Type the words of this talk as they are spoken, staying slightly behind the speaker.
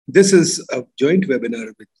This is a joint webinar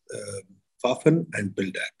with FAFN and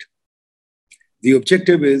BuildAct. The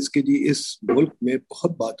objective is कि जी इस मुल्क में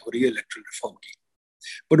बहुत बात हो रही है इलेक्ट्रल रिफॉर्म की,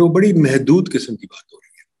 पर वो बड़ी महदूद किस्म की बात हो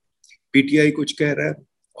रही है। पीटीआई कुछ कह रहा है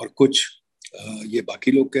और कुछ ये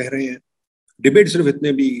बाकी लोग कह रहे हैं। डिबेट सिर्फ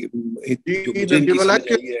इतने भी जो मुझे इनकी समझ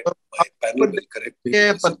आई है, पैनल विल करेक्ट मी,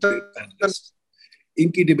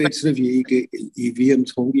 इनकी डिबेट सिर्फ यही कि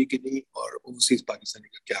ईवीएम्स होंगी कि नहीं और ओवरसीज पाकिस्तानी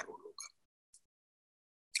का क्या रोल होगा,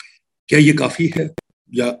 क्या ये काफी है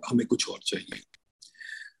या हमें कुछ और चाहिए।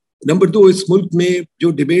 नंबर 2, इस मुल्क में जो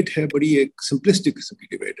डिबेट है बड़ी एक सिंपलिस्टिक किस्म की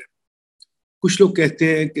डिबेट है। कुछ लोग कहते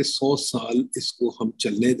हैं कि 100 साल इसको हम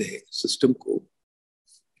चलने दें सिस्टम को,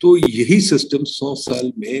 तो यही सिस्टम 100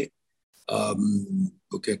 साल में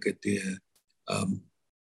वो क्या कहते हैं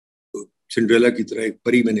सिंड्रेला की तरह एक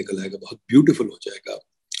परी में निकल आएगा, बहुत ब्यूटीफुल हो जाएगा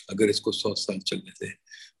अगर इसको 100 साल चलने दें।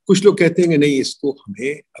 कुछ लोग कहते हैं कि नहीं, इसको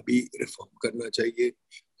हमें अभी रिफॉर्म करना चाहिए,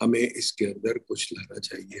 हमें इसके अंदर कुछ लाना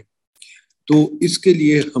चाहिए। तो इसके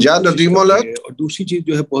लिए हम और दूसरी चीज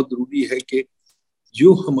जो है बहुत जरूरी है कि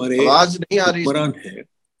जो हमारे हुक्मरान है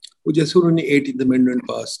वो जैसे उन्होंने 18th अमेंडमेंट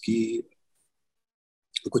पास की,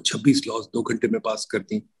 तो कुछ 26 लॉज 2 घंटे में पास कर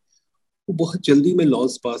दी, वो बहुत जल्दी में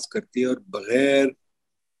लॉज पास करते हैं और बगैर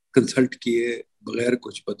कंसल्ट किए, बगैर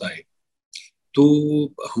कुछ बताए। तो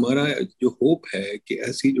हमारा जो होप है कि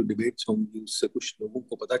ऐसी जो डिबेट्स होंगी उससे कुछ लोगों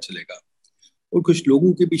को पता चलेगा और कुछ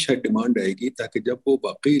लोगों की भी शायद डिमांड आएगी, ताकि जब वो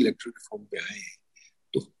वाकई इलेक्ट्रल रिफॉर्म पे आए हैं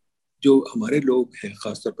तो जो हमारे लोग हैं,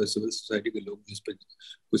 खासतौर पर सिविल सोसाइटी के लोग जिस पर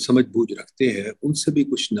कुछ समझ बूझ रखते हैं, उनसे भी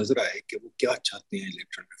कुछ नजर आए कि वो क्या चाहते हैं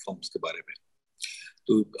इलेक्ट्रल रिफॉर्म्स के बारे में।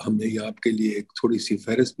 तो हमने ये आपके लिए एक थोड़ी सी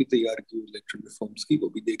फहरिस्त भी तैयार की इलेक्ट्रल रिफॉर्म्स की, वो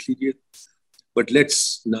भी देख लीजिए। बट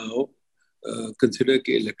लेट्स नाउ कंसिडर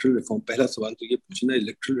के इलेक्ट्रल रिफॉर्म, पहला सवाल तो ये पूछना,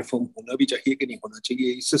 इलेक्ट्रल रिफॉर्म होना भी चाहिए कि नहीं होना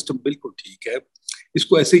चाहिए। ये सिस्टम बिल्कुल ठीक है,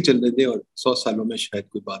 इसको ऐसे ही चलने दें और 100 सालों में शायद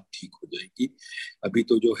कोई बात ठीक हो जाएगी। अभी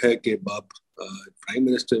तो जो है कि बाप प्राइम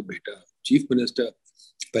मिनिस्टर, बेटा चीफ मिनिस्टर,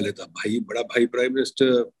 पहले था भाई, बड़ा भाई प्राइम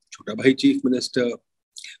मिनिस्टर, छोटा भाई चीफ मिनिस्टर,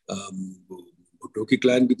 भुट्टो की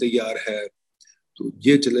क्लान भी तैयार है, तो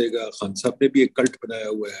ये चलेगा। खान साहब ने भी एक कल्ट बनाया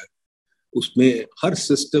हुआ है, उसमें हर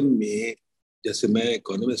सिस्टम में, जैसे मैं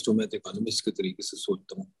इकोनॉमिस्ट हूँ, मैं तो इकोनॉमिस्ट के तरीके से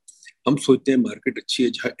सोचता हूँ। हम सोचते हैं मार्केट अच्छी है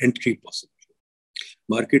जहाँ एंट्री पॉसिबल हो,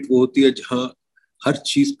 मार्केट वो होती है जहाँ हर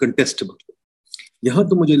चीज कंटेस्टेबल हो। यहाँ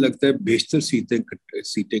तो मुझे लगता है बेशतर सीटें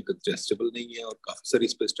कंटेस्टेबल नहीं है और काफी सारी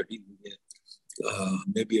इस पर स्टडी हुई है।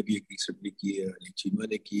 हमने भी अभी एक रिसेंटली की है, चीमा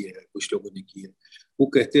ने की है, कुछ लोगों ने की है। वो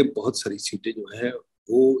कहते हैं बहुत सारी सीटें जो है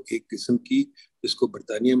वो एक किस्म की, जिसको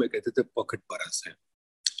बरतानिया में कहते थे पॉकेट पारास है।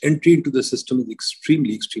 Entry into the system is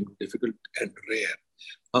extremely difficult and rare.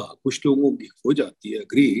 हाँ, कुछ लोगों की हो जाती है,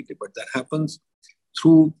 agreed, but that happens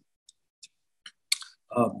through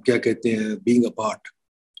क्या कहते हैं being a part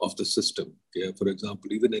of the system. Yeah, for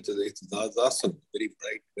example, even if it's Zasan, very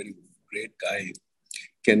bright, very great guy,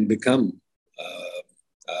 can become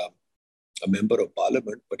a member of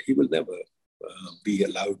parliament, but he will never be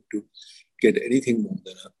allowed to get anything more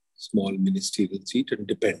than a small ministerial seat and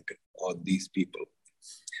depend on these people.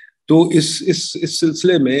 तो इस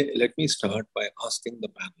सिलसिले में let me start by asking the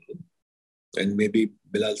panel, and maybe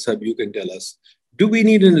Bilal Sahab, you can tell us, do we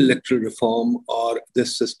need an electoral reform or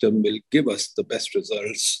this system will give us the best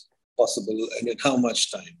results possible, and in how much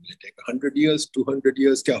time? Will it take 100 years, 200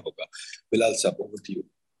 years, क्या होगा? Bilal Sahab, over to you.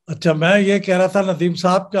 अच्छा, मैं ये कह रहा था नदीम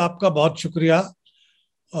साहब कि आपका बहुत शुक्रिया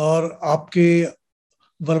और आपकी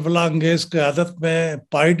वलवला अंगेज क़यादत में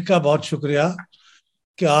पाइड का बहुत शुक्रिया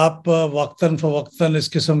कि आप वक्तन फ़वक्तन इस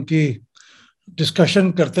किस्म की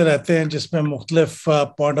डिस्कशन करते रहते हैं जिसमें मुख्तलिफ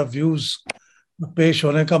पॉइंट ऑफ व्यूज़ पेश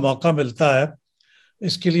होने का मौका मिलता है।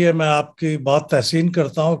 इसके लिए मैं आपकी बहुत तहसीन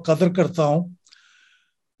करता हूँ, कदर करता हूँ।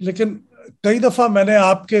 लेकिन कई दफ़ा मैंने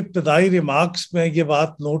आपके इब्तदाई रिमार्क्स में ये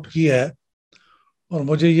बात नोट की है और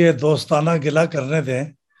मुझे ये दोस्ताना गिला करने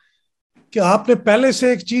दें कि आपने पहले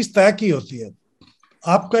से एक चीज़ तय की होती है,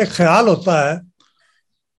 आपका एक ख्याल होता है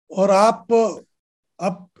और आप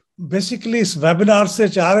अब बेसिकली इस वेबिनार से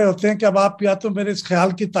चाह रहे होते हैं कि अब आप या तो मेरे इस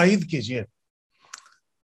ख्याल की तायीद कीजिए,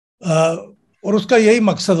 और उसका यही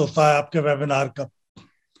मकसद होता है आपके वेबिनार का।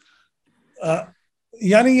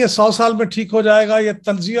 यानी ये 100 साल में ठीक हो जाएगा, ये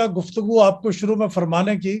तंजिया गुफ्तगू आपको शुरू में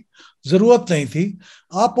फरमाने की जरूरत नहीं थी।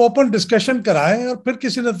 आप ओपन डिस्कशन कराएं और फिर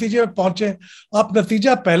किसी नतीजे में पहुंचे। आप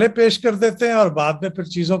नतीजा पहले पेश कर देते हैं और बाद में फिर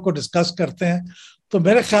चीज़ों को डिस्कस करते हैं। तो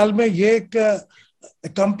मेरे ख्याल में ये एक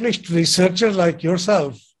accomplished researcher like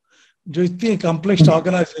yourself, जो इतनी accomplished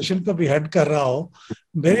ऑर्गेनाइजेशन को भी हेड कर रहा हो,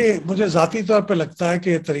 मुझे ज़ाती तौर पे लगता है कि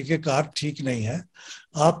ये तरीक़ेकार ठीक नहीं है।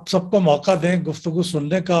 आप सबको मौका दें गुफ्तगू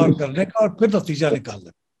सुनने का और करने का और फिर नतीजा निकाल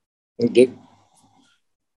लें।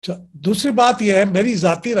 दूसरी बात यह है, मेरी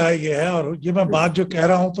जाती राय यह है, और ये मैं बात जो कह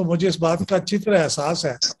रहा हूं तो मुझे इस बात का अच्छी तरह एहसास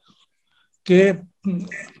है कि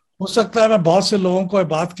हो सकता है मैं बहुत से लोगों को ये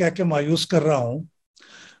बात कह के मायूस कर रहा हूं,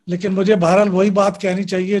 लेकिन मुझे बहरहाल वही बात कहनी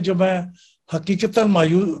चाहिए जो मैं हकीकतन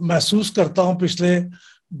महसूस करता हूं पिछले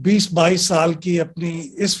 20-22 साल की अपनी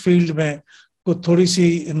इस फील्ड में को थोड़ी सी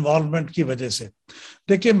इन्वॉल्वमेंट की वजह से।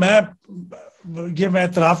 देखिए, मैं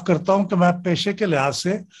इतराफ़ करता हूं कि मैं पेशे के लिहाज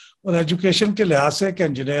से और एजुकेशन के लिहाज से एक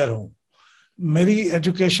इंजीनियर हूं। मेरी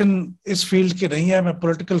एजुकेशन इस फील्ड की नहीं है, मैं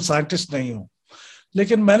पॉलिटिकल साइंटिस्ट नहीं हूं,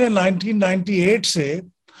 लेकिन मैंने 1998 से,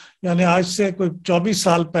 यानी आज से कोई 24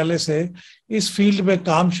 साल पहले से इस फील्ड में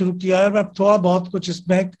काम शुरू किया है। मैं थोड़ा बहुत कुछ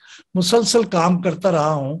इसमें मुसलसल काम करता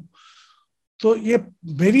रहा हूं। तो ये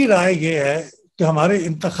मेरी राय ये है कि हमारे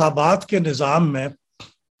इंतखाबात के निज़ाम में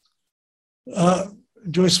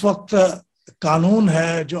जो इस वक्त कानून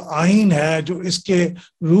है, जो आइन है, जो इसके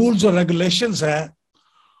रूल्स और रेगुलेशंस है,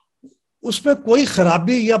 उसमें कोई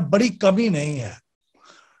खराबी या बड़ी कमी नहीं है।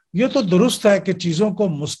 ये तो दुरुस्त है कि चीज़ों को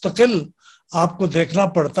मुस्तकिल आपको देखना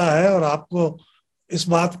पड़ता है और आपको इस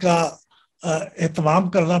बात का एहतमाम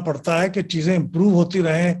करना पड़ता है कि चीज़ें इम्प्रूव होती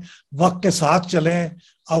रहें, वक्त के साथ चलें,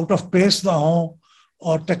 आउट ऑफ पेस ना हो,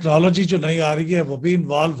 और टेक्नोलॉजी जो नई आ रही है वो भी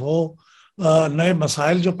इन्वॉल्व हो, नए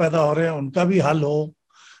मसाइल जो पैदा हो रहे हैं उनका भी हल हो।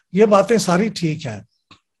 ये बातें सारी ठीक हैं,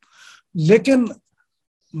 लेकिन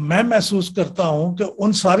मैं महसूस करता हूं कि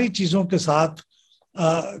उन सारी चीज़ों के साथ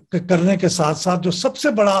करने के साथ साथ जो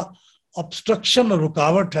सबसे बड़ा ऑब्स्ट्रक्शन और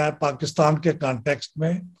रुकावट है पाकिस्तान के कॉन्टेक्स्ट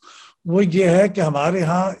में, वो ये है कि हमारे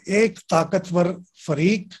यहाँ एक ताकतवर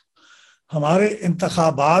फरीक हमारे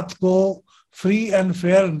इंतखाबात को फ्री एंड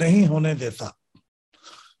फेयर नहीं होने देता।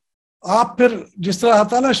 आप फिर जिस तरह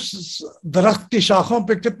आता ना, दरख्त की शाखों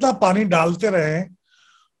पे कितना पानी डालते रहे,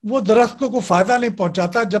 वो दरख्त को कोई फायदा नहीं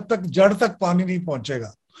पहुंचाता जब तक जड़ तक पानी नहीं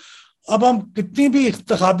पहुंचेगा। अब हम कितनी भी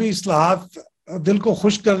इंतखाबी इस्लाहात दिल को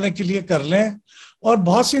खुश करने के लिए कर लें, और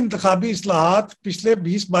बहुत सी इंतखाबी इस्लाहात पिछले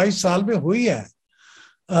 20-22 साल में हुई है,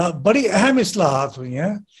 बड़ी अहम इस्लाहात हुई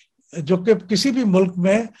हैं जो कि किसी भी मुल्क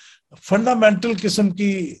में फंडामेंटल किस्म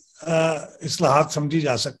की इस्लाहात समझी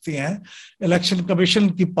जा सकती हैं। इलेक्शन कमीशन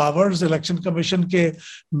की पावर्स, इलेक्शन कमीशन के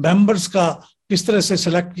मेंबर्स का किस तरह से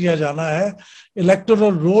सिलेक्ट किया जाना है,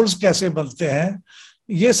 इलेक्टोरल रोल्स कैसे बनते हैं,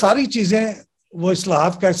 ये सारी चीज़ें वो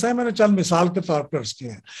इस्लाहात कैसे हैं, मैंने चंद मिसाल के तौर पर अर्ज किए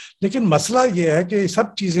हैं। लेकिन मसला ये है कि ये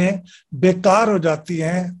सब चीज़ें बेकार हो जाती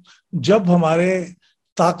हैं जब हमारे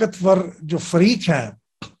ताकतवर जो फरीक हैं,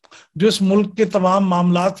 जो इस मुल्क के तमाम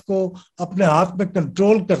मामलात को अपने हाथ में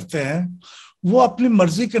कंट्रोल करते हैं, वो अपनी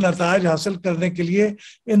मर्जी के नतायज हासिल करने के लिए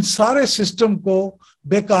इन सारे सिस्टम को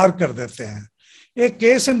बेकार कर देते हैं। एक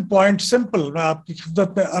केस इन पॉइंट सिंपल मैं आपकी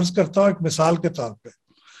खिदमत में अर्ज करता हूँ एक मिसाल के तौर पे,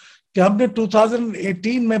 कि हमने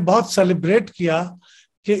 2018 में बहुत सेलिब्रेट किया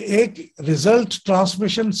कि एक रिजल्ट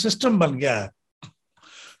ट्रांसमिशन सिस्टम बन गया है,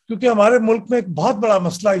 क्योंकि हमारे मुल्क में एक बहुत बड़ा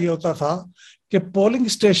मसला ये होता था कि पोलिंग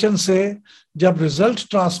स्टेशन से जब रिजल्ट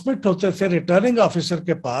ट्रांसमिट होते थे रिटर्निंग ऑफिसर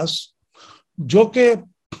के पास, जो कि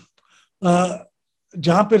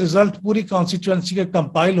जहां पे रिजल्ट पूरी कॉन्स्टिट्यूएंसी के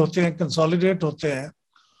कंपाइल होते हैं, कंसोलिडेट होते हैं,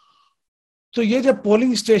 तो ये जब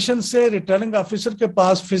पोलिंग स्टेशन से रिटर्निंग ऑफिसर के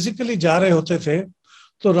पास फिजिकली जा रहे होते थे,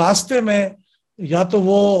 तो रास्ते में या तो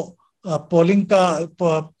वो पोलिंग का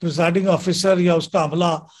प्रिजाइडिंग ऑफिसर या उसका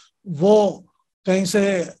अमला वो कहीं से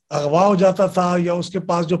अगवा हो जाता था, या उसके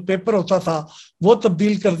पास जो पेपर होता था वो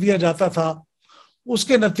तब्दील कर दिया जाता था।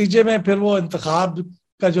 उसके नतीजे में फिर वो इंतखाब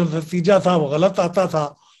का जो नतीजा था वो गलत आता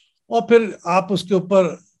था, और फिर आप उसके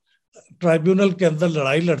ऊपर ट्राइब्यूनल के अंदर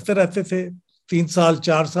लड़ाई लड़ते रहते थे, 3 साल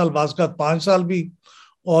 4 साल, बाज़ का 5 साल भी,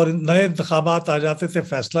 और नए इंतखाबात आ जाते थे,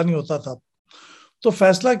 फैसला नहीं होता था। तो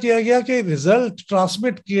फैसला किया गया कि रिजल्ट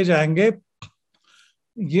ट्रांसमिट किए जाएंगे,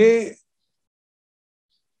 ये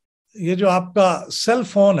जो आपका सेल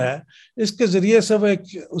फोन है इसके जरिए से वो एक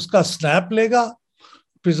उसका स्नैप लेगा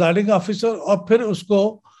प्रिजाइडिंग ऑफिसर, और फिर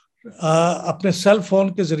उसको अपने सेल फोन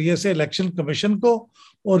के जरिए से इलेक्शन कमीशन को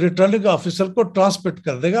और रिटर्निंग ऑफिसर को ट्रांसमिट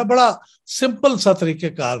कर देगा। बड़ा सिंपल सा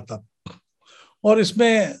तरीक़ेकार था, और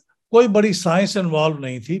इसमें कोई बड़ी साइंस इन्वॉल्व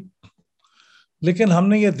नहीं थी। लेकिन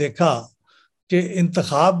हमने ये देखा कि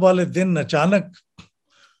इंतखाब वाले दिन अचानक,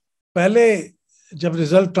 पहले जब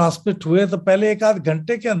रिजल्ट ट्रांसमिट हुए तो पहले 1 आध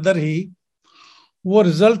घंटे के अंदर ही वो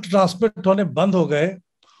रिजल्ट ट्रांसमिट होने बंद हो गए,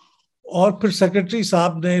 और फिर सेक्रेटरी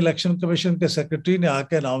साहब ने, इलेक्शन कमीशन के सेक्रेटरी ने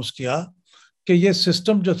आके अनाउंस किया कि ये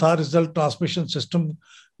सिस्टम जो था रिजल्ट ट्रांसमिशन सिस्टम,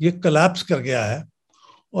 ये कोलैप्स कर गया है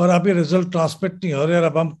और अब ये रिजल्ट ट्रांसमिट नहीं हो रहे, और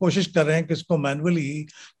अब हम कोशिश कर रहे हैं कि इसको मैनुअली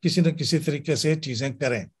किसी न किसी तरीके से चीज़ें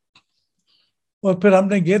करें। और फिर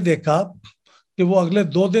हमने ये देखा कि वो अगले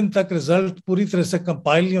 2 दिन तक रिजल्ट पूरी तरह से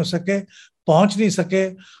कंपाइल नहीं हो सके, पहुंच नहीं सके,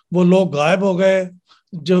 वो लोग गायब हो गए,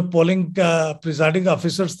 जो पोलिंग का प्रिजाइडिंग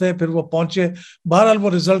ऑफिसर्स थे, फिर वो पहुंचे। बहरहाल वो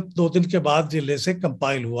रिजल्ट 2 दिन के बाद जिले से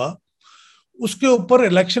कंपाइल हुआ। उसके ऊपर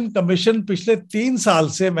इलेक्शन कमीशन पिछले 3 साल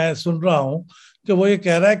से मैं सुन रहा हूं कि वो ये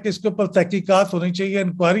कह रहा है कि इसके ऊपर तहकीकात होनी चाहिए,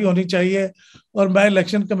 इंक्वायरी होनी चाहिए। और मैं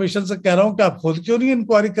इलेक्शन कमीशन से कह रहा हूं कि आप खुद क्यों नहीं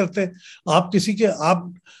इंक्वायरी करते? आप किसी के,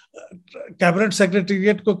 आप कैबिनेट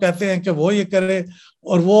सेक्रेटेरिएट को कहते हैं कि वो ये करे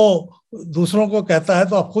और वो दूसरों को कहता है,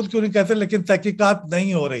 तो आप खुद क्यों नहीं कहते? लेकिन तहकीकात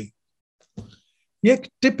नहीं हो रही। ये एक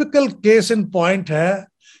टिपिकल केस इन पॉइंट है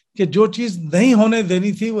कि जो चीज नहीं होने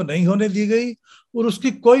देनी थी वो नहीं होने दी गई और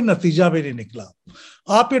उसकी कोई नतीजा भी नहीं निकला।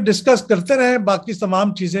 आप ये डिस्कस करते रहे बाकी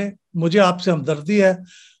तमाम चीजें, मुझे आपसे हमदर्दी है।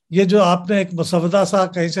 ये जो आपने एक मसवदा सा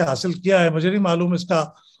कहीं से हासिल किया है, मुझे नहीं मालूम इसका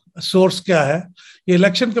सोर्स क्या है। ये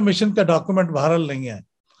इलेक्शन कमीशन का डॉक्यूमेंट बहरहाल नहीं है,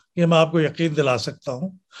 ये मैं आपको यकीन दिला सकता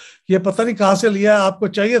हूँ। ये पता नहीं कहाँ से लिया है। आपको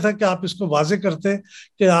चाहिए था कि आप इसको वाजे करते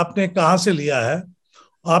कि आपने कहाँ से लिया है।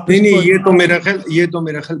 आप नहीं, ये तो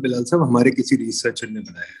मेरा ख्याल बिलाल साहब हमारे किसी रिसर्चर ने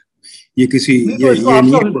बनाया है। ये किसी नहीं, तो इसको ये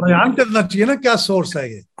नहीं आपको है। बयान करना चाहिए ना क्या सोर्स है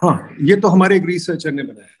ये। हाँ, ये तो हमारे एक रिसर्चर ने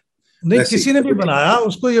बनाया है। नहीं, किसी ने भी बनाया,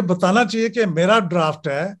 उसको ये बताना चाहिए कि मेरा ड्राफ्ट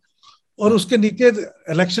है और उसके नीचे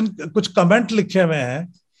इलेक्शन कुछ कमेंट लिखे हुए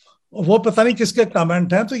हैं, वो पता नहीं किसके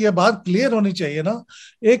कमेंट हैं। तो ये बात क्लियर होनी चाहिए ना।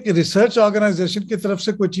 एक रिसर्च ऑर्गेनाइजेशन की तरफ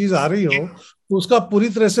से कोई चीज आ रही हो तो उसका पूरी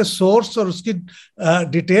तरह से सोर्स और उसकी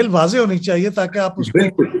डिटेल वाजे होनी चाहिए, ताकि आप उसको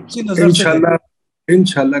इसी नजर से देखें।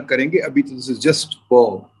 इंशाल्लाह करेंगे। अभी तो this is just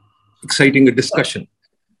for exciting discussion.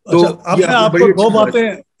 तो अच्छा, अब मैं आपको 2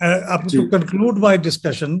 बातें, अब टू कंक्लूड माय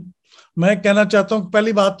डिस्कशन, मैं कहना चाहता हूँ,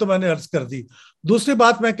 पहली बात तो मैंने अर्ज कर दी। दूसरी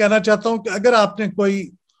बात मैं कहना चाहता हूँ कि अगर आपने कोई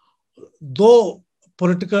 2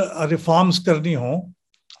 पॉलिटिकल रिफॉर्म्स करनी हो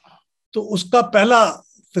तो उसका पहला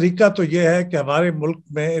तरीका तो यह है कि हमारे मुल्क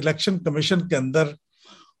में इलेक्शन कमीशन के अंदर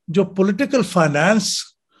जो पॉलिटिकल फाइनेंस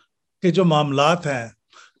के जो मामलात हैं,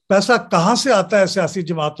 पैसा कहाँ से आता है सियासी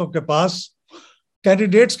जमातों के पास,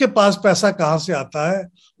 कैंडिडेट्स के पास पैसा कहाँ से आता है,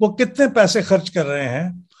 वो कितने पैसे खर्च कर रहे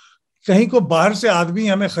हैं, कहीं को बाहर से आदमी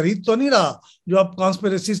हमें खरीद तो नहीं रहा, जो आप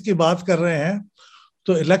कॉन्स्पिरेसीज की बात कर रहे हैं।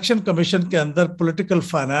 तो इलेक्शन कमीशन के अंदर पॉलिटिकल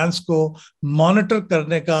फाइनेंस को मॉनिटर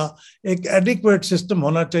करने का एक एडिक्वेट सिस्टम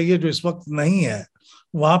होना चाहिए, जो इस वक्त नहीं है।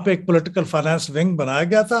 वहां पे एक पॉलिटिकल फाइनेंस विंग बनाया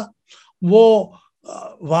गया था, वो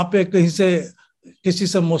वहां पे कहीं से किसी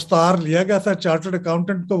से मुस्तार लिया गया था चार्टर्ड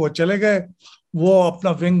अकाउंटेंट को, वो चले गए, वो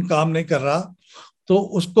अपना विंग काम नहीं कर रहा। तो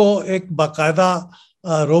उसको एक बाकायदा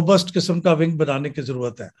रोबस्ट किस्म का विंग बनाने की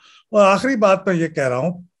जरूरत है। और आखिरी बात मैं ये कह रहा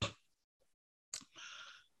हूं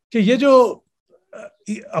कि ये जो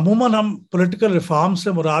अमूमन हम पॉलिटिकल रिफॉर्म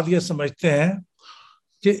से मुराद ये समझते हैं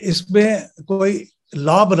कि इसमें कोई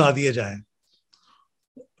लॉ बना दिए जाए।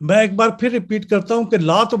 मैं एक बार फिर रिपीट करता हूं कि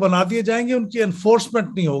लॉ तो बना दिए जाएंगे, उनकी एनफोर्समेंट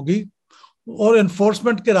नहीं होगी, और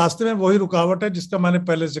एनफोर्समेंट के रास्ते में वही रुकावट है जिसका मैंने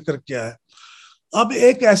पहले जिक्र किया है। अब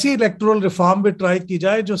एक ऐसी इलेक्टोरल रिफॉर्म भी ट्राई की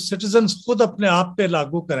जाए जो सिटीजन्स खुद अपने आप पे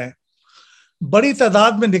लागू करें, बड़ी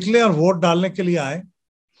तादाद में निकले और वोट डालने के लिए आए।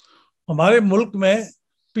 हमारे मुल्क में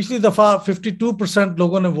पिछली दफा 52%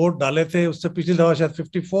 लोगों ने वोट डाले थे, उससे पिछली दफा शायद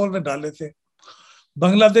 54 ने डाले थे।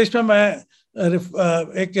 बांग्लादेश में मैं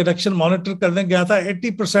एक इलेक्शन मॉनिटर करने गया था,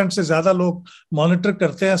 80% से ज्यादा लोग मॉनिटर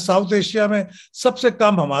करते हैं। साउथ एशिया में सबसे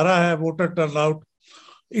कम हमारा है वोटर टर्नआउट।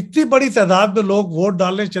 इतनी बड़ी तादाद में लोग वोट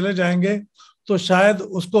डालने चले जाएंगे तो शायद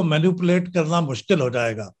उसको मैनिपुलेट करना मुश्किल हो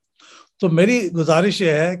जाएगा। तो मेरी गुजारिश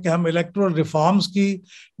ये है कि हम इलेक्टोरल रिफॉर्म्स की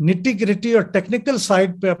निटी ग्रिटी और टेक्निकल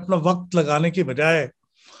साइड पे अपना वक्त लगाने की बजाय,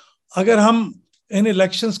 अगर हम इन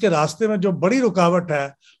इलेक्शंस के रास्ते में जो बड़ी रुकावट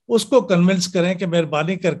है उसको कन्विंस करें कि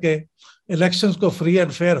मेहरबानी करके इलेक्शंस को फ्री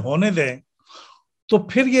एंड फेयर होने दें, तो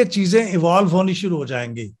फिर ये चीजें इवॉल्व होनी शुरू हो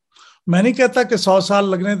जाएंगी। मैं नहीं कहता कि 100 साल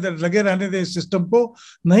लगे रहने दें इस सिस्टम को,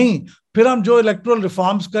 नहीं, फिर हम जो इलेक्टोरल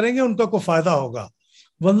रिफॉर्म्स करेंगे उनका कोई फायदा होगा,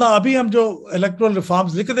 वरना अभी हम जो इलेक्टोरल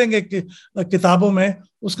रिफॉर्म्स लिख देंगे किताबों में,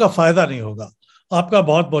 उसका फायदा नहीं होगा। आपका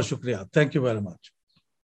बहुत बहुत शुक्रिया। Thank you very much.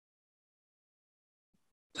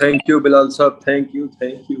 Thank you Bilal साहब, thank you.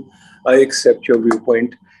 I accept your view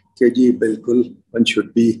point कि जी बिल्कुल वन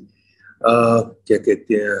शुड बी क्या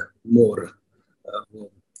कहते हैं मोर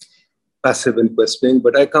passive in questioning,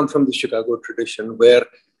 but I come from the Chicago tradition where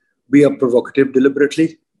we are provocative deliberately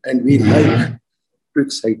and we like to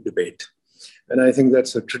excite debate. And I think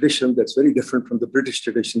that's a tradition that's very different from the British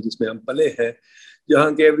tradition जिसमें हम पले हैं,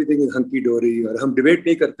 जहाँ के everything is hunky dory और हम debate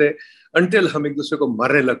नहीं करते until हम एक दूसरे को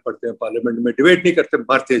मारने लग पड़ते हैं। पार्लियामेंट में डिबेट नहीं करते,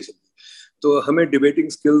 मारते हैं जल्दी, तो हमें डिबेटिंग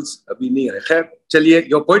स्किल्स अभी नहीं आए। खैर चलिए,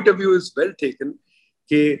 your point of view is well taken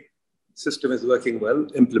कि system is working well,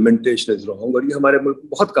 implementation is wrong. और ये हमारे मुल्क में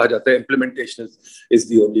बहुत कहा जाता है implementation is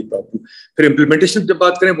the only problem. फिर इम्प्लीमेंटेशन जब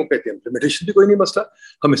बात करें वो कहते हैं इम्प्लीमेंटेशन भी कोई नहीं मसला,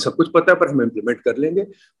 हमें सब कुछ पता है पर हम इम्प्लीमेंट कर लेंगे,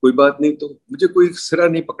 कोई बात नहीं। तो मुझे कोई सिरा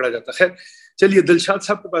नहीं पकड़ा जाता। खैर चलिए दिलशाद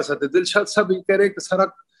साहब के पास आते हैं। दिलशाद साहब ये कह रहे हैं कि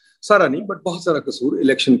सारा नहीं बट बहुत सारा कसूर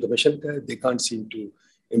इलेक्शन कमीशन का है। They can't seem to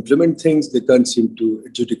implement things, they can't seem to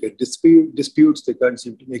adjudicate disputes, they can't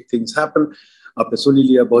seem to make things happen. आपने सुन ही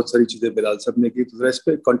लिया बहुत सारी चीजें बिलाल साहब ने की, तो जरा इस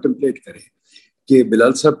पे कॉन्टेम्पलेट करें कि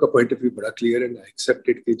बिलाल साहब का पॉइंट ऑफ व्यू बड़ा क्लियर है, आई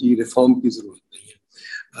एक्सेप्टेड कि जी रिफॉर्म की जरूरत नहीं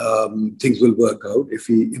है, things will work out if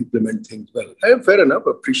we implement things well. I am fair enough,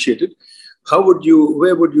 appreciated.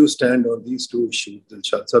 Where would you stand on these two issues,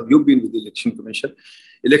 Dilshad साहब? You've been with the election commission.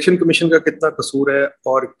 Election commission का कितना कसूर है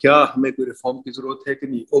और क्या हमें कोई reform की जरूरत है कि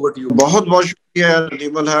नहीं? Over to you. बहुत बहुत शुक्रिया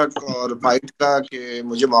नदीम उल हक और फाइट का कि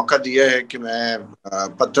मुझे मौका दिया है कि मैं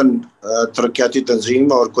पतन तरक्याती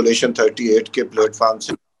तंजीम और कोलेशन 38 के प्लेटफॉर्म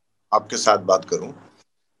से आपके साथ बात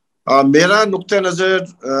करूं। मेरा नुक्ता नज़र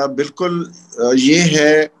बिल्कुल ये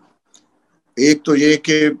है, एक तो ये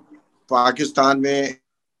कि पाकिस्तान में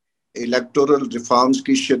इलेक्टोरल रिफॉर्म्स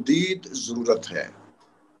की शदीद ज़रूरत है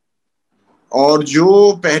और जो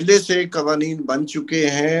पहले से कवानीन बन चुके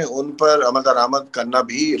हैं उन पर अमल दरामद करना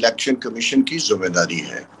भी इलेक्शन कमीशन की जिम्मेदारी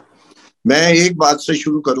है। मैं एक बात से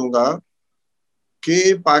शुरू करूंगा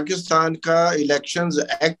कि पाकिस्तान का इलेक्शंस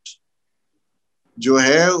एक्ट जो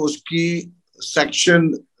है उसकी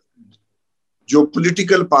सेक्शन जो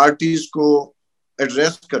पॉलिटिकल पार्टीज को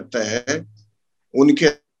एड्रेस करता है, उनके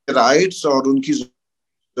राइट्स और उनकी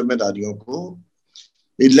जिम्मेदारियों को,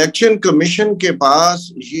 इलेक्शन कमीशन के पास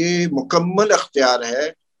ये मुकम्मल अख्तियार है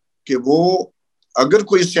कि वो अगर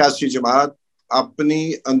कोई सियासी जमात अपनी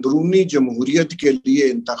अंदरूनी जमहूरियत के लिए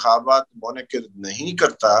इंतखाबात मुनक्किद नहीं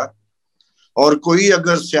करता और कोई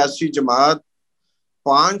अगर सियासी जमात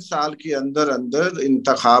 5 साल के अंदर अंदर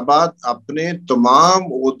इंतखाबात अपने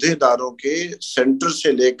तमाम ओहदेदारों के सेंटर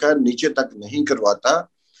से लेकर नीचे तक नहीं करवाता,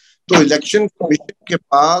 तो इलेक्शन कमीशन के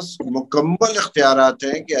पास मुकम्मल अख्तियारात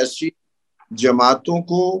हैं कि ऐसी जमातों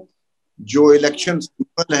को जो इलेक्शन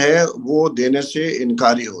सिंबल है वो देने से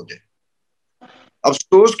इनकारी हो दे।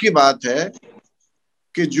 अफसोस की बात है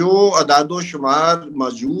कि जो अदादो शुमार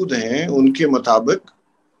मौजूद हैं उनके मुताबिक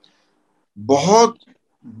बहुत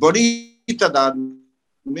बड़ी तादाद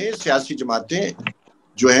में सियासी जमातें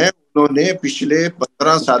जो हैं उन्होंने पिछले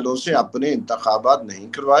 15 सालों से अपने इंतखाबात नहीं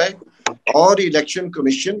करवाए और इलेक्शन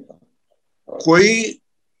कमीशन कोई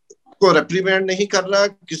को रेप्रीमेंड नहीं कर रहा।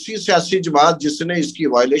 किसी सियासी जमात जिसने इसकी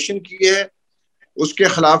वायलेशन की है उसके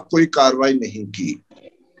खिलाफ कोई कार्रवाई नहीं की।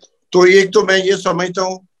 तो एक तो मैं ये समझता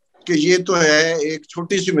हूँ कि ये तो है एक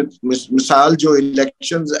छोटी सी मिसाल जो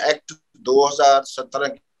इलेक्शंस एक्ट 2017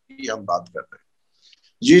 की हम बात कर रहे हैं।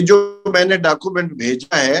 ये जो मैंने डॉक्यूमेंट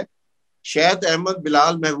भेजा है, शायद अहमद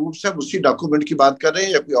बिलाल महबूब साहब उसी डॉक्यूमेंट की बात कर रहे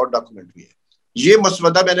हैं या कोई और डॉक्यूमेंट भी है। ये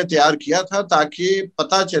मसवदा मैंने तैयार किया था ताकि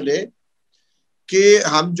पता चले कि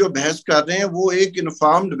हम जो बहस कर रहे हैं वो एक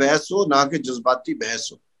इन्फॉर्म्ड बहस हो, ना कि जज्बाती बहस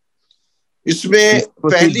हो। इसमें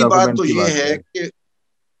पहली बात तो ये है कि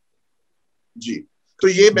जी, तो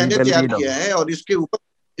ये मैंने तैयार किया है और इसके ऊपर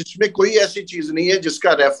इसमें कोई ऐसी चीज नहीं है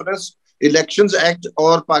जिसका रेफरेंस इलेक्शंस एक्ट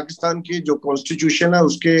और पाकिस्तान की जो कॉन्स्टिट्यूशन है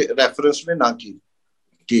उसके रेफरेंस में ना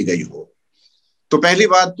की गई हो। तो पहली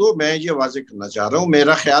बात तो मैं ये वाज़ेह करना चाह रहा हूँ,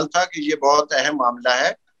 मेरा ख्याल था कि ये बहुत अहम मामला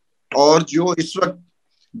है और जो इस वक्त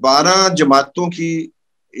 12 जमातों की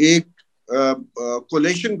एक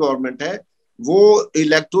कोलेशन गवर्नमेंट है वो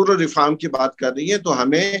इलेक्टोरल रिफॉर्म की बात कर रही है, तो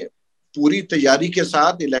हमें पूरी तैयारी के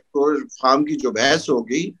साथ इलेक्टोरल रिफॉर्म की जो बहस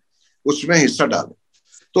होगी उसमें हिस्सा डालें।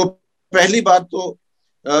 तो पहली बात तो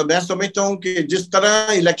मैं समझता हूं कि जिस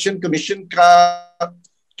तरह इलेक्शन कमीशन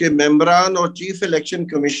के मेंबरान और चीफ इलेक्शन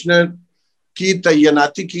कमिश्नर की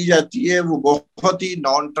तैनाती की जाती है वो बहुत ही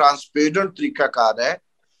नॉन ट्रांसपेरेंट तरीकाकार है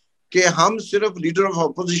कि हम सिर्फ लीडर ऑफ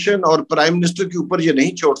अपोजिशन और प्राइम मिनिस्टर के ऊपर ये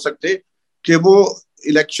नहीं छोड़ सकते कि वो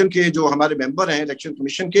इलेक्शन के जो हमारे मेंबर हैं इलेक्शन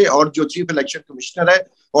कमीशन के और जो चीफ इलेक्शन कमिश्नर है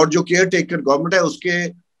और जो केयर टेकर गवर्नमेंट है उसके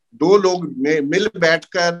 2 लोग मिल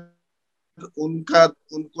बैठकर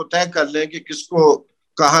उनको तय कर लें कि किसको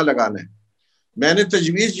कहाँ लगाना है। मैंने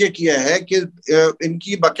तजवीज ये किया है कि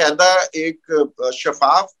इनकी बाकायदा एक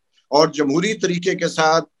शफाफ और जमहूरी तरीके के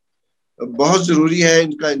साथ बहुत जरूरी है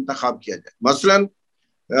इनका इंतखाब किया जाए। मसलन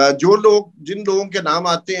जिन लोगों के नाम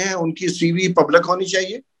आते हैं उनकी सीवी पब्लिक होनी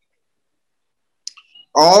चाहिए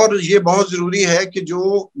और ये बहुत जरूरी है कि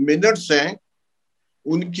जो मिनट्स हैं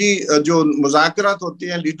उनकी जो मुज़ाकरात होते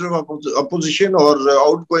हैं लीडर ऑफ अपोजिशन और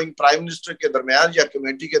आउटगोइंग प्राइम मिनिस्टर के दरमियान या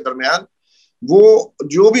कमेटी के दरमियान, वो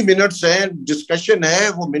जो भी मिनट्स हैं डिस्कशन है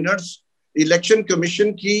वो मिनट्स इलेक्शन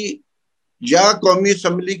कमीशन की या कौमी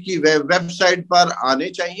असम्बली की वेबसाइट पर आने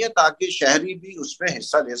चाहिए, ताकि शहरी भी उसमें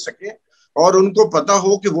हिस्सा ले सके और उनको पता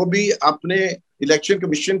हो कि वो भी अपने इलेक्शन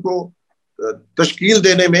कमीशन को तश्कील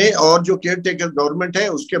देने में और जो केयर टेकर गवर्नमेंट है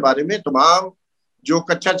उसके बारे में तमाम जो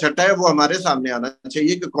कच्चा छट्टा है वो हमारे सामने आना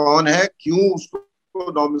चाहिए कि कौन है, क्यों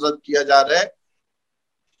उसको नामजद किया जा रहा है,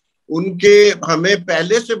 उनके हमें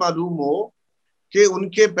पहले से मालूम हो कि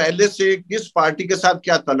उनके पहले से किस पार्टी के साथ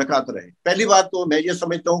क्या ताल्लुकात रहे। पहली बात तो मैं ये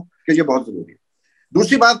समझता हूँ कि ये बहुत जरूरी है।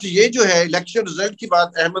 दूसरी बात ये जो है इलेक्शन रिजल्ट की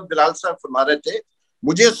बात अहमद बिलाल साहब फरमा रहे थे,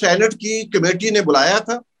 मुझे सेनेट की कमेटी ने बुलाया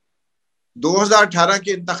था 2018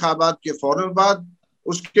 के इंतखाबात के फौरन बाद,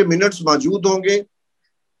 उसके मिनट्स मौजूद होंगे।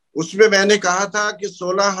 उसमें मैंने कहा था कि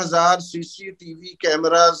 16,000 CCTV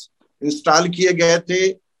कैमरास इंस्टॉल किए गए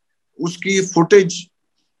थे, उसकी फुटेज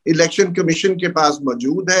इलेक्शन कमीशन के पास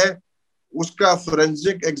मौजूद है, उसका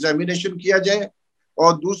फोरेंसिक एग्जामिनेशन किया जाए।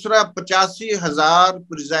 और दूसरा 85,000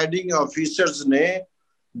 प्रिजाइडिंग ऑफिसर्स ने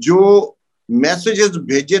जो मैसेजेस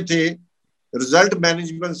भेजे थे रिजल्ट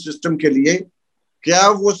मैनेजमेंट सिस्टम के लिए, क्या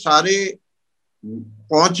वो सारे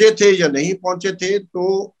पहुंचे थे या नहीं पहुंचे थे।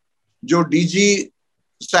 तो जो डीजी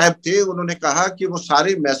साहब थे उन्होंने कहा कि वो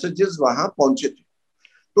सारे मैसेजेस वहां पहुंचे थे।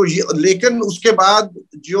 तो ये, लेकिन उसके बाद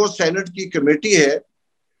जो सेनेट की कमेटी है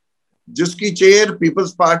जिसकी चेयर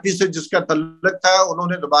पीपल्स पार्टी से जिसका तल्लुक था,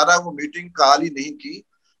 उन्होंने दोबारा वो मीटिंग काल ही नहीं की।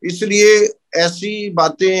 इसलिए ऐसी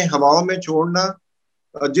बातें हवाओं में छोड़ना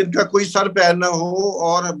जिनका कोई सर पैर ना हो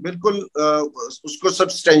और बिल्कुल उसको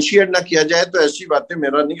सब्सटेंशिएट ना किया जाए, तो ऐसी बातें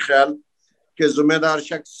मेरा नहीं ख्याल कि जिम्मेदार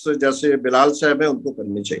शख्स जैसे बिलाल साहब है उनको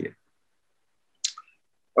करनी चाहिए।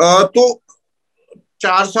 तो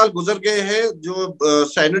 4 साल गुजर गए हैं जो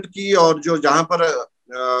सेनेट की, और जो जहां पर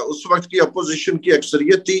उस वक्त की अपोजिशन की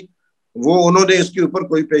अक्सरियत थी वो उन्होंने इसके ऊपर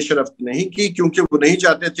कोई पेशरफ्त नहीं की, क्योंकि वो नहीं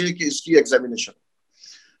चाहते थे कि इसकी एग्जामिनेशन।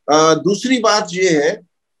 दूसरी बात ये है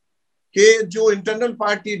कि जो इंटरनल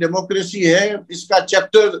पार्टी डेमोक्रेसी है, इसका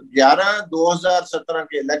चैप्टर 11 2017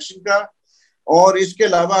 के इलेक्शन का, और इसके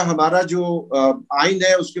अलावा हमारा जो आइन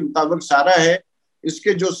है उसके मुताबिक सारा है,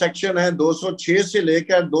 इसके जो सेक्शन है 206 से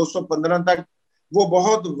लेकर 215 तक, वो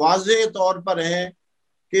बहुत वाज़ेह तौर पर है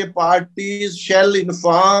कि parties shell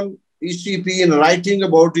inform ECP in writing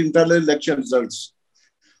about internal election results।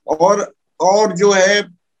 और जो है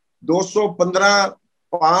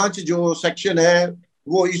 215(5) जो सेक्शन है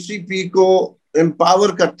वो ECP को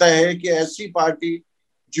एम्पावर करता है कि ऐसी पार्टी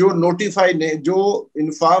जो नोटिफाई नहीं, जो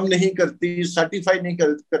इन्फॉर्म नहीं करती, सर्टिफाई नहीं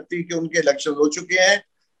करती कि उनके इलेक्शन हो चुके हैं,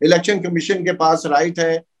 इलेक्शन कमीशन के पास राइट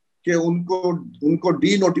है कि उनको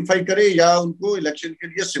डी नोटिफाई करे या उनको इलेक्शन के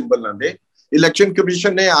लिए सिंबल ना दे। इलेक्शन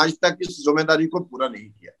कमीशन ने आज तक इस जिम्मेदारी को पूरा नहीं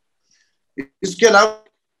किया। इसके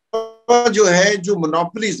अलावा जो है जो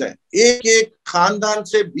मोनोपोलीज है, एक एक खानदान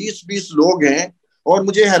से 20-20 लोग हैं, और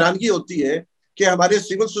मुझे हैरानगी होती है कि हमारे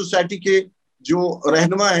सिविल सोसाइटी के जो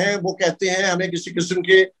रहनुमा हैं वो कहते हैं हमें किसी किस्म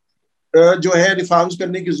के जो है रिफॉर्म्स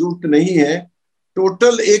करने की जरूरत नहीं है।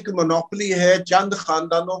 टोटल एक मोनोपोली है चंद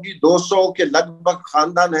खानदानों की, 200 के लगभग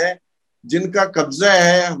खानदान है जिनका कब्जा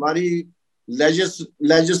है हमारी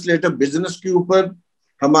लेजिस्लेटिव बिजनेस के ऊपर,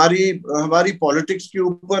 हमारी पॉलिटिक्स के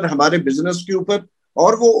ऊपर, हमारे बिजनेस के ऊपर,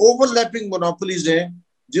 और वो ओवरलैपिंग मोनोपोलीज हैं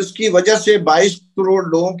जिसकी वजह से 22 करोड़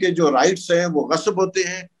लोगों के जो राइट्स हैं वो गस्ब होते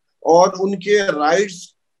हैं। और उनके राइट्स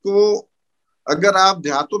को अगर आप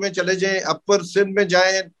देहातों में चले जाएं, अपर सिंध में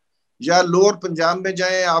जाएं या लोअर पंजाब में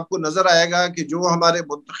जाएं, आपको नजर आएगा कि जो हमारे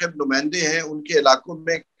मुंतखब नुमाइंदे हैं उनके इलाकों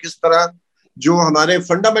में किस तरह जो हमारे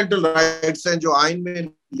फंडामेंटल राइट्स हैं जो आइन में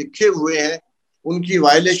लिखे हुए हैं उनकी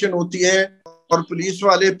वायलेशन होती है, और पुलिस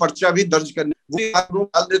वाले पर्चा भी दर्ज करने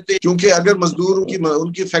डाल देते हैं, क्योंकि अगर मजदूर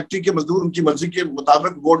उनकी फैक्ट्री के मजदूर उनकी मर्जी के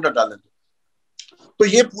मुताबिक वोट न डालें। तो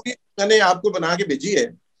ये पूरी मैंने आपको बना के भेजी है,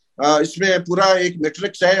 इसमें पूरा एक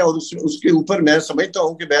मैट्रिक्स है और उसके ऊपर मैं समझता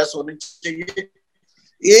हूँ कि बहस होनी चाहिए।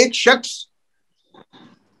 एक शख्स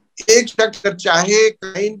चाहे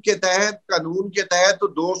कानून के तहत तो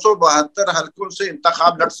 272 हल्कों से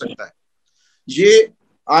इंतखाब लड़ सकता है। ये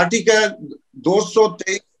आर्टिकल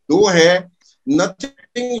 223(2) है,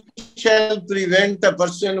 nothing shall prevent a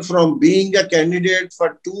person from being a candidate for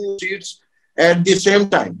 2 seats at the same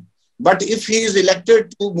time, but if he is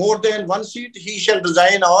elected to more than 1 seat, he shall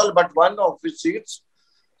resign all but one of his seats.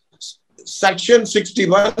 Section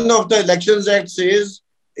 61 of the Elections Act says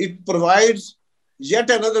it provides yet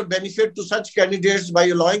another benefit to such candidates by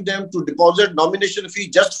allowing them to deposit nomination fee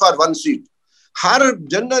just for 1 seat. Her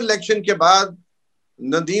general election के बाद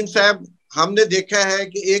नदीम साहब हमने देखा है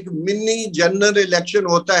कि एक mini general election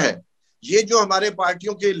होता है। ये जो हमारे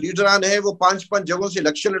पार्टियों के लीडरान हैं वो 5-5 जगहों से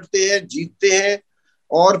इलेक्शन लड़ते हैं, जीतते हैं,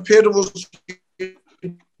 और फिर वो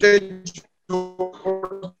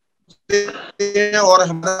और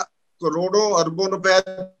हमारा करोड़ों अरबों रुपए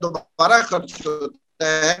दोबारा खर्च होता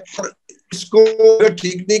है, और इसको अगर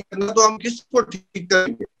ठीक नहीं करना तो हम किसको ठीक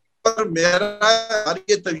करेंगे? पर मेरा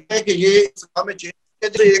ये तरीका है कि ये में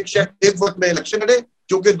चेंज एक शख्स एक वक्त में इलेक्शन लड़े,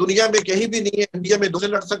 जो कि दुनिया में कहीं भी नहीं है। इंडिया में 2 से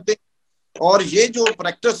लड़ सकते, और ये जो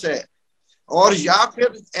प्रैक्टिस है, और या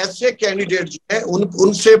फिर ऐसे कैंडिडेट जो है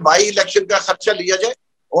उनसे बाई इलेक्शन का खर्चा लिया जाए,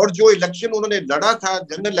 और जो इलेक्शन उन्होंने लड़ा था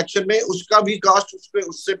जनरल इलेक्शन में उसका भी कास्ट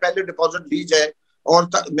उससे पहले डिपॉजिट ली जाए। और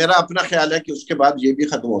मेरा अपना ख्याल है कि उसके बाद ये भी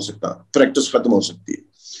खत्म हो सकता, प्रैक्टिस खत्म हो सकती है।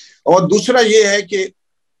 और दूसरा ये है कि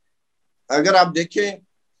अगर आप देखें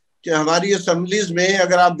कि हमारी असेंबलीज में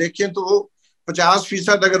अगर आप देखें तो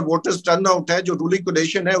 50% अगर वोटर्स टर्न आउट है, जो रूलिंग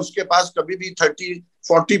कोलिशन है उसके पास कभी भी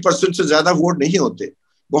 30-40% से ज्यादा वोट नहीं होते।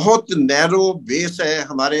 बहुत नैरो बेस है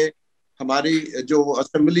हमारी जो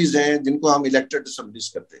असेंबलीज हैं जिनको हम इलेक्टेड असेंबलीज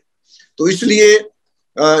करते हैं। तो इसलिए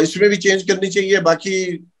इसमें भी चेंज करनी चाहिए। बाकी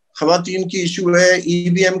खवातीन की इशू है,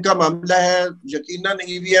 ईवीएम का मामला है, यकीनन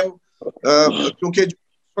ईवीएम क्योंकि जो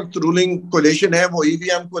वक्त रूलिंग कोलिशन है वो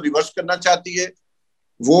ईवीएम को रिवर्स करना चाहती है,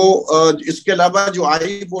 वो इसके अलावा जो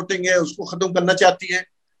आई वोटिंग है उसको खत्म करना चाहती है,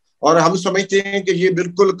 और हम समझते हैं कि ये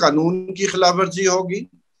बिल्कुल कानून की खिलाफ वर्जी होगी,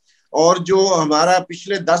 और जो हमारा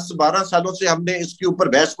पिछले 10-12 सालों से हमने इसके ऊपर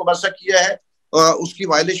बहस को बसा किया है उसकी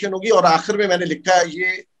वायलेशन होगी। और आखिर में मैंने लिखा है,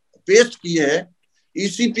 ये पेस्ट की है,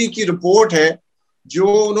 ईसीपी की रिपोर्ट है जो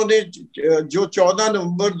उन्होंने जो 14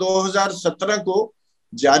 नवंबर 2017 को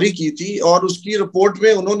जारी की थी, और उसकी रिपोर्ट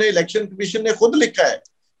में उन्होंने इलेक्शन कमीशन ने खुद लिखा है,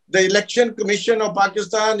 the election commission of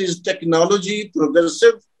Pakistan is technology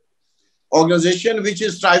progressive organization which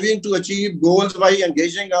is striving to achieve goals by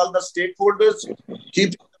engaging all the stakeholders,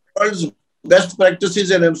 keeping the world's best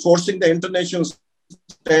practices and enforcing the international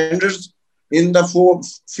standards in the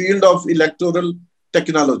field of electoral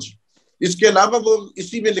technology. इसके अलावा वो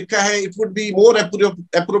इसी में लिखा है, it would be more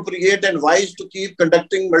appropriate and wise to keep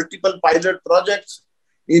conducting multiple pilot projects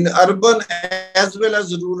in urban as well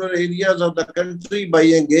as rural areas of the country by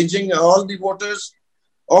engaging all the voters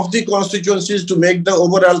of the constituencies to make the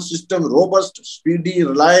overall system robust, speedy,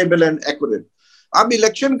 reliable and accurate. अब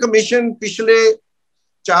election commission पिछले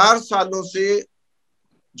 4 सालों से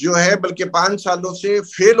जो है, बल्कि 5 सालों से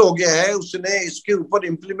fail हो गया है, उसने इसके ऊपर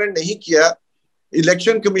इम्प्लीमेंट नहीं किया।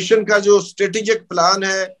 इलेक्शन कमीशन का जो स्ट्रेटेजिक प्लान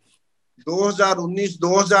है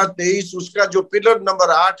 2019-2023, उसका जो पिलर नंबर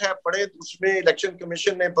 8 है पढ़े, उसमें इलेक्शन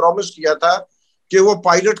कमीशन ने प्रॉमिस किया था कि वो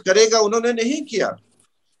पायलट करेगा, उन्होंने नहीं किया।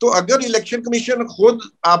 तो अगर इलेक्शन कमीशन खुद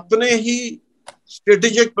अपने ही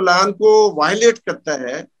स्ट्रेटेजिक प्लान को वायलेट करता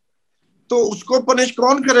है तो उसको पनिश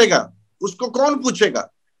कौन करेगा, उसको कौन पूछेगा?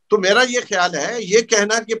 तो मेरा ये ख्याल है, ये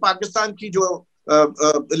कहना कि पाकिस्तान की जो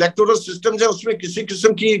इलेक्टोरल सिस्टम है उसमें किसी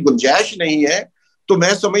किस्म की गुंजाइश नहीं है, तो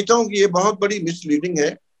मैं समझता हूँ कि ये बहुत बड़ी मिसलीडिंग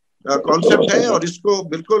है, कॉन्सेप्ट है, और इसको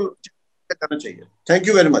बिल्कुल करना चाहिए। Thank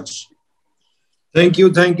you very much. Thank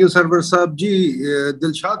you Sarwar साहब जी।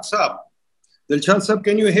 दिलशाद साहब,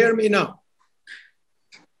 can you hear me now?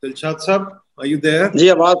 Dilshad साहब, आर यू देयर? जी,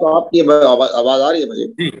 आवाज आपकी आवाज आ रही है मुझे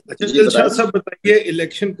जी। अच्छा दिलशाद साहब बताइए,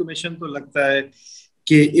 इलेक्शन कमीशन तो लगता है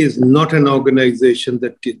कि is not an organisation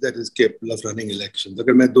that is capable of running elections.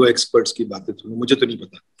 अगर मैं 2 एक्सपर्ट्स की बातें सुनूं, मुझे तो नहीं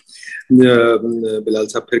पता, बिलाल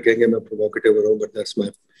साहब फिर कहेंगे मैं प्रोवोकेटिव हो रहा हूं, but that's my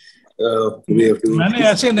way of doing. मैंने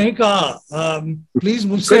ऐसे नहीं कहा, प्लीज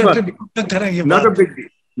मुझसे करेंगे।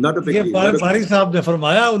 Not a big ये deal. फारिस साहब ने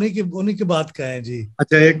फरमाया, उन्हीं की बात कहें जी।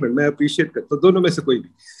 अच्छा एक मिनट, मैं अप्रिशिएट करता हूँ दोनों में से कोई भी।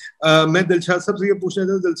 मैं दिलशाद साहब से ये पूछना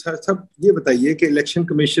चाहता हूँ, दिलशाद साहब ये बताइए कि इलेक्शन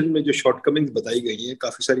कमीशन में जो शॉर्टकमिंग्स बताई गई हैं,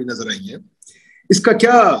 काफी सारी नजर आई हैं, इसका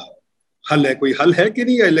क्या हल है? कोई हल है कि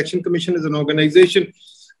नहीं? Election commission is an organisation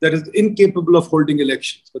that is incapable of holding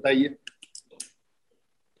elections, बताइए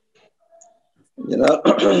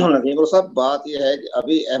जनाब साहब। बात यह है कि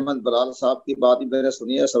अभी अहमद बलाल साहब की बात भी मैंने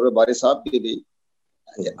सुनी है, सरवर बारी साहब की भी।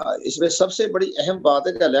 इसमें सबसे बड़ी अहम बात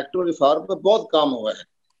है कि इलेक्टोरल रिफॉर्म पर बहुत काम हुआ है,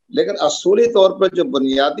 लेकिन असूली तौर पर जो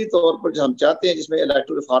बुनियादी तौर पर जो हम चाहते हैं जिसमें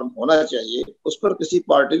इलेक्टोरल रिफॉर्म होना चाहिए, उस पर किसी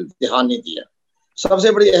पार्टी ने ध्यान नहीं दिया।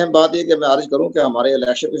 सबसे बड़ी अहम बात यह कि मैं अर्ज करूं कि हमारे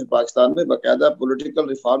इलेक्शन पाकिस्तान में बाकायदा पॉलिटिकल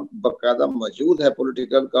रिफॉर्म बाकायदा मौजूद है,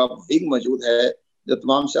 पॉलिटिकल का विंग मौजूद है जो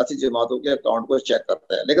तमाम सियासी जमातों के अकाउंट को चेक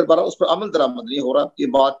करता है, लेकिन बरा उस पर अमल दरामद नहीं हो रहा। ये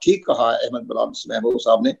बात ठीक कहा है अहमद बलाल महबूब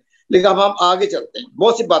साहब ने, लेकिन अब हम आगे चलते हैं।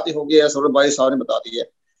 बहुत सी बातें हो गई है, सरवर भाई साहब ने बता दी है,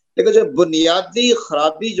 लेकिन जो बुनियादी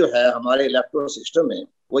खराबी जो है हमारे इलेक्टोरल सिस्टम में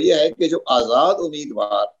वो ये है कि जो आज़ाद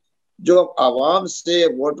उम्मीदवार जो आवाम से,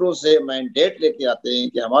 वोटरों से मैंडेट लेके आते हैं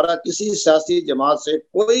कि हमारा किसी सियासी जमात से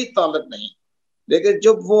कोई ताल्लुक नहीं, लेकिन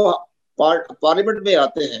जब वो पार्लियामेंट में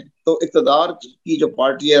आते हैं तो इक़्तिदार की जो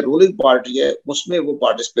पार्टी है, रूलिंग पार्टी है, उसमें वो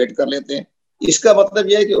पार्टिसिपेट कर लेते हैं। इसका मतलब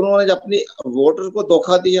यह है कि उन्होंने अपनी वोटर को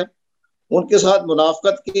धोखा दिया, उनके साथ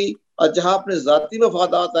मुनाफकत की, और जहां अपने जाती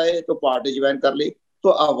मफादात आए तो पार्टी ज्वाइन कर ली। तो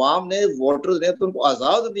अवाम ने, वोटर्स ने तो उनको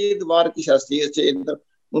आजाद उम्मीदवार की हैसियत से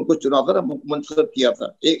उनको चुना था, मुंतखब किया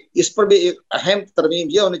था। एक इस पर भी एक अहम तरमीम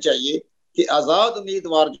यह होनी चाहिए कि आजाद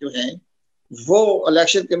उम्मीदवार जो हैं वो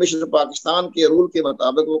इलेक्शन कमीशन पाकिस्तान के रूल के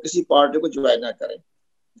मुताबिक वो किसी पार्टी को ज्वाइन ना करें।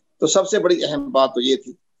 तो सबसे बड़ी अहम बात तो ये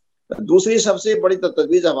थी। दूसरी सबसे बड़ी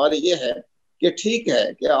तजवीज़ हमारी ये है कि ठीक है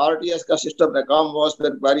कि RTS का सिस्टम नाकाम हुआ, उस पर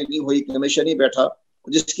इंक्वायरी नहीं हुई, कमीशन ही बैठा,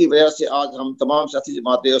 जिसकी वजह से आज हम तमाम सियासी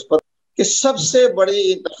जमातें उस पर कि सबसे बड़ी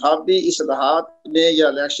इंतखाबी इस्लाहात में या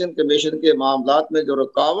इलेक्शन कमीशन के मामलात में जो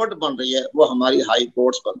रुकावट बन रही है वो हमारी हाई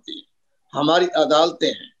कोर्ट्स बनती है, हमारी अदालतें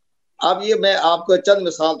हैं। अब ये मैं आपको चंद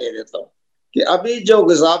मिसाल दे देता हूँ कि अभी जो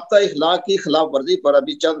ज़ाब्ता इखलाक की खिलाफ वर्जी पर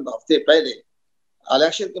अभी चंद हफ्ते पहले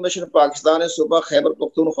इलेक्शन कमीशन पाकिस्तान ने सुबह खैबर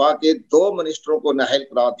पख्तूनख्वा के 2 मिनिस्टरों को नाअहल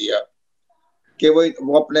करार दिया कि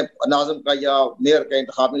वो अपने नाज़िम का या मेयर का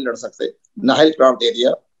इंतखाब नहीं लड़ सकते, नाअहल करार दे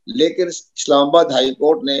दिया। लेकिन इस्लामाबाद हाई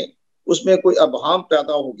कोर्ट ने उसमें कोई अबहम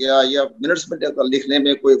पैदा हो गया या मिनट्स में लिखने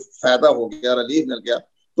में कोई फायदा हो गया, रिलीफ मिल गया,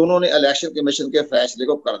 तो उन्होंने इलेक्शन कमीशन के फैसले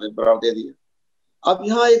को करार दे दिया। अब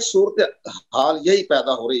यहाँ एक सूरत हाल यही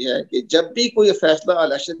पैदा हो रही है कि जब भी कोई फैसला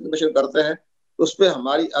इलेक्शन कमीशन करते हैं तो उस पर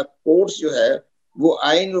हमारी कोर्ट्स जो है वो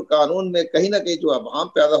आइन और कानून में कहीं ना कहीं जो अबहम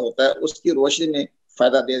पैदा होता है उसकी रोशनी में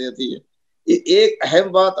फायदा दे देती है। एक अहम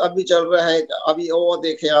बात अभी चल रहा है, अभी वो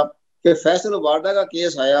देखें आप कि फैसल वाडा का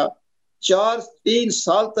केस आया, 3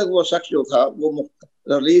 साल तक वो शख्स जो था वो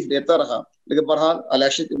रिलीफ देता रहा, लेकिन बहरहाल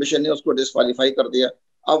इलेक्शन कमीशन ने उसको डिस्क्वालीफाई कर दिया।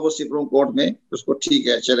 अब वो सुप्रीम कोर्ट में उसको ठीक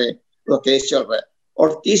है चले, तो केस चल रहा है।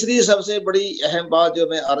 और तीसरी सबसे बड़ी अहम बात जो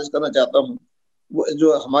मैं अर्ज करना चाहता हूँ वो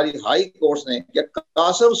जो हमारी हाई कोर्ट ने कि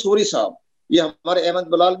कासिम सूरी साहब, ये हमारे अहमद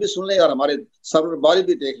बलाल भी सुन लें और हमारे सरवर बारी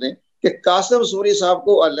भी देख लें कि कासिम सूरी साहब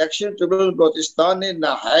को इलेक्शन ट्रिब्यूनल बलोचिस्तान ने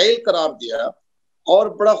नाअहल करार दिया और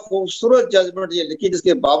बड़ा खूबसूरत जजमेंट ये लिखी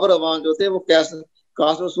जिसके बाबर अवान जो थे वो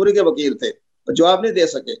कासिम सूरी के वकील थे, जवाब नहीं दे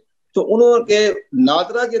सके। तो उन्होंने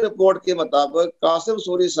नादरा की रिपोर्ट के मुताबिक कासिम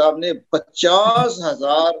सूरी साहब ने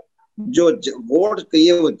 50,000 जो वोट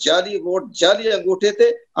किए वो जाली वोट, जाली अंगूठे थे,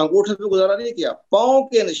 अंगूठे पे गुजारा नहीं किया, पांव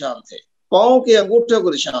के निशान थे, पांव के अंगूठे को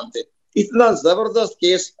निशान थे। इतना जबरदस्त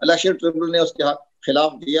केस इलेक्शन ट्रिब्यूनल ने उसके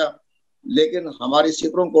खिलाफ दिया, लेकिन हमारी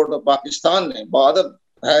सुप्रीम कोर्ट ऑफ पाकिस्तान ने बादल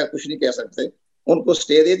है, कुछ नहीं कह सकते, उनको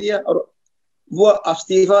स्टे दे दिया और वो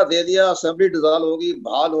इस्तीफा दे दिया। असेंबली डिसॉल्व होगी,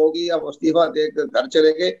 बहाल होगी, अब इस्तीफा देकर घर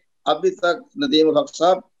चले गए। अभी तक नदीम हक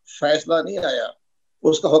साहब फैसला नहीं आया,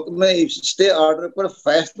 उसका हुक्म स्टे ऑर्डर पर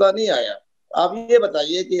फैसला नहीं आया। आप ये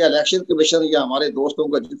बताइए कि इलेक्शन कमीशन या हमारे दोस्तों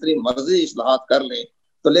को जितनी मर्जी इस्लाहात कर लें,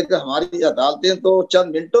 तो लेकर हमारी अदालतें तो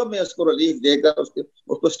चंद मिनटों में उसको रिलीफ देकर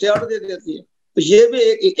उसको स्टे ऑर्डर दे देती है। तो ये भी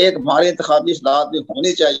एक हमारे इंतखाबी इस्लाहात में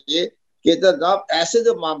होनी चाहिए कि जब ऐसे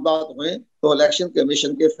जो मामला हुए तो इलेक्शन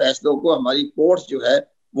कमीशन के फैसलों को हमारी कोर्ट जो है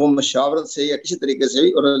वो मशावरत से या किसी तरीके से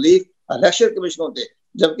भी रिलीफ इलेक्शन कमीशन को दे।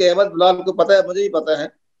 जबकि अहमद बिलाल को पता है, मुझे ही पता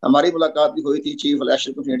है, हमारी मुलाकात भी हुई थी चीफ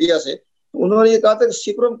इलेक्शन ऑफ इंडिया से, उन्होंने ये कहा था कि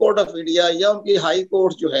सुप्रीम कोर्ट ऑफ इंडिया या उनकी हाई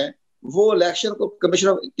कोर्ट जो है वो इलेक्शन को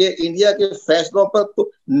कमीशन के इंडिया के फैसलों पर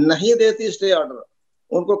तो नहीं देती स्टे ऑर्डर,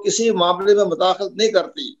 उनको किसी मामले में मुदाखलत नहीं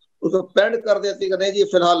करती, उसको पेंड कर देती कि नहीं जी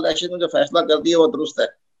फिलहाल इलेक्शन में जो फैसला कर दिया वो दुरुस्त है।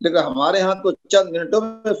 लेकिन हमारे यहाँ तो चंद मिनटों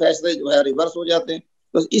में फैसले जो है रिवर्स हो जाते हैं।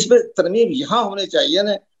 तो इसमें तरमीम यहाँ होनी चाहिए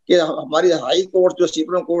ना कि हमारी हाई कोर्ट जो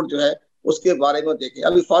सुप्रीम कोर्ट जो है उसके बारे में देखें।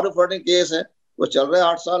 अभी फारूक फर्डिंग केस है वो चल रहा है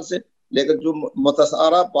 8 साल से, लेकिन जो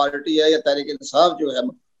मुतसारा पार्टी है या तहरीक इंसाफ जो है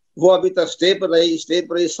वो अभी तक स्टे पर रही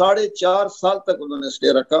 4.5 साल तक उन्होंने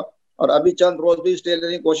स्टे रखा और अभी चंद रोज भी स्टे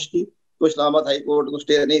लेने की कोशिश की तो इस्लामाबाद हाई कोर्ट को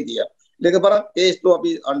स्टे नहीं दिया। लेकिन बड़ा केस तो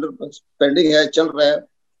अभी अंडर पेंडिंग है, चल रहा है,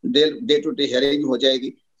 डे टू डे हियरिंग हो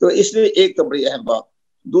जाएगी। तो इसलिए एक तो बड़ी अहम बात।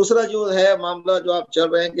 दूसरा जो है मामला जो आप चल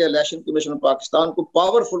रहे हैं कि इलेक्शन कमीशन पाकिस्तान को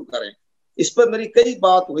पावरफुल करें, इस पर मेरी कई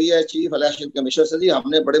बात हुई है चीफ इलेक्शन कमीशनर से, जी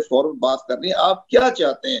हमने बड़े फौरन बात करनी है, आप क्या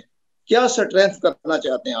चाहते हैं, क्या स्ट्रेंथ करना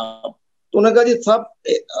चाहते हैं आप? तो उन्होंने कहा जी सब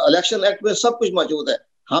इलेक्शन एक्ट में सब कुछ मौजूद है,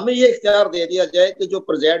 हमें ये इख्तियार दे दिया जाए कि जो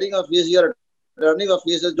प्रिजाइडिंग ऑफिसर रिटर्निंग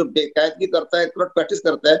ऑफिसर जो बेकायदगी करता है, करप्ट प्रैक्टिस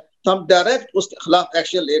करता है, तो हम डायरेक्ट उसके खिलाफ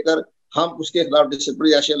एक्शन लेकर हम उसके खिलाफ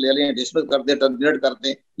डिसिप्लिनरी एक्शन ले लें, डिसमिस कर दें, टर्मिनेट कर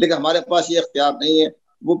दें। लेकिन हमारे पास ये इख्तियार नहीं है,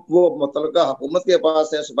 वो मुतलका हुकूमत के पास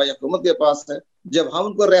है, सूबाई हुकूमत के पास है। जब हम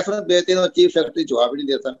उनको रेफरेंस देते हैं तो चीफ सेक्रेटरी जवाब ही नहीं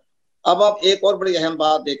देता। अब आप एक और बड़ी अहम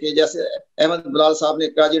बात देखिए, जैसे अहमद बिलाल साहब ने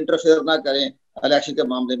कहा इंटरफेयर ना करें इलेक्शन के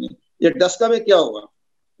मामले में, ये डस्का में क्या हुआ?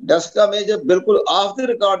 डस्का में जब बिल्कुल ऑफ द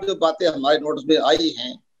रिकॉर्ड जो बातें हमारे नोटिस में आई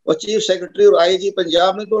हैं और चीफ सेक्रेटरी और आईजी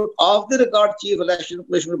पंजाब ने तो off the record chief election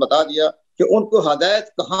commission ने बता दिया कि उनको हदायत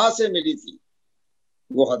कहाँ से मिली थी।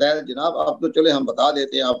 वो हदायत जनाब आप तो चले हम बता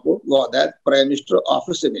देते हैं आपको, वो हदायत प्राइम मिनिस्टर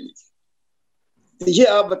ऑफिस से मिली थी। ये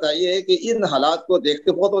आप बताइए कि इन हालात को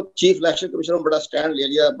देखते हुए तो चीफ इलेक्शन कमिश्नर ने बड़ा स्टैंड ले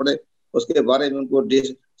लिया, बड़े उसके बारे में उनको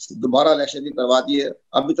दोबारा इलेक्शन भी करवा दिए।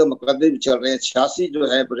 अभी तो मुकदमे भी चल रहे हैं, 86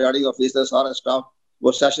 जो है प्रिजाइडिंग ऑफिसर सारा स्टाफ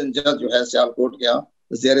वो सेशन जज जो है सियालकोट के यहाँ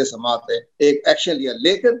जेर समात है, एक एक्शन लिया,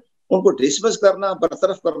 लेकिन उनको डिसमिस करना,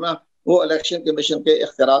 बरतरफ करना वो इलेक्शन कमीशन के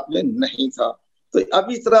इख्तियारात में नहीं था। तो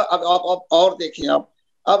अब इस तरह अब आप और देखें, आप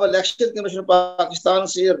अब इलेक्शन कमीशन पाकिस्तान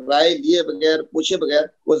से राय लिए बगैर, पूछे बगैर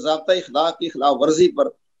वो ज़ाब्ता इखलाक की खिलाफ वर्जी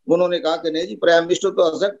पर उन्होंने कहा कि नहीं जी प्राइम मिनिस्टर तो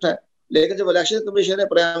एग्जेक्ट है, लेकिन जब इलेक्शन कमीशन ने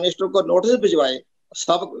प्राइम मिनिस्टर को नोटिस भिजवाए,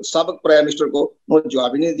 सबक प्राइम मिनिस्टर को उन्होंने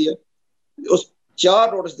जवाब ही नहीं दिया, उस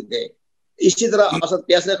 4 नोटिस गए। इसी तरह असद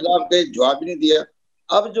कैस के खिलाफ गए, जवाब भी नहीं दिया।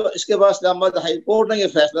 अब जो इसके बाद इस्लामाबाद हाई कोर्ट ने यह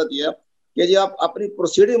फैसला दिया कि जी आप अपनी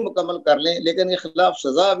प्रोसीडिंग मुकम्मल कर लें, लेकिन ये खिलाफ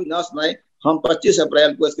सजा भी ना सुनाए, हम 25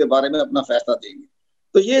 अप्रैल को इसके बारे में अपना फैसला देंगे।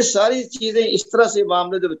 तो ये सारी चीजें इस तरह से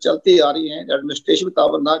मामले जब चलती आ रही हैं, एडमिनिस्ट्रेशन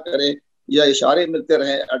तावन ना करे या इशारे मिलते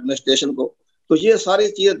रहे एडमिनिस्ट्रेशन को, तो ये सारी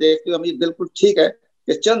चीजें देखते हुए हम ये बिल्कुल ठीक है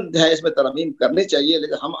कि चंद है इसमें तरमीम करनी चाहिए,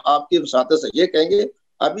 लेकिन हम आपकी वसात से ये कहेंगे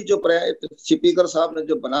अभी जो स्पीकर साहब ने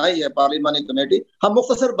जो बनाई है पार्लिमानी कमेटी, हम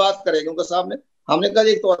मुख्तसर बात करेंगे उनके सामने। हमने कहा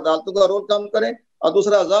एक तो अदालतों का रोल कम करें और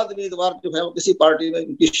दूसरा आजाद उम्मीदवार जो है वो किसी पार्टी में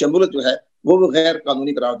उनकी शमूलियत जो है वो गैर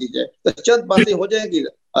कानूनी करार दी जाए, तो चंद बातें हो जाएंगी,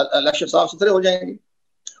 इलेक्शन साफ सुथरे हो जाएंगे।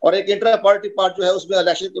 और एक इंट्रा पार्टी पार्ट जो है उसमें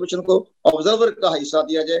इलेक्शन कमीशन को ऑब्जर्वर का हिस्सा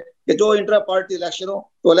दिया जाए कि जो इंट्रा पार्टी इलेक्शन हो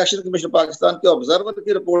तो इलेक्शन कमीशन पाकिस्तान के ऑब्जर्वर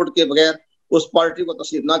की रिपोर्ट के बगैर उस पार्टी को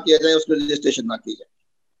तस्लीम ना किया जाए, उसमें रजिस्ट्रेशन ना की जाए।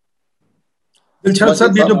 दिलशाद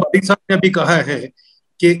साहब, ये जो बारिक साहब ने अभी कहा है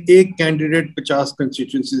कि एक कैंडिडेट 50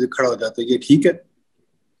 कंस्टिट्यूएंसी से खड़ा हो जाता है, ये ठीक है?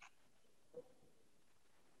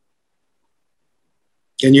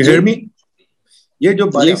 Can you hear me? ये जो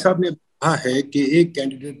बारिक साहब ने कहा है कि एक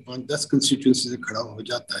कैंडिडेट 5-10 कंस्टिट्यूएंसी से खड़ा हो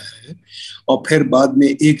जाता है और फिर बाद में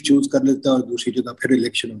एक चूज कर लेता है और दूसरी जगह फिर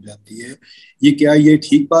इलेक्शन हो जाती है, ये क्या ये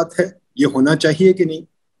ठीक बात है? ये होना चाहिए कि नहीं?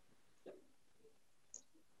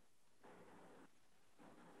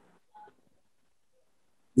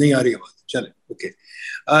 नहीं आ रही बात, चले, okay.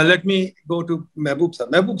 Let me go to महबूब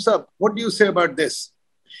साहब। महबूब साहब, what do you say about this?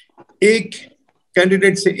 एक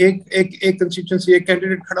कैंडिडेट से एक कंस्टिट्यूएंसी एक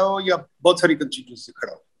कैंडिडेट खड़ा हो या बहुत सारी कंस्टिट्यूएंसी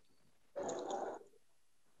खड़ा हो?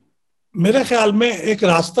 मेरे ख्याल में एक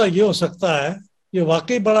रास्ता ये हो सकता है, ये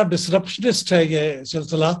वाकई बड़ा डिसरप्शनिस्ट है ये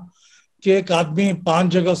सिलसिला, कि एक आदमी 5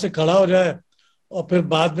 जगह से खड़ा हो जाए और फिर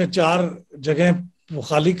बाद में 4 जगह वो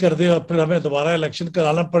खाली कर दे और फिर हमें दोबारा इलेक्शन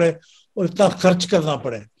कराना पड़े और इतना खर्च करना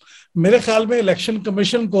पड़े। मेरे ख्याल में इलेक्शन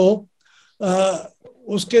कमीशन को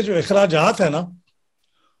उसके जो अखराजात है ना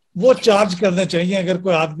वो चार्ज करने चाहिए। अगर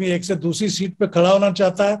कोई आदमी एक से दूसरी सीट पे खड़ा होना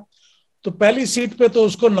चाहता है तो पहली सीट पे तो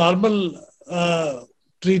उसको नॉर्मल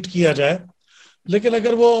ट्रीट किया जाए, लेकिन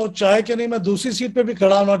अगर वो चाहे कि नहीं मैं दूसरी सीट पे भी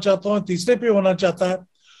खड़ा होना चाहता हूँ, तीसरे पे होना चाहता है,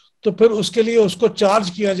 तो फिर उसके लिए उसको चार्ज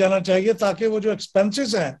किया जाना चाहिए ताकि वो जो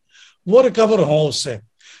एक्सपेंसेस हैं वो रिकवर हों उससे।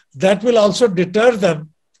 That will also deter them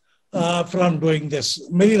from doing this.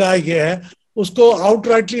 मेरी राय ये है उसको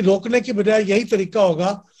आउटराइटली रोकने की बजाय यही तरीका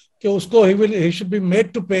होगा कि उसको he should be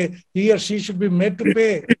made to pay, he or she should be made to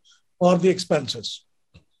pay for the expenses.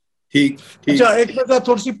 ठीक। अच्छा, एक मैं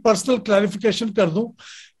थोड़ी सी पर्सनल क्लैरिफिकेशन कर दूं।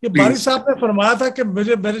 ये बारी साहब ने फरमाया था कि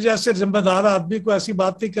मेरे जैसे जिम्मेदार आदमी को ऐसी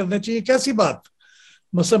बात नहीं करनी चाहिए। कैसी बात?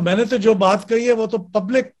 मतलब मैंने तो जो बात कही है वो तो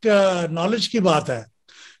पब्लिक नॉलेज की बात है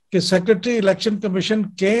कि secretary election commission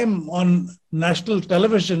came on national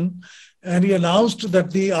television and he announced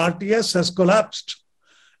that the RTS has collapsed,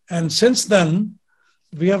 and since then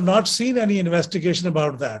we have not seen any investigation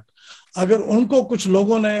about that. अगर उनको कुछ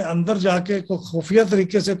लोगों ने अंदर जाके को खुफिया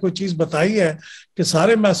तरीके से कोई चीज बताई है कि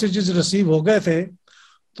सारे मैसेजेस रिसीव हो गए थे,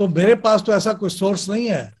 तो मेरे पास तो ऐसा कोई सोर्स नहीं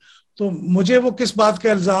है। तो मुझे वो किस बात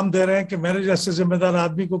का इल्जाम दे रहे हैं कि मेरे जैसे जिम्मेदार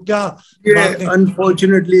आदमी को क्या बात नहीं?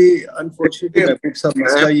 अनफॉर्चुनेटली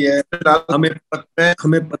मसला ये है,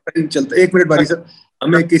 हमें पता नहीं चलता। एक मिनट भाई साहब,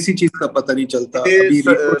 हमें किसी चीज का पता नहीं चलता। अभी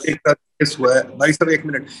रिको का केस हुआ है भाई साहब, एक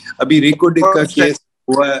मिनट, अभी रिको का केस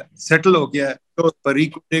हुआ है, सेटल हो गया है, तो पर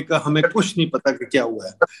रिको का हमें कुछ नहीं पता कि क्या हुआ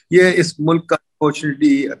है। ये इस मुल्क का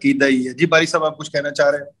अनफॉर्चुनेटली अकीदा ही है। जी बारी साहब, आप कुछ कहना चाह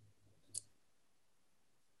रहे हैं?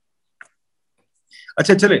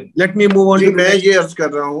 अच्छा चले, लेट मी मूव ऑन। मैं ये अर्ज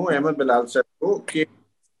कर रहा हूँ अहमद बिलाल साहब को कि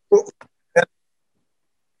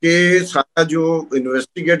सारा जो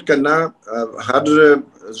इन्वेस्टिगेट करना हर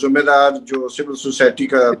जिम्मेदार जो सिविल सोसाइटी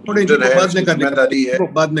का लीडर है जिम्मेदारी है,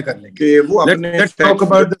 बाद में कर लेंगे कि वो अपने let's talk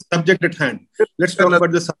about the subject at hand. Let's talk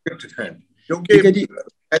about the subject at hand. क्योंकि जी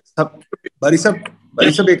बारी साहब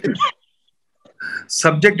एक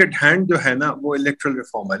सब्जेक्ट एट हैंड जो है ना वो इलेक्टोरल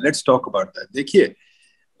रिफॉर्म है। Let's talk about that. देखिए,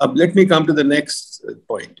 अब let me come to the next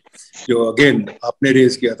point, जो अगेन आपने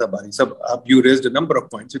रेज किया था बारी साहब, आप you raised a number of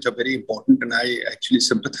points which are very important and I actually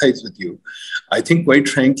sympathise with you. I think quite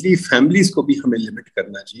frankly families को भी हमें लिमिट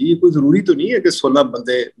करना चाहिए। कोई जरूरी तो नहीं है कि 16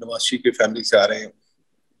 बंदे नवाज शरीफ की फैमिली से आ रहे हैं,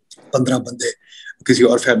 15 बंदे किसी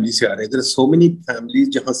और फैमिली से आ रहे हैं। There are so many families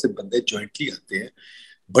जहां से बंदे जॉइंटली आते हैं।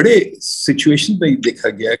 बड़े सिचुएशन में देखा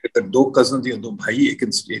गया है कि अगर 2 कजन या 2 भाई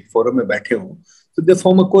एक फोरम में बैठे हों तो दे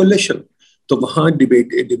फॉर्म अ कोalition, तो वहां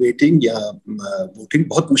डिबेटिंग या वोटिंग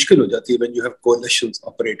बहुत मुश्किल हो जाती है when you have कोalitions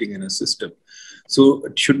operating in a system.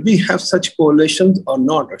 So should we have such कोalitions और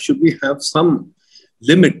नॉट, और should we have some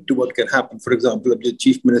limit to what can happen? For example, अब जो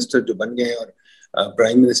चीफ मिनिस्टर जो बन गए और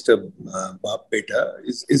प्राइम मिनिस्टर बाप बेटा,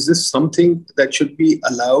 is this something that should be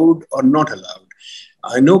allowed or not allowed?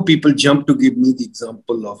 I know people jump to give me the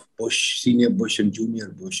example of Bush, senior Bush and junior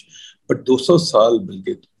Bush, but 200 साल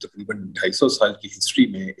बल्कि तकरीबन 250 साल की हिस्ट्री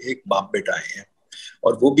में एक बाप बेटा आए हैं,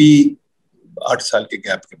 और वो भी 8 साल के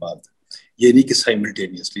गैप के बाद। ये नहीं कि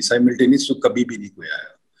साइमल्टेनियस तो कभी भी नहीं कोई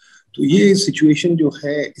आया। तो ये सिचुएशन जो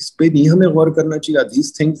है, इस पे नहीं हमें गौर करना चाहिए?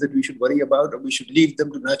 These things that we should worry about, or we should leave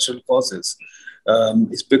them to natural causes?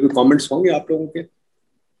 इस पे कोई कमेंट्स होंगे आप लोगों के?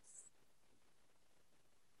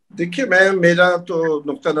 देखिए, मेरा तो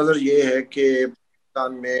नुक्ता नज़र ये है कि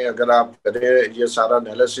पाकिस्तान में अगर आप करें ये सारा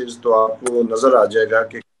एनालिसिस तो आपको नज़र आ जाएगा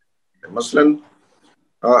कि मसलन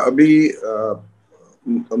अभी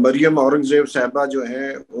मरियम औरंगजेब साहबा जो हैं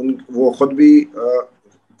वो खुद भी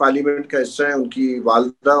पार्लियामेंट का हिस्सा है, उनकी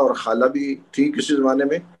वालदा और खाला भी थी किसी ज़माने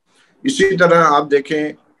में। इसी तरह आप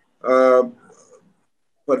देखें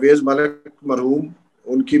परवेज़ मलिक मरहूम,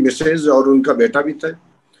 उनकी मिसेज और उनका बेटा भी था।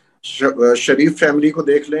 शरीफ फैमिली को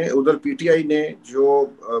देख लें, उधर पीटीआई ने जो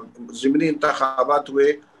ज़िमनी इंतखाबात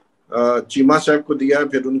हुए चीमा साहब को दिया,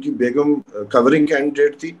 फिर उनकी बेगम कवरिंग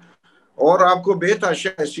कैंडिडेट थी। और आपको बेतहाशा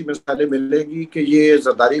ऐसी मिसालें मिलेगी कि ये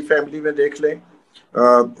जरदारी फैमिली में देख लें,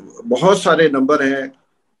 बहुत सारे नंबर हैं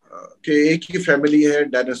कि एक ही फैमिली है,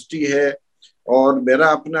 डायनेस्टी है। और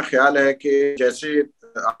मेरा अपना ख्याल है कि जैसे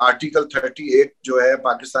आर्टिकल 38 जो है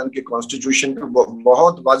पाकिस्तान के कॉन्स्टिट्यूशन का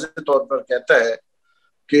बहुत वाज़ेह तौर पर कहता है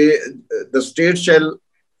कि द स्टेट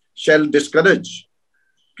शैल डिस्करेज,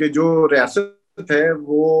 कि जो रियासत है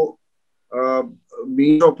वो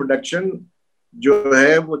मीन ऑफ प्रोडक्शन जो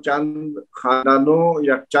है वो चंद खानदानों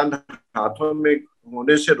या चंद हाथों में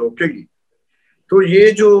होने से रोकेगी। तो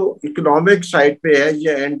ये जो इकोनॉमिक साइड पे है,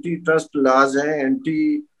 ये एंटी ट्रस्ट लॉज हैं,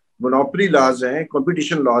 एंटी मोनोपोली लॉज हैं,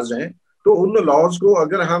 कंपटीशन लॉज हैं। तो उन लॉज को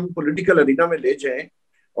अगर हम पॉलिटिकल अरीना में ले जाएं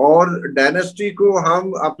और डायनेस्टी को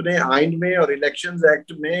हम अपने आइन में और इलेक्शंस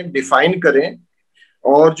एक्ट में डिफाइन करें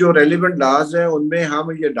और जो रेलिवेंट लॉज हैं उनमें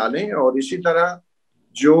हम ये डालें, और इसी तरह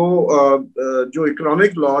जो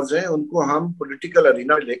इकोनॉमिक लॉज हैं उनको हम पॉलिटिकल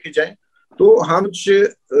अरीना में लेके जाएं, तो हम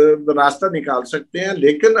रास्ता निकाल सकते हैं।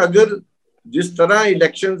 लेकिन अगर जिस तरह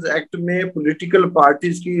इलेक्शंस एक्ट में पॉलिटिकल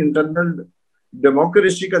पार्टीज की इंटरनल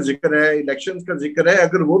डेमोक्रेसी का जिक्र है, इलेक्शंस का जिक्र है,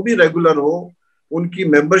 अगर वो भी रेगुलर हो, उनकी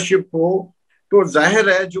मेंबरशिप हो, तो जाहिर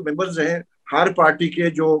है जो मेंबर्स हैं हर पार्टी के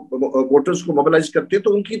जो वोटर्स को मोबिलाइज करते हैं,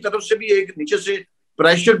 तो उनकी तरफ से भी एक नीचे से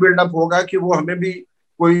प्रेशर बिल्डअप होगा कि वो हमें भी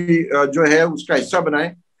कोई जो है उसका हिस्सा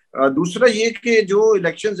बनाए। दूसरा ये कि जो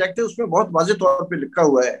इलेक्शंस एक्ट है उसमें बहुत वाज़ेह तौर पे लिखा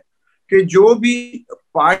हुआ है कि जो भी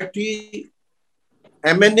पार्टी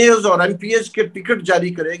एमएनएज और एमपीएस के टिकट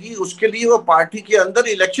जारी करेगी उसके लिए वो पार्टी के अंदर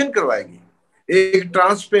इलेक्शन करवाएगी। एक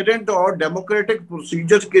ट्रांसपेरेंट और डेमोक्रेटिक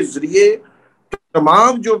प्रोसीजर के जरिए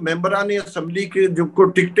तमाम जो मेंबरान असेंबली के जो को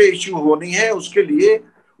टिकटें इश्यू होनी है उसके लिए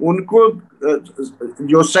उनको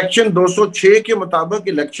जो सेक्शन 206 के मुताबिक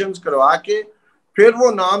इलेक्शंस करवा के फिर वो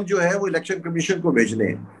नाम जो है वो इलेक्शन कमीशन को भेजने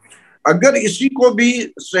हैं। अगर इसी को भी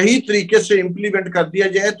सही तरीके से इम्प्लीमेंट कर दिया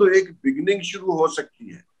जाए तो एक बिगिनिंग शुरू हो सकती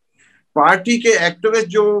है। पार्टी के एक्टिविस्ट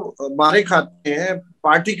जो मारे खाते हैं,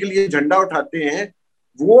 पार्टी के लिए झंडा उठाते हैं,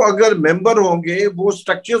 वो अगर मेंबर होंगे, वो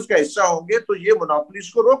स्ट्रक्चर्स का हिस्सा होंगे, तो ये मोनोपोलीज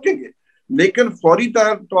को रोकेंगे। लेकिन फौरी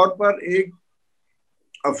तौर पर एक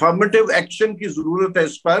अफर्मेटिव एक्शन की जरूरत है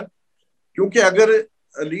इस पर, क्योंकि अगर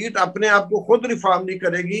एलीट अपने आप को खुद रिफॉर्म नहीं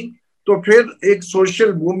करेगी तो फिर एक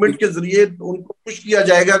सोशल मूवमेंट के जरिए उनको पुश किया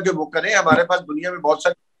जाएगा कि वो करें। हमारे पास दुनिया में बहुत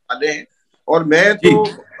सारे मिसालें हैं और मैं तो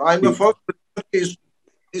आई एम फर्स्ट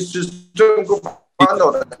इस सिस्टम को फॉलो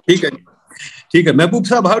हो रहा है। ठीक है महबूब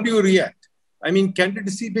साहब, how do you react? I mean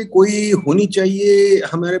candidacy पे कोई होनी चाहिए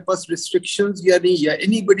हमारे पास रिस्ट्रिक्शंस या नहीं, या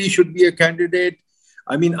anybody should be a candidate?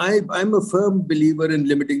 I mean I am a firm believer in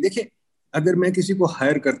limiting. देखिए, अगर मैं किसी को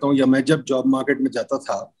हायर करता हूँ या मैं जब जॉब मार्केट में जाता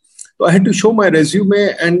था तो I had to show my resume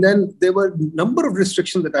and then there were number of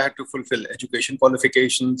restrictions that I had to fulfill, education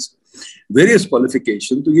qualifications, various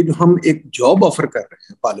qualifications। तो ये जो हम एक जॉब ऑफर कर रहे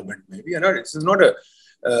हैं पार्लियामेंट में भी, this is not a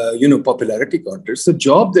popularity contests, the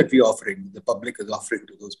job that we offering, the public is offering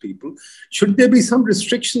to those people, should there be some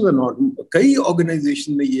restrictions or not? कई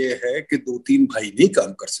ऑर्गेनाइजेशन में ये है कि 2-3 भाई नहीं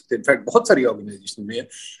काम कर सकते. इनफैक्ट बहुत सारी ऑर्गेनाइजेशन में,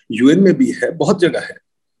 यूएन में भी है, बहुत जगह है.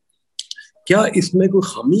 क्या इसमें कोई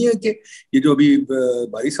खामी है कि ये जो अभी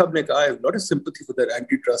बारी साहब ने कहा है, lot of sympathy for the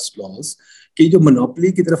anti trust laws, कि जो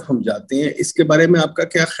मोनोपोली की तरफ हम जाते हैं, इसके बारे में आपका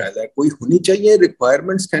क्या ख्याल है? कोई होनी चाहिए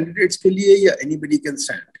रिक्वायरमेंट्स कैंडिडेट्स के लिए या एनीबडी कैन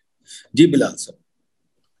स्टैंड? जी बिलाल साहब.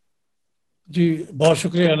 जी बहुत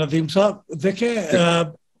शुक्रिया नदीम साहब.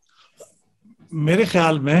 देखें, मेरे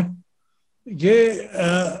ख्याल में ये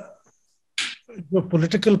जो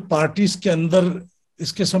पॉलिटिकल पार्टीज के अंदर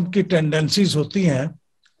इस किस्म की टेंडेंसीज होती हैं,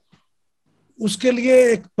 उसके लिए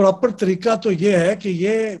एक प्रॉपर तरीका तो ये है कि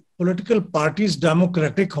ये पॉलिटिकल पार्टीज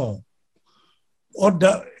डेमोक्रेटिक हों.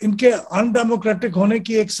 और इनके अनडेमोक्रेटिक होने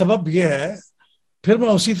की एक सबब ये है, फिर मैं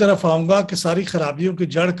उसी तरफ आऊंगा कि सारी खराबियों की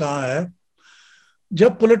जड़ कहाँ है.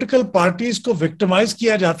 जब पॉलिटिकल पार्टीज को विक्टिमाइज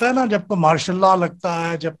किया जाता है ना, जब को मार्शल लॉ लगता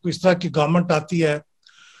है, जब कोई इस तरह की गवर्नमेंट आती है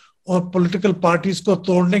और पॉलिटिकल पार्टीज को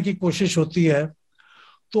तोड़ने की कोशिश होती है,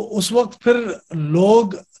 तो उस वक्त फिर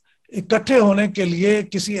लोग इकट्ठे होने के लिए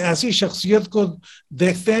किसी ऐसी शख्सियत को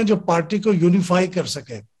देखते हैं जो पार्टी को यूनिफाई कर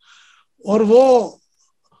सके. और वो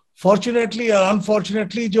फॉर्चुनेटली या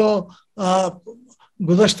अनफॉर्चुनेटली जो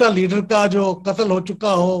गुज़श्ता लीडर का जो कत्ल हो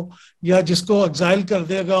चुका हो या जिसको एग्जाइल कर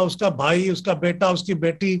देगा उसका भाई, उसका बेटा, उसकी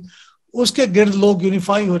बेटी, उसके गिर्द लोग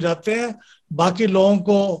यूनिफाई हो जाते हैं, बाकी लोगों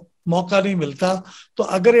को मौका नहीं मिलता. तो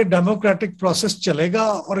अगर ये डेमोक्रेटिक प्रोसेस चलेगा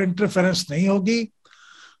और इंटरफेरेंस नहीं होगी,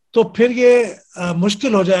 तो फिर ये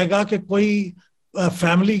मुश्किल हो जाएगा कि कोई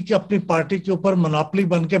फैमिली की अपनी पार्टी के ऊपर मोनोपोली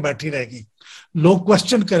बन के बैठी रहेगी. लोग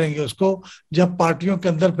क्वेश्चन करेंगे उसको जब पार्टियों के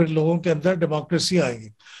अंदर, फिर लोगों के अंदर डेमोक्रेसी आएगी.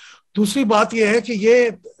 दूसरी बात यह है कि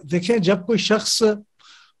ये देखें, जब कोई शख्स,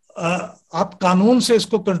 आप कानून से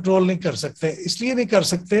इसको कंट्रोल नहीं कर सकते. इसलिए नहीं कर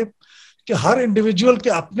सकते कि हर इंडिविजुअल के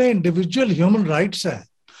अपने इंडिविजुअल ह्यूमन राइट्स हैं.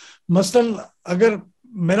 मसलन अगर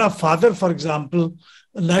मेरा father for example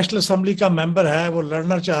national assembly का मेंबर है, वो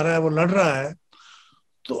लड़ना चाह रहा है, वो लड़ रहा है,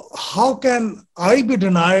 तो how can I be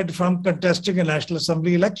denied from contesting A national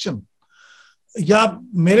assembly election, या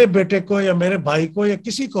मेरे बेटे को या मेरे भाई को या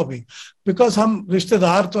किसी को भी, बिकॉज हम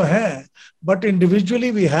रिश्तेदार तो हैं, but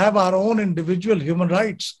individually we have our own individual human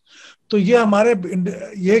rights. तो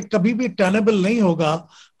ये कभी भी टेनेबल नहीं होगा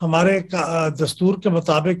हमारे दस्तूर के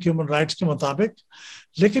मुताबिक, ह्यूमन राइट्स के मुताबिक.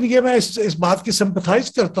 लेकिन ये मैं इस बात की सिंपैथाइज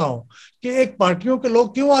करता हूँ कि एक पार्टियों के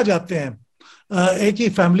लोग क्यों आ जाते हैं, एक ही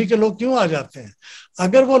फैमिली के लोग क्यों आ जाते हैं.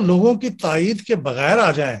 अगर वो लोगों की तायीद के बगैर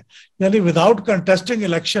आ जाएं, यानी विदाउट कंटेस्टिंग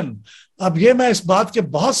इलेक्शन. अब ये मैं इस बात के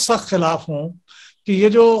बहुत सख्त खिलाफ हूँ कि ये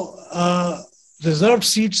जो रिजर्व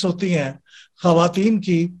सीट्स होती हैं खवातीन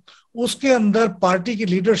की, उसके अंदर पार्टी की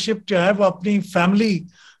लीडरशिप जो है वो अपनी फैमिली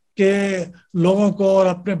के लोगों को और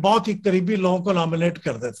अपने बहुत ही करीबी लोगों को नॉमिनेट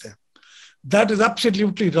कर देते हैं. That is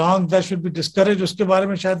absolutely wrong, that should B discourage. उसके बारे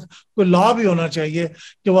में शायद कोई लॉ भी होना चाहिए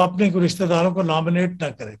कि वो अपने रिश्तेदारों को नॉमिनेट ना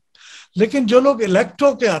करें. लेकिन जो लोग इलेक्ट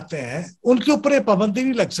होके आते हैं उनके ऊपर ये पाबंदी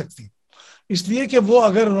नहीं लग सकती, इसलिए कि वो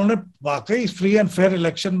अगर उन्होंने वाकई फ्री एंड फेयर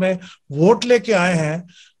इलेक्शन में वोट लेके आए हैं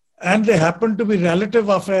and they happen to be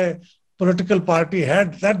relative of a political party head,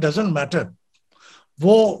 that doesn't matter.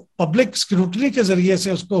 वो पब्लिक स्क्रूटनी के जरिए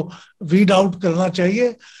से उसको वीड आउट करना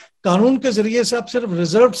चाहिए. कानून के जरिए से आप सिर्फ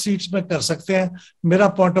रिजर्व सीट्स में कर सकते हैं. मेरा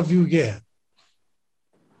पॉइंट ऑफ व्यू ये है.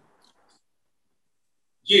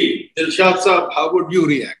 जी दिलशाद साहब, हाउ वुड यू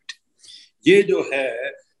रिएक्ट? ये जो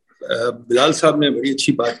है बिलाल साहब ने बड़ी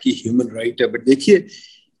अच्छी बात की, ह्यूमन राइट है, बट देखिए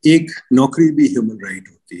एक नौकरी भी ह्यूमन राइट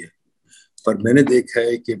होती है. पर मैंने देखा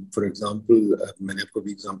है कि फॉर एग्जांपल, मैंने आपको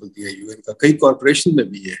भी एग्जांपल दिया यूएन का, कई कॉर्पोरेशन में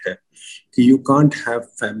भी ये है कि you can't have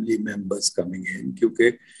family members coming in,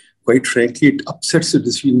 क्योंकि quite frankly it upsets the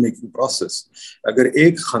decision making process. अगर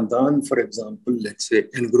एक खानदान फॉर एग्जांपल लेट्स से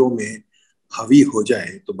एनग्रो में हावी हो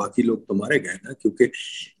जाए तो बाकी लोग तो मारे गए ना. क्योंकि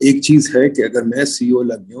एक चीज है कि अगर मैं सीईओ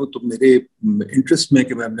लग गया हूं तो मेरे इंटरेस्ट में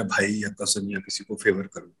कि मैं अपने भाई या कजन या किसी को फेवर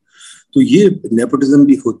करूं, तो ये नेपोटिज्म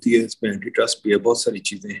भी होती है, इसमें एंटी ट्रस्ट भी है, बहुत सारी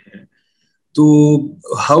चीजें हैं. तो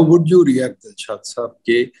how would you react Dilshad साहब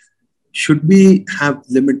के should be have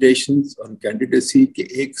limitations on candidacy कि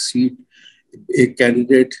एक सीट, एक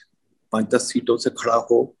कैंडिडेट 5-10 सीटों से खड़ा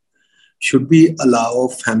हो? Should be allow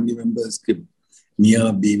family members के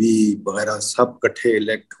मियाँ बीवी वगैरह सब इकट्ठे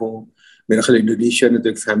इलेक्ट हो? मेरा ख्याल इंडोनेशिया ने तो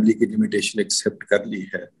एक फैमिली की लिमिटेशन एक्सेप्ट कर ली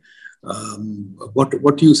है.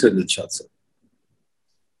 व्हाट यू से दिलशाद सर?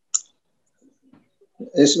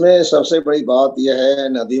 इसमें सबसे बड़ी बात यह है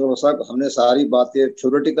नदीम साहब, हमने सारी बातें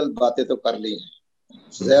थ्योरेटिकल बातें तो कर ली हैं.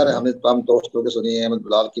 ज़ाहिर है हमने तमाम दोस्तों की सुनी है, अहमद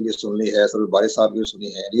बिलाल की भी सुन ली है, सरुल बारी साहब की भी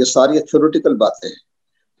सुनी है. ये सारी थ्योरेटिकल बातें हैं.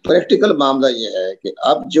 प्रैक्टिकल मामला ये है कि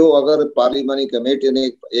अब जो अगर पार्लिमानी कमेटी ने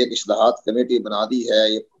एक इस्लाहात कमेटी बना दी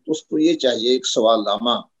है, उसको ये चाहिए एक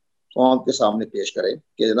सवालनामा कौम के सामने पेश करें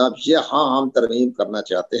कि जनाब ये हाँ हम तरमीम करना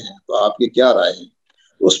चाहते हैं, तो आपकी क्या राय है।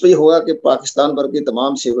 उस पर होगा कि पाकिस्तान भर की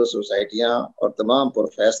तमाम सिविल सोसाइटियाँ और तमाम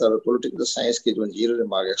प्रोफेसर पॉलिटिकल साइंस के जो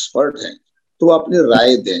इंजीनियर एक्सपर्ट हैं तो वो अपनी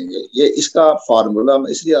राय देंगे। ये इसका फार्मूला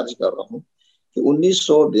मैं इसलिए अर्ज कर रहा हूँ कि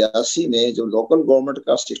 1982 में जो लोकल गवर्नमेंट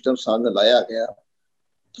का सिस्टम सामने लाया गया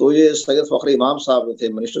तो ये सैयद फखरी इमाम साहब थे,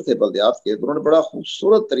 मिनिस्टर थे बल्दियात के, तो उन्होंने बड़ा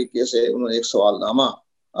खूबसूरत तरीके से उन्होंने एक सवालनामा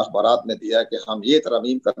अखबारात में दिया कि हम ये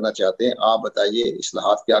तरमीम करना चाहते हैं, आप बताइए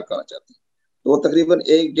इस्लाहात क्या करना चाहते हैं। तो तकरीबन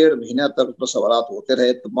 1-1.5 महीना तक उस पर सवाल होते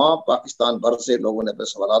रहे। तमाम पाकिस्तान भर से लोगों ने अपने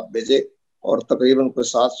सवाल भेजे और तकरीबन कोई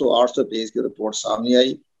 700-800 पेज की रिपोर्ट सामने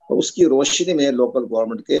आई। तो उसकी रोशनी में लोकल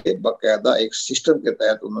गवर्नमेंट के बाकायदा एक सिस्टम के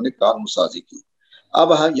तहत उन्होंने कानून साजी की।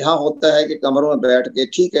 अब हम यहाँ होता है कि कमरों में बैठ के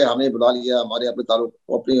ठीक है हमें बुला लिया, हमारे अपने ताल्लुक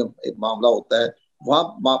अपनी एक मामला होता है,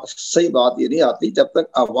 वहाँ सही बात ये नहीं आती जब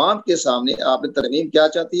तक अवाम के सामने आपने तरमीम क्या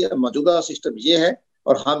चाहती है, मौजूदा सिस्टम ये है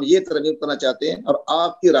और हम ये तरमीम करना चाहते हैं और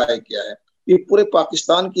आपकी राय क्या है। ये पूरे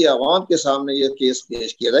पाकिस्तान की आवाम के सामने ये केस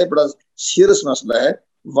पेश किया जाए, बड़ा सीरियस मसला है।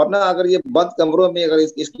 वरना अगर ये बंद कमरों में अगर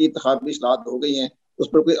इसकी इंतखाबी इस्लाहात हो गई हैं उस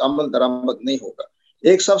पर कोई अमल दरामद नहीं होगा।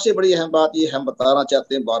 एक सबसे बड़ी अहम बात ये हम बताना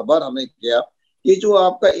चाहते हैं, बार बार हमने किया, ये जो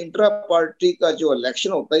आपका इंट्रा पार्टी का जो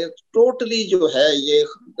इलेक्शन होता है टोटली जो है ये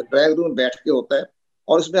ड्राइंग रूम बैठ के होता है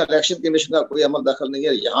और इसमें इलेक्शन कमीशन का कोई अमल दखल नहीं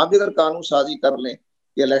है। यहाँ भी अगर कानून साजी कर लें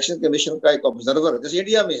कि इलेक्शन कमीशन का एक ऑब्जर्वर, जैसे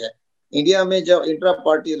इंडिया में है, इंडिया में जब इंट्रा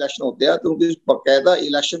पार्टी इलेक्शन होते हैं तो उनकी बाकायदा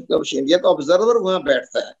इलेक्शन कमीशन इंडिया का ऑब्जर्वर वहाँ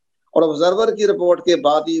बैठता है और ऑब्जर्वर की रिपोर्ट के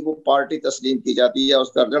बाद ही वो पार्टी तस्लीम की जाती है,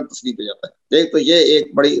 उसका रिजल्ट तस्लीम किया जाता है। एक तो ये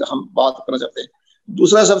एक बड़ी हम बात करना चाहते हैं।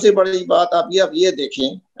 दूसरा सबसे बड़ी बात आप ये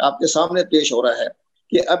देखें, आपके सामने पेश हो रहा है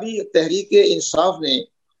कि अभी तहरीक इंसाफ ने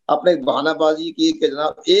अपने बहानाबाजी की कि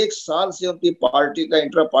जनाब 1 साल से उनकी पार्टी का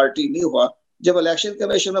इंट्रा पार्टी नहीं हुआ। जब इलेक्शन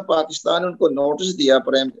कमीशन में पाकिस्तान ने उनको नोटिस दिया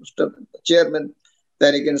prime minister chairman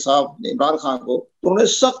Tehreek Insaf ने इमरान खान को, तो उन्होंने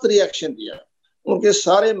सख्त रिएक्शन दिया। उनके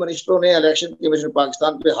सारे मिनिस्टरों ने इलेक्शन कमीशन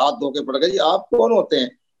पाकिस्तान पे हाथ धो के पड़ गए, आप कौन होते हैं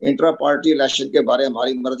इंट्रा पार्टी इलेक्शन के बारे में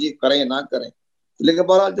हमारी मर्जी करें ना करें। लेकिन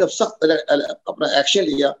बहरहाल जब सख्त अपना एक्शन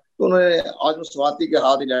लिया तो उन्होंने आज स्वाति के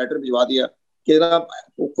हाथ लेटर भिजवा दिया कि जनाब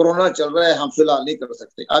कोरोना चल रहा है, हम फिलहाल नहीं कर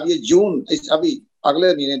सकते। अब ये जून अभी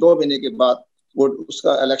अगले महीने 2 महीने के बाद वो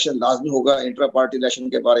उसका इलेक्शन लाजमी होगा इंट्रा पार्टी इलेक्शन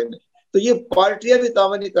के बारे में। तो ये पार्टियां भी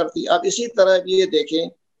तावन नहीं करती। अब इसी तरह भी ये देखें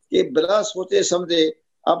कि बिला सोचे समझे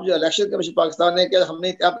अब जो इलेक्शन कमीशन पाकिस्तान ने क्या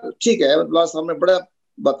हमने अब ठीक है हमने बड़ा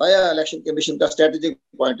बताया इलेक्शन कमीशन का स्ट्रेटेजिक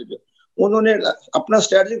पॉइंट ऑफ व्यू, उन्होंने अपना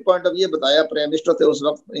स्ट्रेटेजिक पॉइंट ऑफ व्यू बताया प्राइम मिनिस्टर थे उस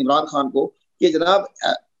वक्त इमरान खान को कि जनाब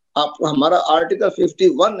आप हमारा आर्टिकल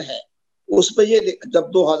 51 है उस पे ये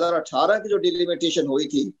जब 2018 की जो डिलिमिटेशन हुई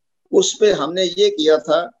थी उस पे हमने ये किया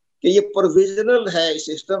था कि ये प्रोविजनल है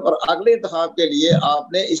सिस्टम और अगले इंतखाब के लिए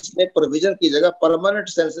आपने इसमें प्रोविजन की जगह परमानेंट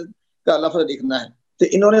सेंसस का लफ्ज लिखना है। तो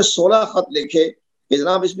इन्होंने 16 खत लिखे कि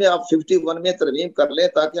जनाब इसमें आप 51 में तरमीम कर लें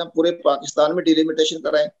ताकि हम पूरे पाकिस्तान में डिलिमिटेशन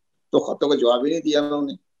कराएं। तो खतों का जवाब ही नहीं दिया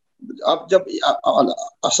उन्होंने। अब जब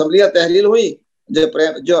असम्बलियां तहरील हुई,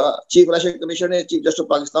 जो चीफ इलेक्शन कमीशन ने चीफ जस्टिस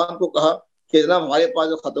पाकिस्तान को कहा कि जनाब हमारे पास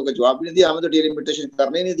जो खतों का जवाब नहीं दिया, हमें तो डिलिमिटेशन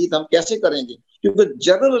करने नहीं दी, तो हम कैसे करेंगे। क्योंकि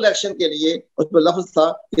जनरल इलेक्शन के लिए उसमें लफ्ज था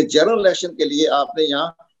कि जनरल इलेक्शन के लिए आपने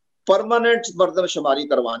यहाँ परमानेंट मर्दमशुमारी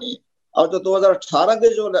करवानी है। और जो 2018 के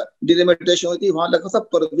जो डिलिमिटेशन हुई थी वहां लिखा था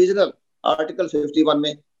प्रोविजनल आर्टिकल 51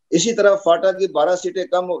 में। इसी तरह फाटा की 12 सीटें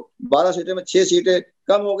कम, 12 सीटें में 6 सीटें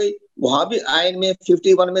कम हो गई, वहां भी आइन में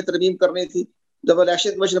 51 में तरमीम करनी थी। जब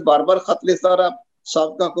इलेक्शन कमीशन बार बार खत लिखता रहा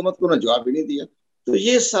साबिका हुकूमत को, उन्होंने जवाब भी नहीं दिया। तो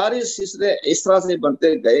ये सारे सिलसिले इस तरह से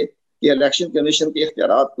बनते गए कि इलेक्शन कमीशन के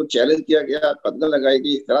इख्तियारात को चैलेंज किया गया, कदम लगाई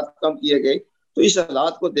गई, इख्तियारात कम किए गए। तो इस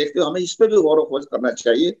हालात को देखते हुए हमें इस पर भी गौर खोज करना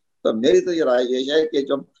चाहिए। तो मेरी तो ये राय यही है कि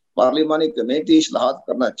जब पार्लिमानी कमेटी इस्लाहात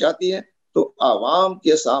करना चाहती है तो आवाम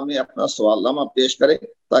के सामने अपना सवालनामा पेश करें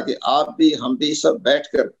ताकि आप भी हम भी सब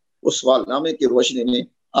बैठकर उस सवालनामे की रोशनी में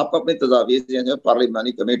आप अपनी तजावीज़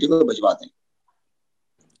पार्लिमानी कमेटी को भिजवा दें।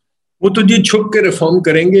 वो तो जी छुप के रिफॉर्म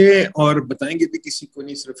करेंगे और बताएंगे भी किसी को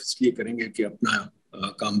नहीं, सिर्फ इसलिए करेंगे कि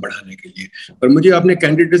अपना काम बढ़ाने के लिए। पर मुझे आपने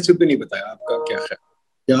कैंडिडेट से भी नहीं बताया, आपका क्या ख्याल,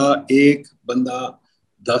 क्या एक बंदा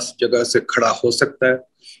 10 जगह से खड़ा हो सकता है?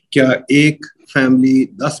 क्या एक फैमिली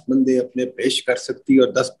 10 बंदे अपने पेश कर सकती है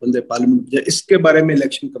और 10 बंदे पार्लियामेंट? इसके बारे में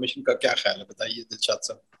इलेक्शन कमीशन का क्या ख्याल है, बताइए दिलशाद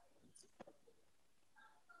साहब।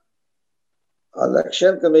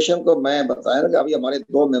 इलेक्शन कमीशन को मैं बताया ना कि अभी हमारे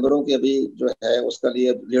 2 मेंबरों की अभी जो है उसका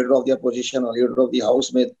लिए लीडर ऑफ द अपोजिशन और लीडर ऑफ द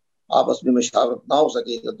हाउस में आपस में मुशावरत ना हो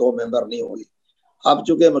सकी तो 2 मेंबर नहीं हुई। अब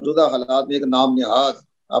चूंकि मौजूदा हालात में एक नाम निहाद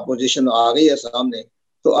अपोजिशन आ गई है सामने,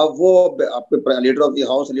 तो अब वो आपके leader of the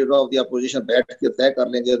house, leader of the opposition बैठ के तय कर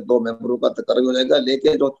लेंगे, 2 मेंबरों का तकर्र हो जाएगा।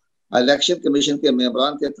 लेकिन जो इलेक्शन कमीशन के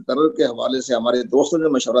मेंबरान के तकर्र के हवाले से हमारे दोस्तों ने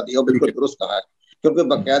मशवरा दिया, वो बिल्कुल दुरुस्त कहा है, क्योंकि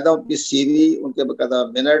बाकायदा उनकी सीवी, उनके बाकायदा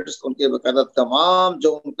मिनट्स, उनके बाकायदा तमाम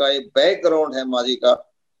जो उनका एक बैकग्राउंड है माजी का,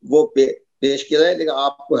 वो पेश किया जाए। लेकिन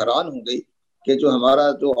आपको हैरान होंगी कि जो हमारा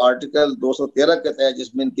जो आर्टिकल 213 के तहत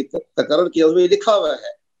जिसमें इनकी तकर्र किया, उसमें लिखा हुआ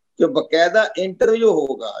है कि बाकायदा इंटरव्यू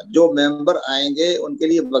होगा, जो मेंबर आएंगे उनके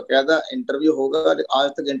लिए बाकायदा इंटरव्यू होगा। आज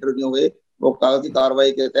तक इंटरव्यू हुए वो कागजी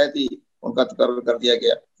कार्रवाई के तहत ही उनका तकर्र कर दिया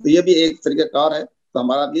गया। तो ये भी एक तरीकाकार है। तो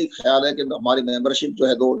हमारा भी ख्याल है कि हमारी मेंबरशिप जो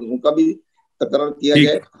है 2 उनका भी तकर्र किया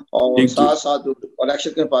जाए, और साथ साथ जो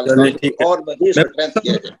इलेक्शन के पाकिस्तान और मजीद स्ट्रेंथ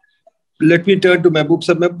किया जाए। लेट मी टर्न टू महबूब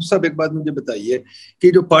साहब। महबूब साहब, एक बात मुझे बताइए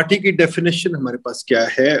कि जो पार्टी की डेफिनेशन हमारे पास क्या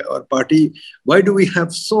है, और party, why do we have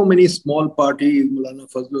so many small party, Maulana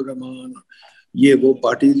Fazlur Rahman, ये वो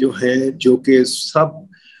पार्टी जो है जो कि सब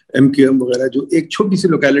MQM वगैरह जो एक छोटी सी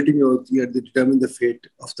लोकेलिटी में होती है, determine the fate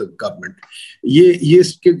of the government, ये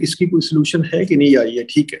इसकी कोई सोल्यूशन है कि नहीं, या ये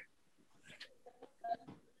ठीक है?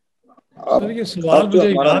 सर, ये सवाल मुझे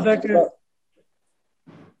याद है कि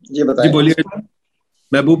जी बताएं। जी बोलिए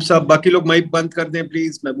महबूब साहब, बाकी लोग माइक बंद कर दें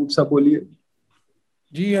प्लीज। महबूब साहब बोलिए।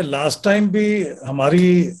 जी, ये लास्ट टाइम भी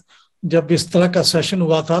हमारी जब इस तरह का सेशन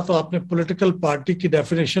हुआ था तो आपने पॉलिटिकल पार्टी की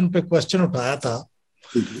डेफिनेशन पे क्वेश्चन उठाया था।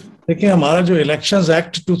 देखिए, हमारा जो इलेक्शंस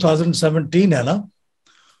एक्ट 2017 है ना,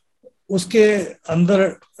 उसके अंदर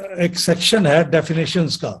एक सेक्शन है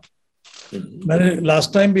डेफिनेशंस का। मैंने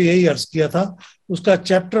लास्ट टाइम भी यही अर्ज किया था। उसका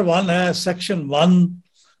चैप्टर 1 है, सेक्शन 1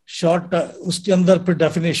 शॉर्ट, उसके अंदर फिर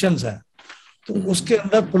डेफिनेशंस है। तो उसके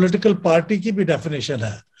अंदर पॉलिटिकल पार्टी की भी डेफिनेशन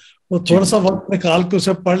है। वो थोड़ा सा वक्त निकाल के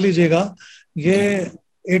उसे पढ़ लीजिएगा। ये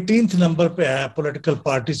 18th नंबर पे है पॉलिटिकल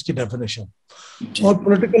पार्टीज की डेफिनेशन। और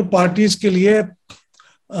पॉलिटिकल पार्टीज के लिए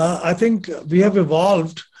I think we have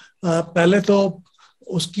evolved. पहले तो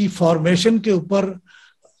उसकी फॉर्मेशन के ऊपर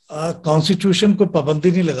कॉन्स्टिट्यूशन को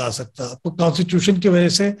पाबंदी नहीं लगा सकता। कॉन्स्टिट्यूशन की वजह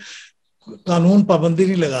से कानून पाबंदी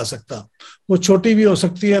नहीं लगा सकता। वो छोटी भी हो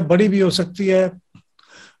सकती है, बड़ी भी हो सकती है,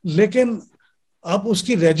 लेकिन अब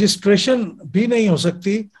उसकी रजिस्ट्रेशन भी नहीं हो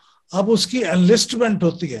सकती। अब उसकी एनलिस्टमेंट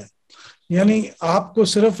होती है, यानी आपको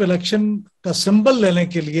सिर्फ इलेक्शन का सिंबल लेने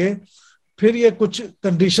के लिए फिर ये कुछ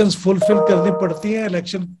कंडीशंस फुलफिल करनी पड़ती हैं।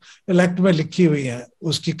 इलेक्शन इलेक्ट में लिखी हुई है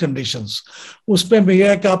उसकी कंडीशंस। उसमें भी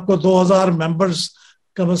है कि आपको 2000 मेंबर्स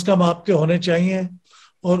कम से कम आपके होने चाहिए,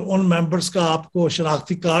 और उन मेंबर्स का आपको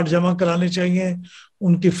शनाख्ती कार्ड जमा कराने चाहिए,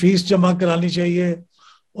 उनकी फीस जमा करानी चाहिए,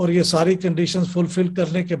 और ये सारी कंडीशंस फुलफिल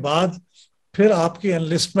करने के बाद फिर आपकी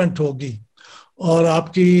एनलिस्टमेंट होगी। और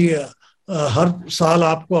आपकी हर साल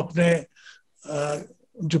आपको अपने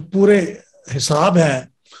जो पूरे हिसाब हैं,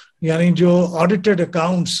 यानी जो ऑडिटेड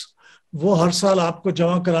अकाउंट्स, वो हर साल आपको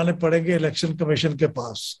जमा कराने पड़ेंगे इलेक्शन कमीशन के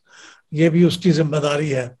पास। ये भी उसकी जिम्मेदारी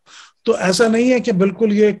है। तो ऐसा नहीं है कि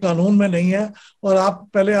बिल्कुल ये कानून में नहीं है। और आप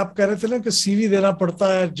पहले आप कह रहे थे ना कि CV देना पड़ता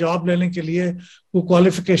है जॉब लेने के लिए, वो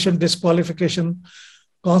क्वालिफिकेशन डिसक्वालिफिकेशन।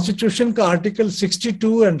 कॉन्स्टिट्यूशन का आर्टिकल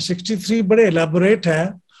 62 एंड 63 बड़े एलैबोरेट हैं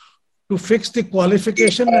to fix the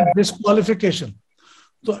qualification and disqualification.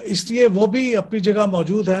 तो इसलिए वो भी अपनी जगह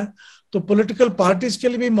मौजूद है। तो पॉलिटिकल पार्टीज के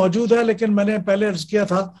लिए भी मौजूद है, लेकिन मैंने पहले अर्ज किया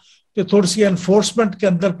था कि थोड़ी सी एनफोर्समेंट के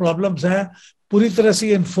अंदर प्रॉब्लम्स हैं, पूरी तरह से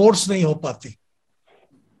एनफोर्स नहीं हो पाती।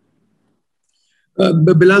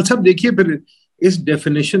 बिलाल साहब, देखिए फिर इस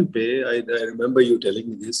डेफिनेशन पे, I remember you telling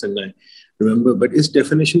me this and I remember, but इस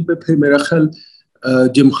डेफिनेशन पे फिर मेरा ख्याल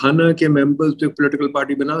जिमखाना के मेंबर्स तो एक पॉलिटिकल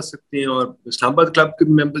पार्टी बना सकते हैं, और इस्लामाबाद क्लब के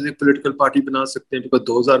मेंबर्स एक पॉलिटिकल पार्टी बना सकते हैं, बिकॉज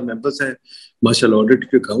 2000 मेंबर्स हैं, माशाल्लाह ऑडिट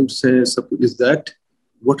के अकाउंट्स हैं, सब कुछ। Is that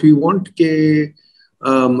what we want के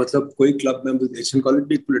मतलब कोई क्लब मेंबर्स, एशियन कॉलेज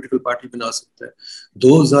भी एक पॉलिटिकल पार्टी बना सकता है।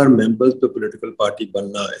 2000 मेंबर्स पे पॉलिटिकल पार्टी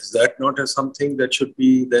बनना, is that not something that should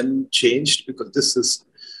be then changed, because this is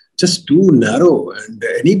just too narrow and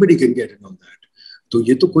anybody can get in on that. तो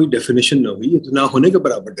ये तो कोई डेफिनेशन ना हुई, ये तो ना होने के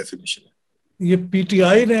बराबर डेफिनेशन है। ये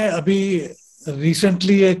PTI ने अभी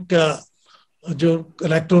रिसेंटली एक जो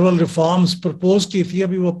इलेक्टोरल रिफॉर्म्स प्रपोज की थी,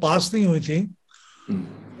 अभी वो पास नहीं हुई थी।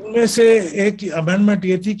 उनमें से एक अमेंडमेंट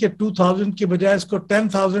ये थी कि 2000 की बजाय इसको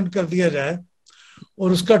 10,000 कर दिया जाए,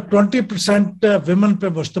 और उसका 20% विमेन पे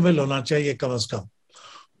मुश्तमिल होना चाहिए कम से कम।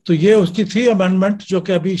 तो ये उसकी थी अमेंडमेंट, जो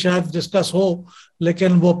कि अभी शायद डिस्कस हो,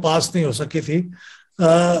 लेकिन वो पास नहीं हो सकी थी।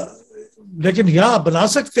 लेकिन यहाँ बना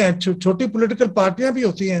सकते हैं, छोटी पॉलिटिकल पार्टियां भी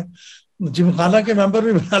होती हैं, जिमखाना के मेंबर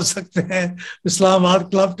भी बना सकते हैं, इस्लामाबाद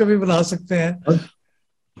क्लब के भी बना सकते हैं।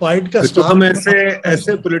 पाइट का तो हम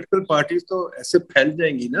ऐसे पॉलिटिकल पार्टीज तो ऐसे फैल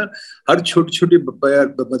जाएंगी ना, हर छोटी छोटी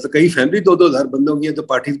मतलब कई फैमिली 2-2 हज़ार बंदों की है तो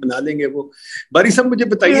पार्टीज बना लेंगे वो। बारी साहब मुझे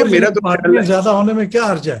बताइए, मेरा तो पार्टियां ज्यादा होने में क्या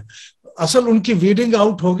हर्ज है? असल उनकी वीडिंग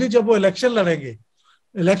आउट होगी जब वो इलेक्शन लड़ेंगे।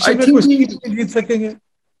 इलेक्शन में कुछ नहीं जीत सकेंगे।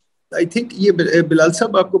 आई थिंक ये बिलाल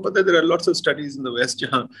साहब, आपको पता है, there are lots of studies in the west,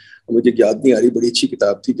 जहां मुझे याद नहीं आ रही, बड़ी अच्छी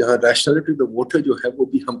किताब थी, जहां रैशनैलिटी द वोटर जो है वो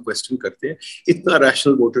भी हम क्वेश्चन करते हैं। इतना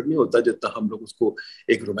रैशनल वोटर नहीं होता जितना हम लोग उसको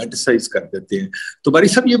एक रोमांटिसाइज कर देते हैं। तो बारी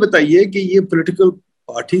साहब ये बताइए कि ये पॉलिटिकल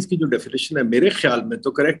पार्टीज की जो डेफिनेशन है, मेरे ख्याल में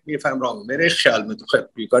तो, correct me if I am wrong, मेरे ख्याल में तो, खैर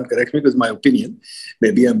you can't correct me because my opinion,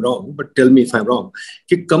 may be I am wrong, but tell me if I am wrong,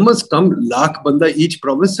 कि कम से कम 1,00,000 बंदा ईच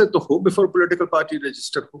प्रोविंस से तो हो बिफोर पॉलिटिकल पार्टी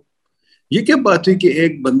रजिस्टर हो। ये क्या बात हुई कि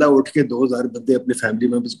एक बंदा उठ के 2,000 बंदे अपने फैमिली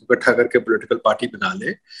मेंबर्स को इकट्ठा करके पॉलिटिकल पार्टी बना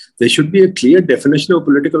ले? There should be a clear definition of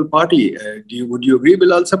political party. Would you agree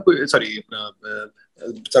Bilal साहब? सॉरी, अपना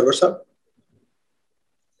सरवर साहब।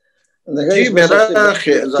 जी, मेरा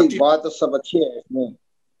बात सब अच्छी है इसमें।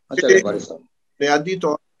 अच्छा बारी साहब, बुनियादी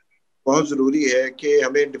तौर बहुत जरूरी है कि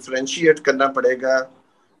हमें डिफरेंशिएट करना पड़ेगा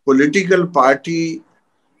पॉलिटिकल पार्टी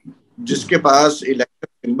जिसके पास इलेक्शन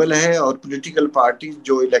सिंबल है और पॉलिटिकल पार्टी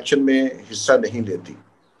जो इलेक्शन में हिस्सा नहीं लेती।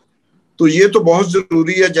 तो ये तो बहुत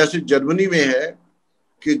जरूरी है। जैसे जर्मनी में है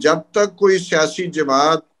कि जब तक कोई सियासी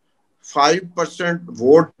जमात 5%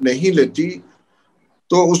 वोट नहीं लेती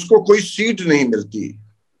तो उसको कोई सीट नहीं मिलती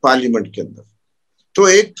पार्लियामेंट के अंदर। तो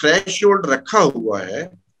एक थ्रेशोल्ड रखा हुआ है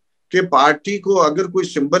कि पार्टी को अगर कोई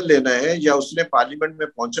सिंबल लेना है या उसने पार्लियामेंट में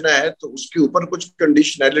पहुंचना है तो उसके ऊपर कुछ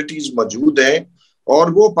कंडीशनैलिटीज मौजूद है,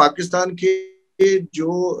 और वो पाकिस्तान के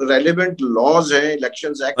जो रेलेवेंट लॉज हैं,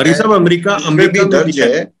 इलेक्शंस एक्ट है, अमेरिका भी दर्ज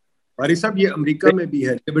है। बारी साहब, ये अमेरिका में भी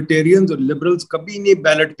है, लिबर्टेरियंस और लिबरल्स कभी नहीं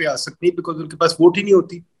बैलेट पे आ सकती बिकॉज उनके पास वोट ही नहीं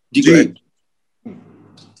होती। जी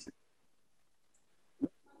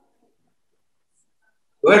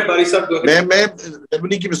मैं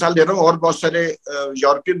जर्मनी की मिसाल दे रहा हूँ, और बहुत सारे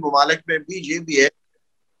यूरोपियन ममालिक में भी ये भी है।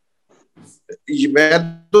 मैं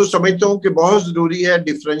तो समझता हूँ कि बहुत जरूरी है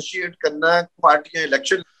डिफरेंशिएट करना पार्टियां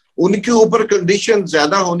इलेक्शन, उनके ऊपर कंडीशन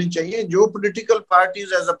ज्यादा होनी चाहिए। जो political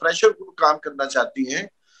parties as a pressure group काम करना चाहती हैं,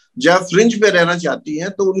 जब फ्रिंज में रहना चाहती हैं,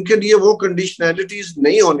 तो उनके लिए वो कंडीशनैलिटीज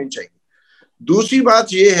नहीं होनी चाहिए। दूसरी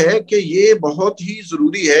बात ये है कि ये बहुत ही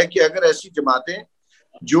जरूरी है कि अगर ऐसी जमातें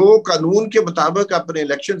जो कानून के मुताबिक अपने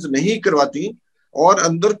इलेक्शंस नहीं करवाती और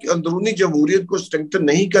अंदरूनी जमहूरियत को स्ट्रेंथन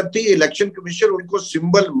नहीं करती, इलेक्शन कमीशन उनको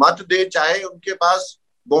सिंबल मत दे, चाहे उनके पास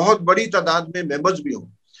बहुत बड़ी तादाद में मेंबर्स भी हों,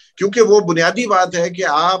 क्योंकि वो बुनियादी बात है कि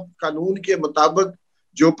आप कानून के मुताबिक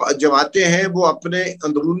जो जमातें हैं वो अपने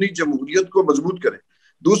अंदरूनी जमहूरियत को मजबूत करें।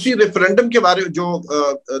 दूसरी, रेफरेंडम के बारे में जो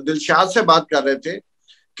दिलशाद से बात कर रहे थे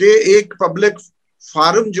कि एक पब्लिक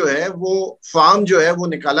फार्म जो है वो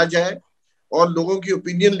निकाला जाए और लोगों की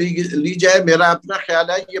ओपिनियन ली जाए। मेरा अपना ख्याल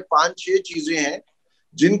है ये 5-6 चीजें हैं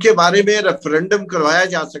जिनके बारे में रेफरेंडम करवाया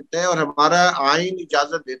जा सकता है और हमारा आइन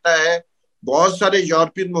इजाजत देता है। बहुत सारे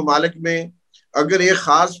यूरोपियन ममालिक में अगर एक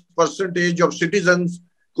खास परसेंटेज ऑफ सिटीजन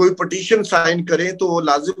कोई पटिशन साइन करें तो वो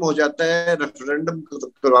लाजिम हो जाता है रेफरेंडम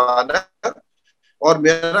करवाना। और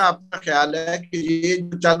मेरा अपना ख्याल है कि ये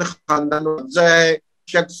जो चंद खानदान है,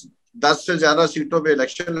 शख्स 10 से ज्यादा सीटों पे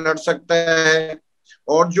इलेक्शन लड़ सकता है,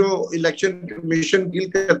 और जो इलेक्शन कमीशन डील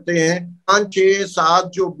करते हैं 5-6-7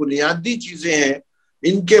 जो बुनियादी चीजें हैं,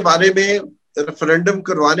 इनके बारे में रेफरेंडम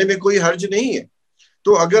करवाने में कोई हर्ज नहीं है।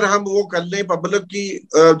 तो अगर हम वो कर लें, पब्लिक की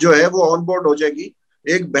जो है वो ऑन बोर्ड हो जाएगी,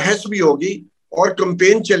 एक बहस भी होगी और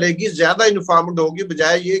कैंपेन चलेगी, ज्यादा इन्फॉर्म्ड होगी,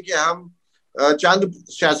 बजाय ये कि हम चंद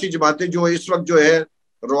सियासी जमातें जो इस वक्त जो है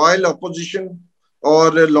रॉयल अपोजिशन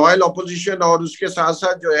और लॉयल अपोजिशन और उसके साथ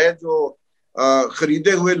साथ जो है जो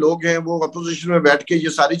खरीदे हुए लोग हैं वो अपोजिशन में बैठ के ये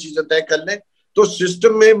सारी चीजें तय कर लें, तो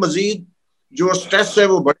सिस्टम में मजीद जो स्ट्रेस है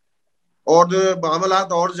वो बढ़े और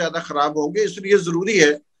मामलात और ज्यादा खराब होंगे। इसलिए जरूरी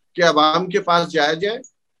है कि अवाम के पास जाया जाए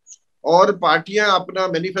और पार्टियां अपना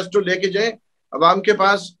मैनिफेस्टो लेके जाएं, अवाम के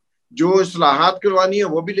पास जो इस्लाहात करवानी है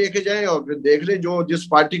वो भी लेके जाएं, और फिर देख लें जो जिस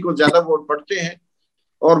पार्टी को ज्यादा वोट पड़ते हैं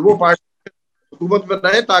और वो पार्टी हुकूमत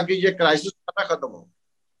बनाए ताकि ये क्राइसिस खत्म हो।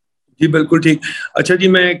 जी बिल्कुल ठीक। अच्छा जी,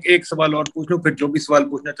 मैं एक सवाल और पूछ लूं, फिर जो भी सवाल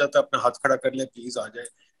पूछना चाहता है अपना हाथ खड़ा कर ले, प्लीज आ जाए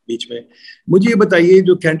बीच में। मुझे ये बताइए,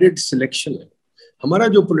 जो कैंडिडेट सिलेक्शन है, हमारा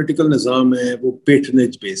जो पॉलिटिकल निज़ाम है वो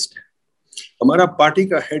पेट्रनेज बेस्ड है। हमारा पार्टी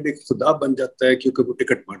का हेड एक खुदा बन जाता है क्योंकि वो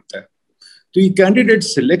टिकट बांटता है। तो ये कैंडिडेट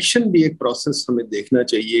सिलेक्शन भी एक प्रोसेस हमें देखना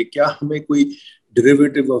चाहिए। क्या हमें कोई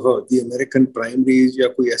derivative of the American primaries या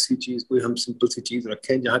कोई ऐसी चीज, कोई हम सिंपल सी चीज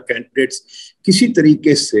रखें जहां कैंडिडेट्स किसी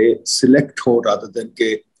तरीके से सिलेक्ट हो रादर देन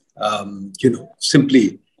के सिंपली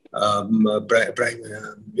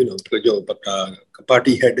जो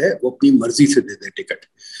पार्टी हेड है वो अपनी मर्जी से दे दे टिकट।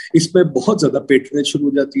 इसमें बहुत ज्यादा पेट्रनेज शुरू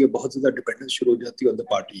हो जाती है, बहुत ज्यादा डिपेंडेंस शुरू हो जाती है ऑन द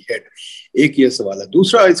पार्टी हेड। एक ये सवाल है।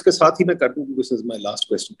 दूसरा, इसके साथ ही मैं कर दूं, this is my last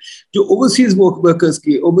question, जो ओवरसीज वर्कर्स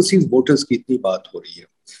की, ओवरसीज वोटर्स की इतनी बात हो रही है,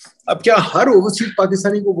 अब क्या हर ओवरसीज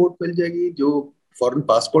पाकिस्तानी को वोट मिल जाएगी? जो फॉरेन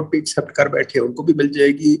पासपोर्ट भी एक्सेप्ट कर बैठे उनको भी मिल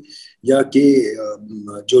जाएगी, या कि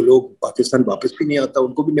जो लोग पाकिस्तान वापस भी नहीं आता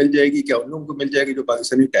उनको भी मिल जाएगी? क्या उन लोगों को मिल जाएगी जो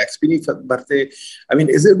पाकिस्तानी टैक्स भी नहीं भरते? I mean,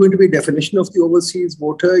 is there going to be definition of the overseas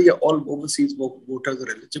voter, या all overseas voters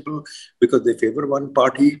are eligible because they favour one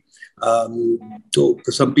party?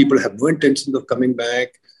 तो some people have no intention of coming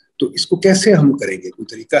back. तो इसको कैसे हम करेंगे? कोई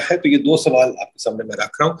तरीका है? तो ये दो सवाल आपके सामने मैं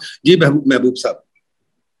रख रहा हूँ। जी महबूब साहब,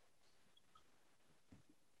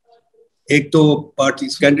 एक तो पार्टी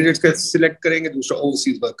कैंडिडेट्स कैसे सिलेक्ट करेंगे, दूसरा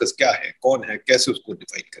ओवरसीज वर्कर्स क्या है, कौन है, कैसे उसको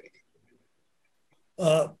डिफाइन करेंगे?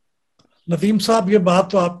 नदीम साहब, ये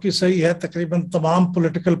बात तो आपकी सही है। तकरीबन तमाम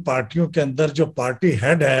पॉलिटिकल पार्टियों के अंदर जो पार्टी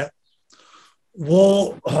हेड है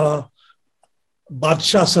वो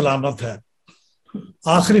बादशाह सलामत है,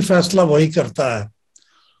 आखिरी फैसला वही करता है,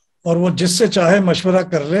 और वो जिससे चाहे मशवरा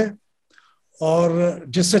कर ले और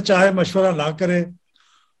जिससे चाहे मशवरा ना करे,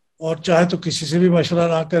 और चाहे तो किसी से भी मशवरा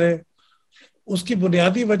ना करे। उसकी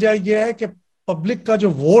बुनियादी वजह यह है कि पब्लिक का जो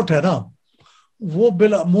वोट है ना, वो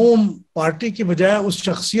बिलअमूम पार्टी की बजाय उस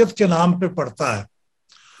शख्सियत के नाम पे पड़ता है।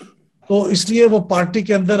 तो इसलिए वो पार्टी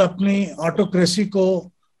के अंदर अपनी ऑटोक्रेसी को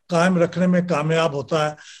कायम रखने में कामयाब होता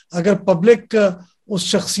है। अगर पब्लिक उस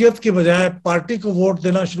शख्सियत की बजाय पार्टी को वोट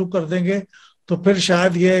देना शुरू कर देंगे तो फिर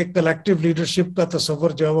शायद ये कलेक्टिव लीडरशिप का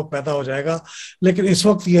तस्वर जो है वो पैदा हो जाएगा। लेकिन इस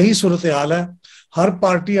वक्त यही सूरत हाल है। हर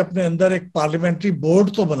पार्टी अपने अंदर एक पार्लियामेंट्री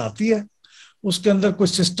बोर्ड तो बनाती है, उसके अंदर कुछ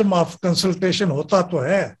सिस्टम ऑफ कंसल्टेशन होता तो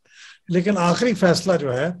है, लेकिन आखिरी फैसला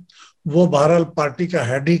जो है वो बहरहाल पार्टी का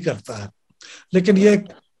हेड ही करता है। लेकिन ये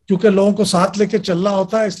क्योंकि लोगों को साथ लेके चलना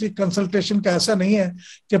होता है, इसलिए कंसल्टेशन का ऐसा नहीं है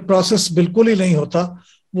कि प्रोसेस बिल्कुल ही नहीं होता।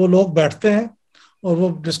 वो लोग बैठते हैं और वो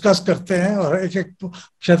डिस्कस करते हैं, और एक एक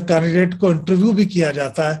शायद कैंडिडेट को इंटरव्यू भी किया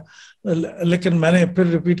जाता है। लेकिन मैंने फिर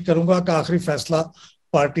रिपीट करूंगा कि आखिरी फैसला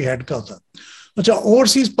पार्टी हेड का होता है। अच्छा,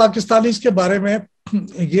 ओवरसीज पाकिस्तानीज के बारे में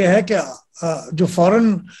ये है कि जो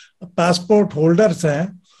फॉरेन पासपोर्ट होल्डर्स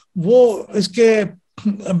हैं वो इसके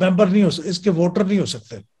मेंबर नहीं हो, इसके वोटर नहीं हो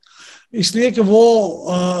सकते, इसलिए कि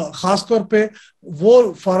वो खासतौर पे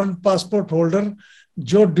वो फॉरेन पासपोर्ट होल्डर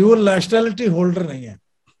जो ड्यूअल नेशनैलिटी होल्डर नहीं है।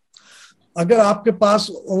 अगर आपके पास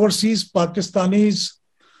ओवरसीज पाकिस्तानीज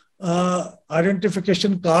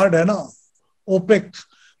आइडेंटिफिकेशन कार्ड है ना, ओपेक,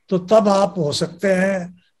 तो तब आप हो सकते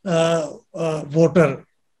हैं वोटर,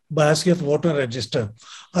 बहैसियत वोटर रजिस्टर।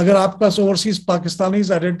 अगर आपके पास ओवरसीज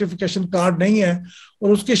पाकिस्तानीज आइडेंटिफिकेशन कार्ड नहीं है,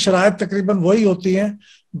 और उसकी शराइत तकरीबन वही होती हैं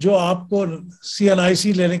जो आपको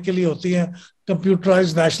CNIC लेने के लिए होती हैं,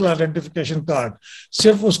 कंप्यूटराइज्ड नेशनल आइडेंटिफिकेशन कार्ड।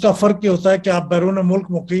 सिर्फ उसका फर्क ये होता है कि आप बैरून मुल्क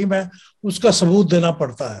मुकीम है, उसका सबूत देना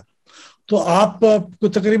पड़ता है। तो आप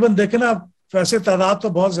तकरीबन देखें ना, वैसे तादाद तो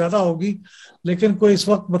बहुत ज्यादा होगी, लेकिन कोई इस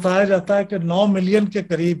वक्त बताया जाता है कि 9 मिलियन के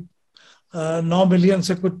करीब, 9 मिलियन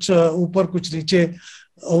से कुछ ऊपर कुछ नीचे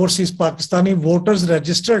ओवरसीज पाकिस्तानी वोटर्स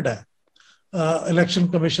रजिस्टर्ड है इलेक्शन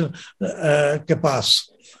कमीशन के पास।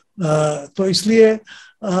 तो इसलिए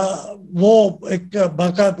वो एक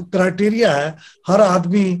बाकायदा क्राइटेरिया है हर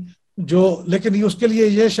आदमी जो, लेकिन उसके लिए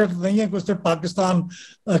ये शर्त नहीं है कि उसने पाकिस्तान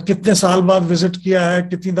कितने साल बाद विजिट किया है,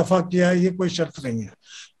 कितनी दफा किया है, ये कोई शर्त नहीं है।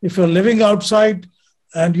 If you are living outside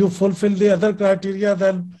and you fulfil the other criteria,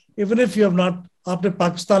 then even if you have not, आपने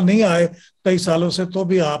पाकिस्तान नहीं आए कई सालों से, तो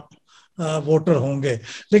भी आप वोटर होंगे।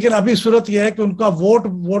 लेकिन अभी सूरत यह है कि उनका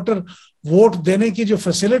वोट देने की जो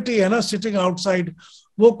फैसिलिटी है ना, सिटिंग आउटसाइड,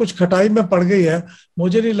 वो कुछ खटाई में पड़ गई है।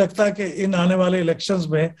 मुझे नहीं लगता कि इन आने वाले इलेक्शंस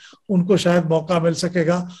में उनको शायद मौका मिल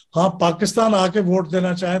सकेगा। हाँ, पाकिस्तान आके वोट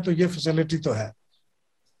देना चाहे तो ये फैसिलिटी तो है।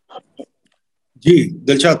 जी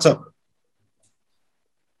दिलशाद साहब,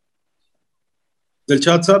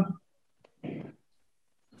 दिलशाद साहब।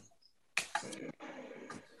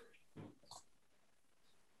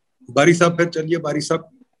 बारी साहब, फिर चलिए बारी साहब।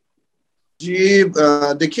 जी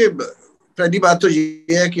देखिए, पहली बात तो ये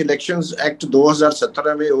है कि इलेक्शंस एक्ट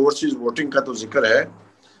 2017 में ओवरसीज वोटिंग का तो जिक्र है,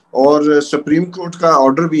 और सुप्रीम कोर्ट का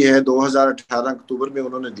ऑर्डर भी है 2018 अक्टूबर में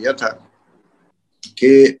उन्होंने दिया था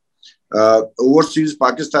कि ओवरसीज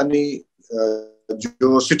पाकिस्तानी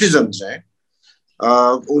जो सिटीजन्स हैं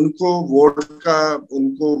उनको वोट का,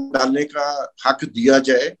 उनको डालने का हक दिया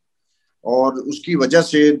जाए। और उसकी वजह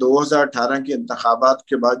से 2018 के इंतखाबात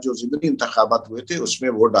के बाद जो ज़िमनी इंतखाबात हुए थे उसमें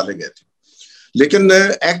वोट डाले गए थे। लेकिन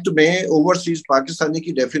एक्ट में ओवरसीज पाकिस्तानी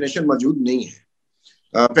की डेफिनेशन मौजूद नहीं है,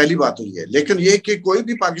 पहली बात तो ये है। लेकिन ये कि कोई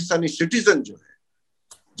भी पाकिस्तानी सिटीजन जो है,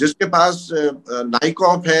 जिसके पास नाइक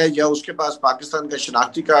ऑफ है या उसके पास पाकिस्तान का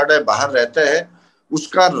शनाख्ती कार्ड है, बाहर रहता है,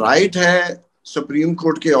 उसका राइट है सुप्रीम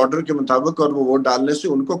कोर्ट के ऑर्डर के मुताबिक, और वो वोट डालने से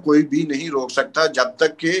उनको कोई भी नहीं रोक सकता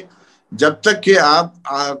जब तक कि आप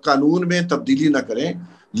कानून में तब्दीली ना करें।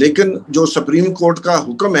 लेकिन जो सुप्रीम कोर्ट का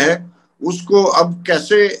हुक्म है उसको अब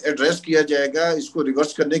कैसे एड्रेस किया जाएगा, इसको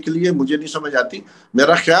रिवर्स करने के लिए मुझे नहीं समझ आती।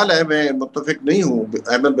 मेरा ख्याल है, मैं मुत्तफिक नहीं हूँ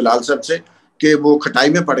अहमद बिलाल साहब से, कि वो खटाई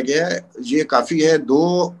में पड़ गया है, ये काफ़ी है।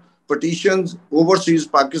 2 पिटीशंस ओवरसीज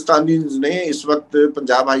पाकिस्तानी ने इस वक्त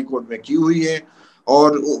पंजाब हाई कोर्ट में की हुई है,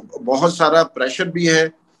 और बहुत सारा प्रेशर भी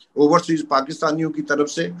है ओवरसीज पाकिस्तानियों की तरफ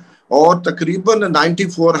से, और तकरीबन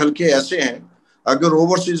 94 हल्के ऐसे हैं, अगर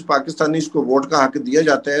ओवरसीज पाकिस्तानी को वोट का हक दिया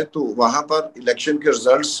जाता है तो वहां पर इलेक्शन के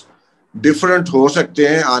रिजल्ट्स डिफरेंट हो सकते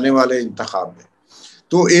हैं आने वाले इंतखाब में।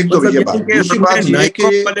 तो एक तो ये बात। दूसरी बात ये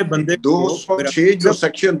कि 206 जो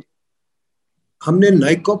सेक्शन, हमने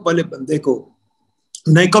नाइकॉप वाले बंदे को,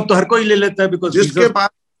 नाइकॉप तो हर कोई ले लेता है बिकॉज जिसके पास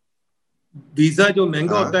वीजा जो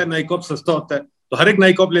महंगा होता है, नाइकॉप सस्ता होता है, तो हर एक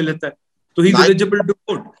नाइकॉप ले लेता है, तो ही एलिजिबल टू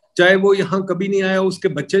वोट। चाहे वो यहाँ कभी नहीं आया, उसके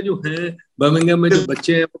बच्चे जो हैं बर्मिंघम में, जो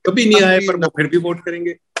बच्चे हैं वो कभी नहीं आए, पर वो फिर भी वोट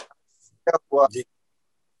करेंगे।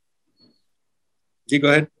 जी गो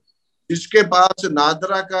अहेड। जिसके पास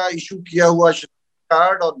नादरा का इशू किया हुआ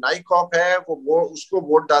कार्ड और नाइकॉप है, वो उसको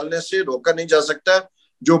वोट डालने से रोका नहीं जा सकता।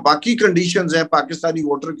 जो बाकी कंडीशंस हैं पाकिस्तानी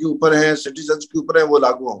वोटर के ऊपर हैं, सिटीजन्स के ऊपर हैं, वो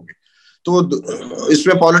लागू होंगे। तो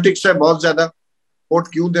इसमें पॉलिटिक्स है बहुत ज्यादा। वोट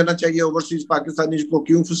क्यों देना चाहिए ओवरसीज पाकिस्तानी को,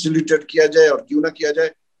 क्यों फैसिलिटेट किया जाए और क्यों ना किया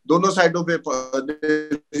जाए, दोनों साइडों पे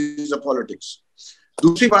पॉलिटिक्स।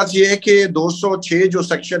 दूसरी बात यह है कि 206 जो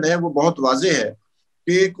सेक्शन है वो बहुत वाजे है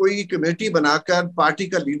कि कोई कमेटी बनाकर पार्टी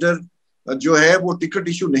का लीडर जो है वो टिकट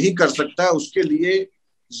इशू नहीं कर सकता। उसके लिए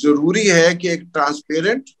जरूरी है कि एक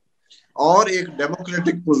ट्रांसपेरेंट और एक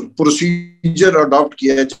डेमोक्रेटिक प्रोसीजर अडॉप्ट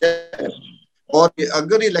किया जाए। और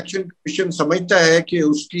अगर इलेक्शन कमीशन समझता है कि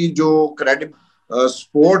उसकी जो क्रेडिबल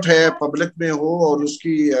सपोर्ट है पब्लिक में हो और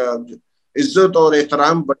उसकी इज्जत और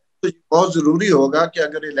एहतराम, तो बहुत जरूरी होगा कि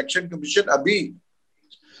अगर इलेक्शन कमीशन अभी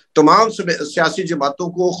तमाम सियासी जमातों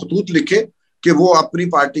को खतूत लिखे कि वो अपनी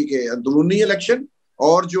पार्टी के अंदरूनी इलेक्शन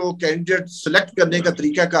और जो कैंडिडेट सिलेक्ट करने का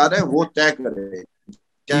तरीकाकार है वो तय करें।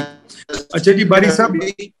 अच्छा जी, बारी साहब,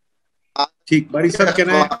 ठीक, बारी साहब कह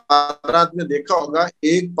रहे हैं, में देखा होगा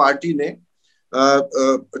एक पार्टी ने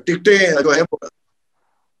टिकटें जो है।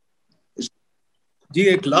 जी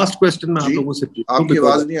एक लास्ट क्वेश्चन मैं आप लोगों से पूछूं, आपकी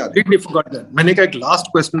आवाज नहीं आ रही। मैंने कहा एक लास्ट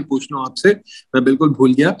क्वेश्चन पूछना हूं आपसे, मैं बिल्कुल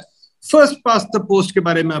भूल गया। फर्स्ट पास्ट द पोस्ट के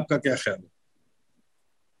बारे में आपका क्या ख्याल है?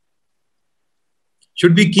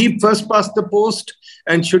 Should we keep first past the post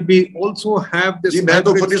and should we also have this? जी मैं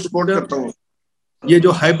तो फुली सपोर्ट करता हूँ। ये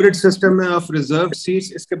जो हाइब्रिड सिस्टम है ऑफ रिजर्व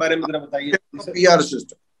सीट्स, इसके बारे में जरा बताइए। पीआर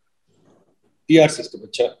सिस्टम, पीआर सिस्टम,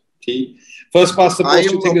 अच्छा ठीक। First past the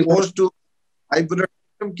post I am opposed to hybrid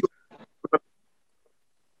system.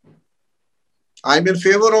 I am in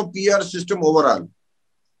favor of PR system overall.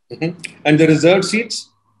 And the reserved seats?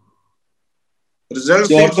 Reserved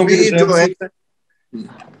seats भी जो है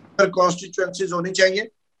कॉन्स्टिट्यूएंसीज होनी चाहिए।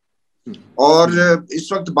 और इस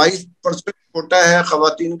वक्त 22% कोटा है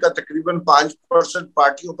खवातीन का, तकरीबन 5%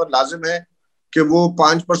 पार्टियों पर लाजिम है कि वो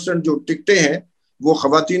 5% जो टिकटें हैं वो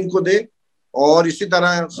खवातीन को दे। और इसी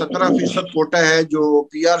तरह 17% कोटा है जो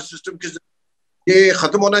PR सिस्टम के, ये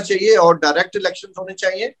खत्म होना चाहिए और डायरेक्ट इलेक्शन होने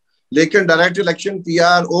चाहिए। लेकिन direct election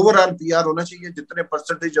PR overall PR होना चाहिए, जितने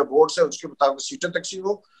परसेंटेज ऑफ वोट्स है उसके मुताबिक सीटें तकसीम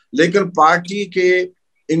हो। लेकिन पार्टी के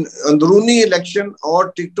इन अंदरूनी इलेक्शन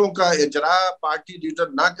और टिकटों का इजरा पार्टी लीडर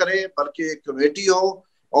ना करे, बल्कि एक कमेटी हो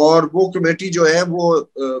और वो कमेटी जो है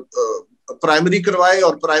वो प्राइमरी करवाए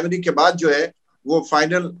और प्राइमरी के बाद जो है वो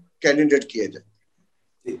फाइनल कैंडिडेट किए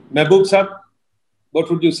जाए। महबूब साहब,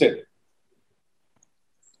 व्हाट वुड यू से?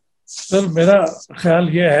 सर मेरा ख्याल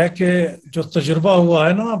ये है कि जो तजुर्बा हुआ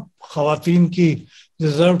है ना ख़वातीन की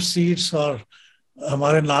रिजर्व सीट्स और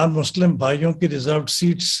हमारे नॉन मुस्लिम भाइयों की रिजर्व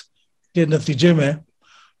सीट्स के नतीजे में,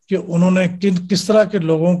 कि उन्होंने किस तरह के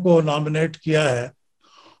लोगों को नॉमिनेट किया है,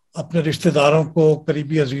 अपने रिश्तेदारों को,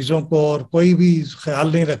 करीबी अजीज़ों को, और कोई भी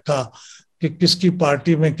ख्याल नहीं रखा कि किसकी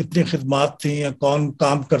पार्टी में कितनी खिदमात थी या कौन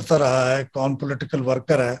काम करता रहा है, कौन पॉलिटिकल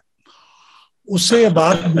वर्कर है। उससे ये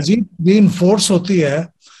बात मजीद रीइंफोर्स होती है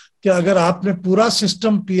कि अगर आपने पूरा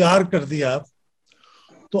सिस्टम PR कर दिया,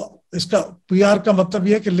 तो इसका PR का मतलब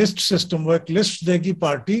यह है कि लिस्ट सिस्टम, वो एक लिस्ट देगी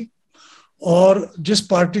पार्टी, और जिस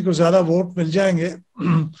पार्टी को ज्यादा वोट मिल जाएंगे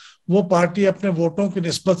वो पार्टी अपने वोटों की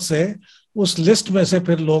निस्बत से उस लिस्ट में से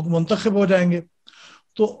फिर लोग मुंतखब हो जाएंगे।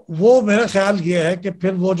 तो वो मेरा ख्याल ये है कि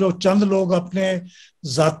फिर वो जो चंद लोग अपने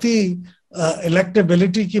जाती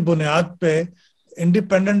इलेक्टेबिलिटी की बुनियाद पे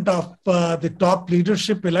independent of the top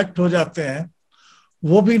leadership elect हो जाते हैं,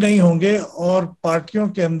 वो भी नहीं होंगे, और पार्टियों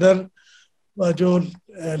के अंदर जो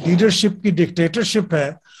लीडरशिप की डिक्टेटरशिप है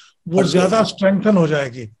वो ज्यादा स्ट्रेंथन हो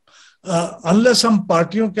जाएगी। अनलेस हम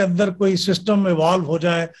पार्टियों के अंदर कोई सिस्टम इवॉल्व हो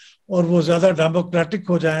जाए और वो ज्यादा डेमोक्रेटिक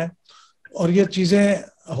हो जाए और ये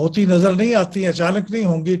चीजें होती नजर नहीं आती, अचानक नहीं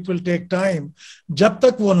होंगी, इट विल टेक टाइम। जब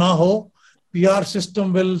तक वो ना हो, PR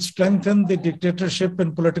system will strengthen the dictatorship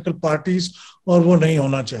in political parties, और वो नहीं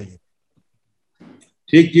होना चाहिए।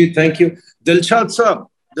 ठीक जी, थैंक यू। दिलशाद साहब,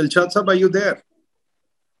 आर यू देयर?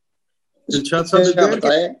 दिलशाद साहब इज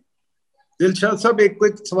देयर? दिलशाद साहब, एक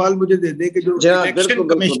क्विक सवाल मुझे दे दें कि जो इलेक्शन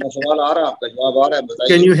कमीशन, सवाल आ रहा है, आपका जवाब आ रहा है, बताइए।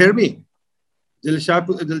 Can you hear me?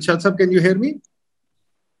 Dilshad साहब, can you hear me?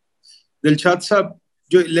 Dilshad साहब,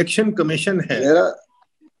 जो इलेक्शन कमीशन है,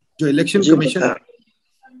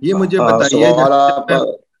 ये मुझे बताइए।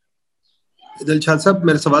 दिलशाद साहब,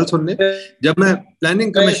 मेरे सवाल सुन लें। जब मैं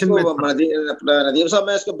प्लानिंग कमीशन में नदीम साहब,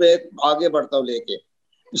 मैं इसको आगे बढ़ता हूँ लेके।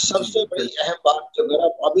 सबसे बड़ी अहम बात जो मेरा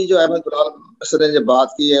अभी जो अहमद बुलाल सर ने जो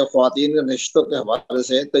बात की है ख्वातीन के रिश्तों के हवाले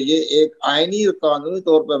से, तो ये एक आईनी और कानूनी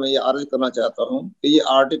तौर पर मैं ये अर्ज करना चाहता हूँ कि ये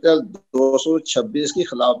आर्टिकल 226 की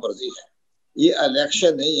खिलाफ वर्जी है। ये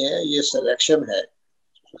इलेक्शन नहीं है, ये सिलेक्शन है।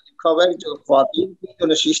 लिखा हुआ है जो ख्वातीन की जो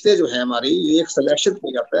नशिस्तें जो है हमारी, ये एक सिलेक्शन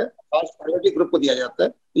किया जाता है, खास प्रायोरिटी ग्रुप को दिया जाता है।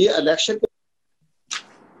 ये इलेक्शन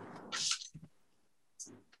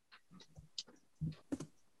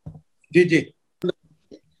जी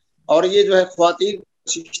और ये जो है ख्वातीन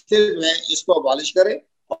जो है इसको अबालिश करें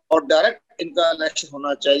और डायरेक्ट इनका इलेक्शन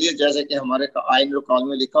होना चाहिए, जैसे कि हमारे आइन और कानून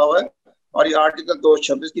में लिखा हुआ है। और ये आर्टिकल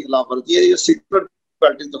 226 की खिलाफ वर्जी है। ये सीक्रेट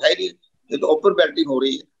बैल्टिंग तो है नहीं, ये तो ओपन बैल्टिंग हो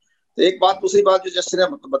रही है। तो एक बात, दूसरी बात जो जैसे ने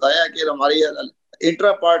बताया कि हमारी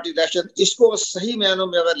इंट्रा पार्टी इलेक्शन, इसको सही मायनों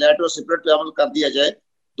में अगर लेटर और सीक्रेट पे अमल कर दिया जाए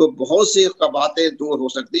तो बहुत सी बातें दूर हो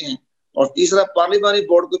सकती हैं। और तीसरा, पार्लियामानी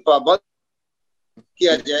बोर्ड को पाबंद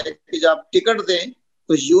किया जाए कि जब टिकट दें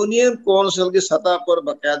तो यूनियन काउंसिल की सतह पर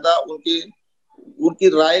बकायदा उनकी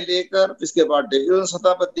राय लेकर, इसके बाद डिवीजन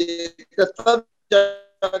सतह पर देकर तब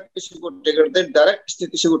किसी को टिकट दें, डायरेक्ट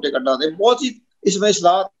किसी को टिकट ना दें। बहुत ही इसमें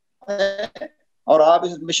इस्लाह है और आप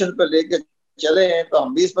इस मिशन पर लेके चले हैं, तो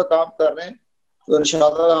हम भी इस पर काम कर रहे हैं। तो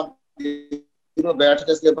इंशाअल्लाह हम बैठ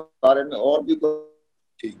कर इसके बारे में और भी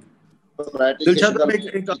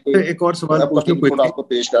एक और सवाल आपको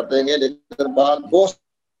पेश कर देंगे। लेकिन बात बहुत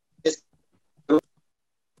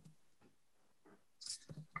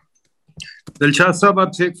दिलशाद साहब,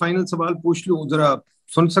 आपसे एक फाइनल सवाल पूछ लूं, जरा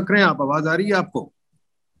सुन सक रहे हैं आप? आवाज आ रही है आपको?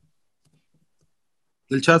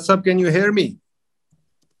 दिलशाद साहब, can you hear me?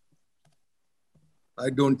 I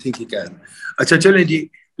don't think he can. अच्छा, चलें जी,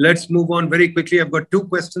 let's move on very quickly. I have got two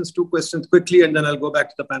questions quickly and then I'll go back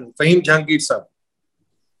to the panel. Faheem Jahangir साहब।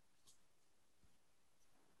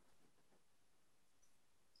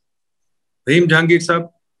 फहीम जहांगीर साहब,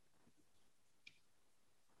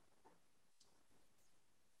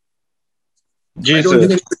 जी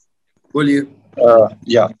सर, बोलिए।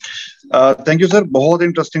 थैंक यू सर, बहुत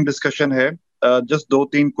interesting discussion है। Just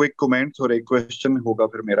 2-3 quick comments और एक question होगा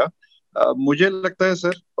फिर मेरा। मुझे लगता है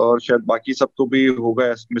सर, और शायद बाकी सब तो भी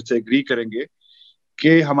होगा इसमें से एग्री करेंगे,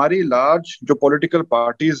 कि हमारी लार्ज जो पॉलिटिकल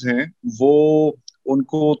पार्टीज हैं वो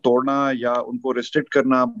उनको तोड़ना या उनको रिस्ट्रिक्ट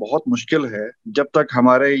करना बहुत मुश्किल है जब तक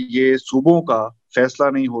हमारे ये सूबों का फैसला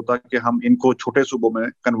नहीं होता कि हम इनको छोटे सूबों में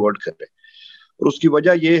कन्वर्ट करें। और उसकी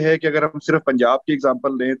वजह ये है कि अगर हम सिर्फ पंजाब की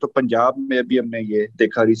एग्जांपल लें तो पंजाब में भी हमने ये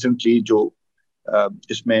देखा रिसेंटली, जो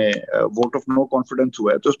इसमें वोट ऑफ नो कॉन्फिडेंस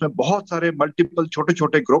हुआ है, तो उसमें बहुत सारे मल्टीपल छोटे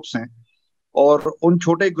छोटे ग्रुप्स हैं और उन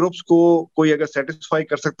छोटे ग्रुप्स को कोई अगर सेटिस्फाई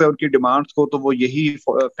कर सकता है उनकी डिमांड्स को, तो वो यही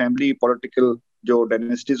फैमिली पॉलिटिकल जो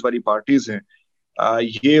डायनेस्टीज वाली पार्टीज हैं,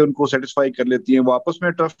 ये उनको सेटिस्फाई कर लेती हैं। वो आपस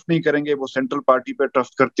में ट्रस्ट नहीं करेंगे, वो सेंट्रल पार्टी पे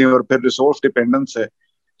ट्रस्ट करते हैं और फिर रिसोर्स डिपेंडेंस है।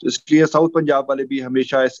 तो इसलिए साउथ पंजाब वाले भी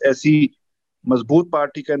हमेशा ऐसी मजबूत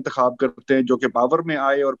पार्टी का इंतखाब करते हैं जो कि पावर में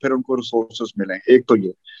आए और फिर उनको रिसोर्सेस मिलें। एक तो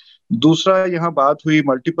ये। दूसरा, यहाँ बात हुई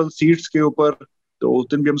मल्टीपल सीट्स के ऊपर, तो उस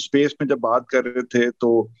दिन भी हम स्पेस में जब बात कर रहे थे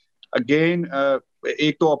तो अगेन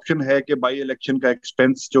एक तो ऑप्शन है कि बाई इलेक्शन का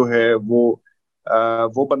एक्सपेंस जो है वो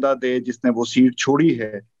बंदा दे जिसने वो सीट छोड़ी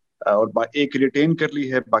है और एक रिटेन कर ली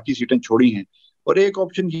है, बाकी सीटें छोड़ी हैं। और एक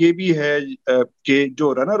ऑप्शन ये भी है कि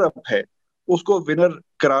जो रनर अप है उसको विनर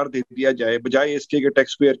करार दे दिया जाए, बजाय इसके कि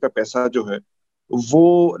टैक्स पेयर का पैसा जो है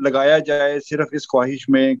वो लगाया जाए सिर्फ इस ख्वाहिश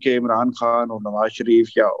में कि इमरान खान और नवाज शरीफ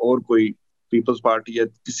या और कोई पीपल्स पार्टी या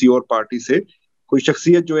किसी और पार्टी से कोई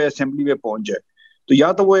शख्सियत जो है असेंबली में पहुंच जाए। तो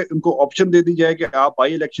या तो वो उनको ऑप्शन दे दी जाए कि आप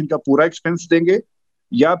बाई इलेक्शन का पूरा एक्सपेंस देंगे,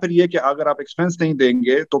 या फिर ये कि अगर आप एक्सपेंस नहीं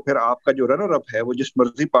देंगे तो फिर आपका जो रनर अप है वो जिस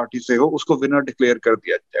मर्जी पार्टी से हो उसको विनर डिक्लेयर कर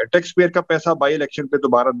दिया जाए। टैक्स पेयर का पैसा बाई इलेक्शन पे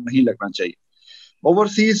दोबारा नहीं लगना चाहिए।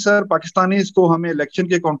 ओवरसीज सर, पाकिस्तानी इसको हमें इलेक्शन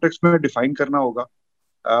के कॉन्टेक्स्ट में डिफाइन करना होगा।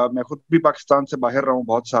 मैं खुद भी पाकिस्तान से बाहर रहा हूँ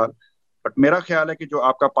बहुत साल, बट मेरा ख्याल है कि जो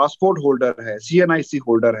आपका पासपोर्ट होल्डर है, CNIC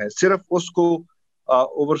होल्डर है, सिर्फ उसको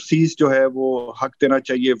ओवरसीज जो है वो हक देना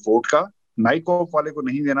चाहिए वोट का। नाइकॉफ वाले को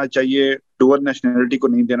नहीं देना चाहिए, डुअल नेशनैलिटी को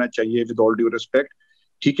नहीं देना चाहिए, विद ऑल ड्यू रिस्पेक्ट।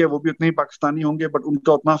 ठीक है वो भी उतने ही पाकिस्तानी होंगे, बट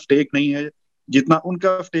उनका उतना स्टेक नहीं है जितना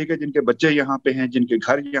उनका स्टेक है जिनके बच्चे यहाँ पे हैं, जिनके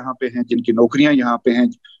घर यहाँ पे हैं, जिनकी नौकरियां यहाँ पे हैं,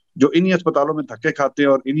 जो इन्हीं अस्पतालों में धक्के खाते हैं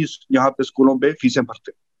और इन्हीं यहाँ पे स्कूलों पे फीसें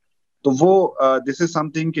भरते हैं। तो वो दिस इज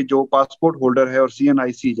समथिंग कि जो पासपोर्ट होल्डर है और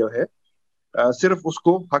CNIC जो है सिर्फ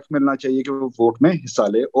उसको हक मिलना चाहिए कि वो वोट में हिस्सा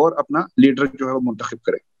ले और अपना लीडर जो है वो मुंतखब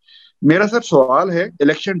करे। मेरा सर सवाल है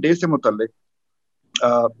इलेक्शन डे से मुतल्लिक,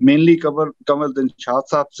 मेनली कंवल दिलशाद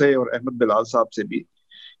साहब से और अहमद बिलाल साहब से भी,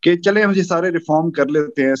 कि चले हम ये सारे रिफॉर्म कर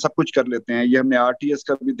लेते हैं, सब कुछ कर लेते हैं। ये हमने RTS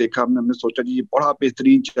का भी देखा, हमने सोचा जी ये बड़ा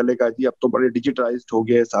बेहतरीन चलेगा जी, अब तो बड़े डिजिटाइज्ड हो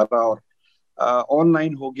गया सारा और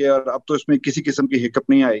ऑनलाइन हो गया और अब तो इसमें किसी किस्म की हिकअप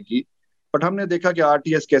नहीं आएगी। बट हमने देखा कि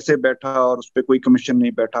RTS कैसे बैठा और उस पर कोई कमीशन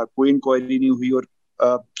नहीं बैठा, कोई इंक्वायरी नहीं हुई और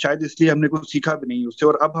शायद इसलिए हमने कुछ सीखा भी नहीं उससे,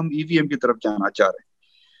 और अब हम EVM की तरफ जाना चाह रहे हैं।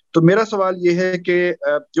 तो मेरा सवाल ये है कि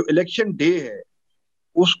जो इलेक्शन डे है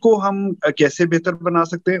उसको हम कैसे बेहतर बना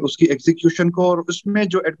सकते हैं, उसकी एग्जीक्यूशन को, और उसमें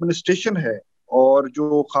जो एडमिनिस्ट्रेशन है और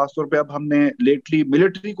जो खासतौर पे अब हमने लेटली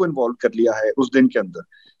मिलिट्री को इन्वॉल्व कर लिया है उस दिन के अंदर,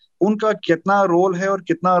 उनका कितना रोल है और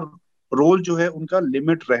कितना रोल जो है उनका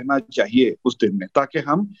लिमिट रहना चाहिए उस दिन में, ताकि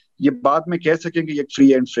हम ये बाद में कह सकें कि ये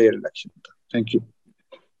फ्री एंड फेयर इलेक्शन था। Thank you.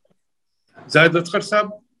 जाहिद असगर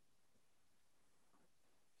साहब।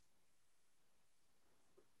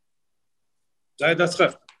 जाहिद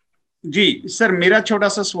असगर जी सर, मेरा छोटा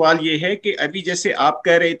सा सवाल ये है कि अभी जैसे आप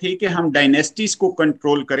कह रहे थे कि हम डायनेस्टीज को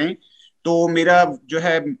कंट्रोल करें, तो मेरा जो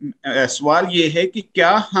है सवाल ये है कि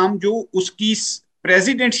क्या हम जो उसकी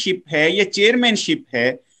प्रेसिडेंटशिप है या चेयरमैनशिप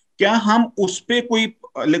है, क्या हम उस पे कोई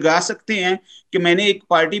लगा सकते हैं कि मैंने एक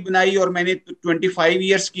पार्टी बनाई और मैंने 25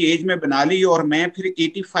 ईयर्स की एज में बना ली और मैं फिर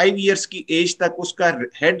 85 ईयर्स की एज तक उसका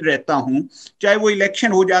हेड रहता हूं, चाहे वो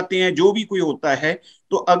इलेक्शन हो जाते हैं जो भी कोई होता है।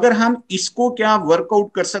 तो अगर हम इसको क्या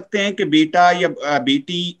वर्कआउट कर सकते हैं कि बेटा या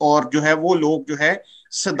बेटी और जो है वो लोग जो है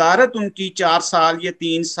सदारत उनकी 4 साल या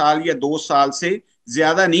 3 साल या 2 साल से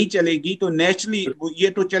ज्यादा नहीं चलेगी, तो नेचुरली ये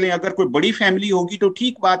तो चले, अगर कोई बड़ी फैमिली होगी तो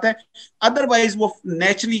ठीक बात है, अदरवाइज वो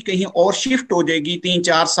नेचुरली कहीं और शिफ्ट हो जाएगी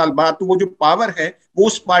 3-4 साल बाद, तो वो जो पावर है वो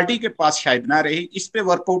उस पार्टी के पास शायद ना रहे। इस पे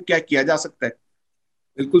वर्कआउट क्या किया जा सकता है?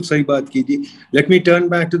 बिल्कुल सही बात कीजिए। Let me turn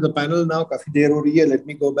back to the panel now, काफी देर हो रही है। Let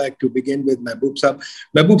me go back to begin with महबूब साहब।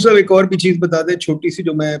 महबूब साहब एक और भी चीज बता दें छोटी सी,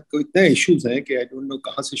 जो मैं को इतने इश्यूज हैं कि आई डोंट नो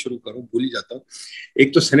कहाँ से शुरू करूं, भूल ही जाता हूँ।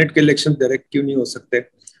 एक तो सेनेट के इलेक्शन डायरेक्ट क्यों नहीं हो सकते,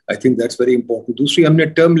 I think that's very important. दूसरी, हमने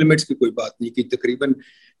टर्म लिमिट्स की कोई बात नहीं की। तकरीबन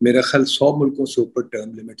मेरा ख्याल 100 मुल्कों से ऊपर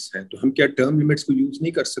टर्म लिमिट्स हैं, तो हम क्या टर्म लिमिट्स को यूज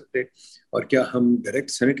नहीं कर सकते? और क्या हम डायरेक्ट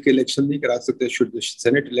सेनेट के इलेक्शन नहीं करा सकते? Should the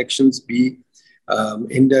senate elections B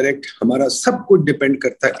indirect? हमारा सब कुछ डिपेंड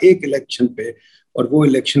करता है एक इलेक्शन पे, और वो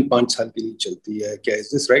इलेक्शन 5 साल के लिए चलती है। क्या is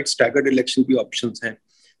this right? Staggered election भी ऑप्शंस हैं।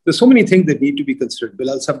 तो so many things that need to be considered.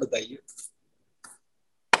 Bilal साहब बताइए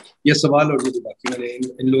ये सवाल और जो बाकी मैंने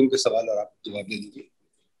इन लोगों के सवाल और आप जवाब दे दीजिए।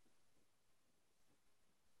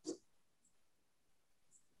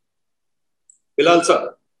 बिलाल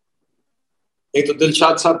साहब नहीं तो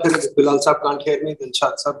दिलशाद साहब, फिर बिलाल साहब कांट हियर मी,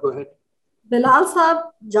 दिलशाद साहब गो अहेड। बिलाल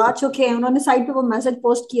साहब जा चुके हैं, उन्होंने साइट पे वो मैसेज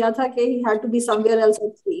पोस्ट किया था कि he had to be somewhere else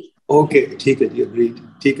at 3। Okay ठीक है जी, अग्रीड,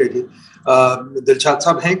 ठीक है जी। दिलशाद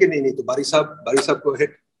साहब हैं कि नहीं? नहीं तो बारी साहब गो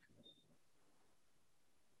अहेड।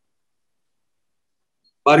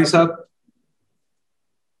 बारी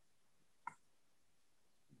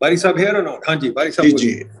साहब हियर और नॉट? हाँ जी बारी साहब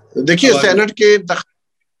जी। देखिए सेनेट के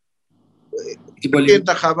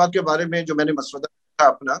इंतखाबात के बारे में जो मैंने मसवदा था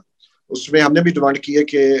अपना, उसमें हमने भी डिमांड की है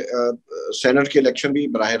कि सेनेट के इलेक्शन भी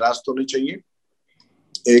बराह रास्त होने चाहिए।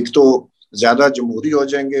 एक तो ज्यादा जमहूरी हो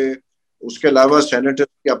जाएंगे, उसके अलावा सेनेटर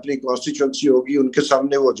की अपनी कॉन्स्टिट्यूंसी होगी, उनके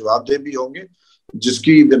सामने वो जवाबदेह भी होंगे,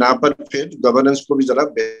 जिसकी बिना पर फिर गवर्नेंस को भी जरा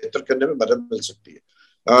बेहतर करने में मदद मिल सकती है।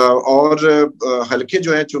 और हल्के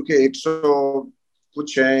जो है चूंकि 100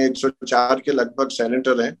 कुछ हैं, 104 के लगभग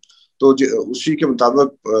सेनेटर हैं, तो उसी के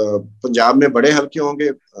मुताबिक पंजाब में बड़े हल्के होंगे,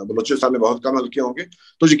 बलूचिस्तान में बहुत कम हल्के होंगे,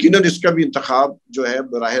 तो यकीनन इसका भी इंतखाब जो है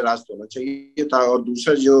बराह रास्त होना चाहिए था। और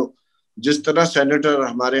दूसरा, जो जिस तरह सेनेटर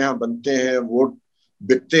हमारे यहाँ बनते हैं, वोट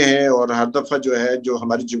बिकते हैं, और हर दफा जो है जो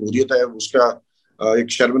हमारी जमहूरियत है उसका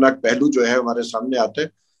एक शर्मनाक पहलू जो है हमारे सामने आता है,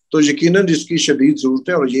 तो यकीनन इसकी शदीद जरूरत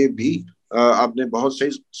है। और ये भी आपने बहुत सही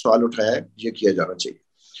सवाल उठाया है, ये किया जाना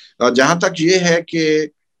चाहिए। जहां तक ये है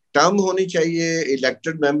कि टर्म होनी चाहिए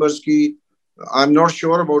इलेक्टेड मेंबर्स की, I am not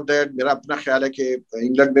sure about that. मेरा अपना ख्याल है कि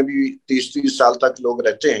इंग्लैंड में भी 30-30 साल तक लोग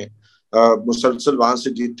रहते हैं, मुसलसल वहां से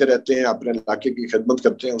जीतते रहते हैं, अपने इलाके की खिदमत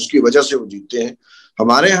करते हैं, उसकी वजह से वो जीतते हैं।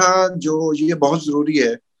 हमारे यहाँ जो ये बहुत जरूरी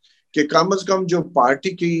है कि कम से कम जो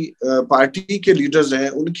पार्टी के लीडर्स हैं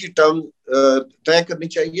उनकी टर्म तय करनी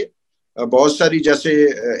चाहिए। बहुत सारी जैसे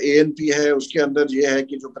ANP है, उसके अंदर ये है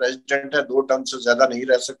कि जो प्रेसिडेंट है 2 टर्म से ज्यादा नहीं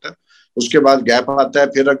रह सकता। उसके बाद गैप आता है,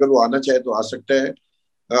 फिर अगर वो आना चाहे तो आ सकता है।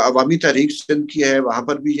 अवामी तहरीक सिंध की है, वहां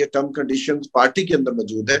पर भी ये टर्म कंडीशंस पार्टी के अंदर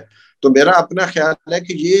मौजूद है। तो मेरा अपना ख्याल है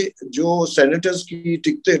कि ये जो सेनेटर्स की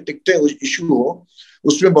टिकटें इशू हो,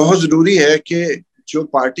 उसमें बहुत जरूरी है कि जो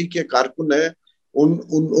पार्टी के कारकुन है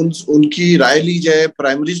उनकी राय ली जाए,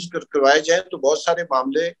 प्राइमरीज करवाए जाए। तो बहुत सारे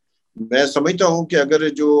मामले मैं समझता हूं कि अगर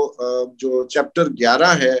जो चैप्टर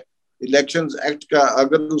 11 है इलेक्शंस एक्ट का,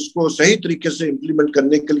 अगर उसको सही तरीके से इम्प्लीमेंट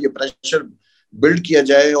करने के लिए प्रेशर बिल्ड किया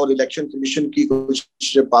जाए और इलेक्शन कमीशन की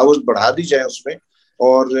कुछ पावर्स बढ़ा दी जाए उसमें,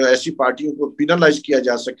 और ऐसी पार्टियों को पिनलाइज किया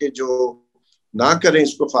जा सके जो ना करें,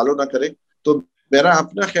 इसको फॉलो ना करें, तो मेरा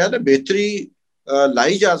अपना ख्याल है बेहतरी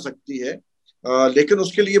लाई जा सकती है। लेकिन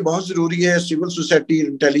उसके लिए बहुत जरूरी है सिविल सोसाइटी,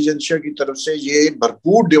 इंटेलिजेंसिया की तरफ से ये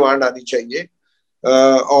भरपूर डिमांड आनी चाहिए,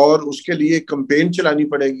 और उसके लिए कैंपेन चलानी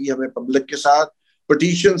पड़ेगी, हमें पब्लिक के साथ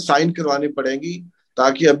पिटीशन साइन करवानी पड़ेगी,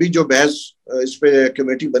 ताकि अभी जो बहस इस पे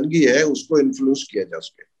कमेटी बन गई है उसको इन्फ्लुएंस किया जा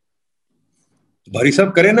सके। भारी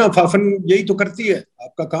साहब करें ना, फाफन यही तो करती है,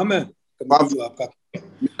 आपका काम है, आपका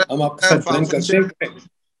हम आपके साथ ज्वाइन करते हैं।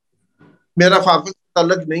 मेरा फाफन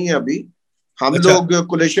अलग नहीं है अभी, हम लोग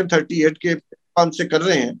कोलेशन 38 के प्लेटफॉर्म से कर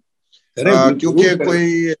रहे हैं, क्योंकि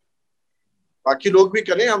कोई बाकी लोग भी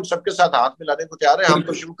करें, हम सबके साथ हाथ मिलाने को तैयार हैं। हम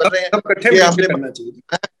तो शुरू कर रहे हैं कि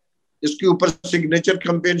हमने इसके ऊपर सिग्नेचर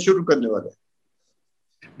कैंपेन शुरू करने वाले हैं।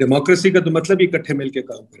 डेमोक्रेसी का तो मतलब ही इकट्ठे मिलकर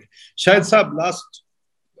काम करें। शाहिद साहब लास्ट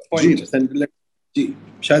पॉइंट जी,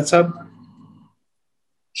 शाहिद साहब,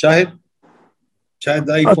 शाहिद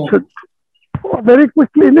आई फोन वेरी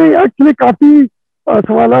क्विकली। नहीं, एक्चुअली काफी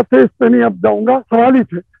सवाल थे, इस पे नहीं अब जाऊंगा, सवाल ही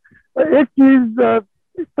थे। एक चीज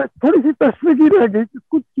थोड़ी सी तशवीकी रह गई कि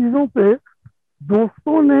कुछ चीजों पे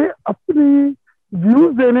दोस्तों ने अपनी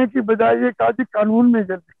व्यूज देने की बजाय ये कहा कि कानून में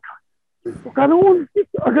ये लिखा, तो कानून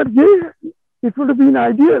अगर ये इट वुड बीन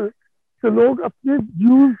आइडियल कि लोग अपने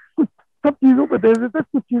व्यूज कुछ सब चीजों पे दे देते,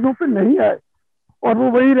 कुछ चीजों पे नहीं आए, और वो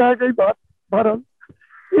वही रह गई बात। बहरहाल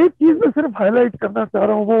एक चीज मैं सिर्फ हाईलाइट करना चाह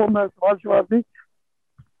रहा हूँ, वो मैं सवाल नहीं,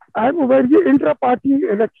 आई एम अवेयर ये इंट्रा पार्टी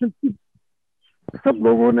इलेक्शन की सब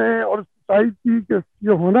लोगों ने और सोसाइटी के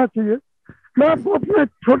ये होना चाहिए। मैं आपको अपना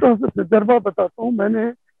छोटा सा तजर्बा बताता हूँ। मैंने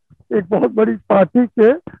एक बहुत बड़ी पार्टी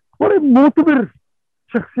के बड़े मोतबर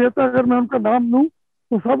शख्सियत, अगर मैं उनका नाम लूँ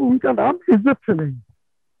तो सब उनका नाम इज्जत से नहीं,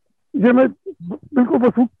 ये मैं बिल्कुल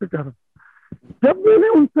वसूख से कह रहा हूँ। जब मैंने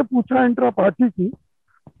उनसे पूछा इंट्रा पार्टी की,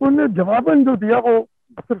 तो उन्होंने जवाबन जो दिया वो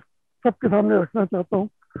सिर्फ सबके सामने रखना चाहता हूँ।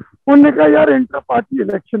 उन्होंने कहा यार इंट्रा पार्टी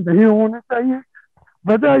इलेक्शन नहीं होने चाहिए,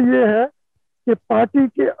 वजह यह है कि पार्टी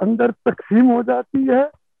के अंदर तकसीम हो जाती है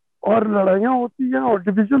और लड़ाइयाँ होती हैं और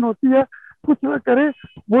डिवीजन होती है, कुछ ना करे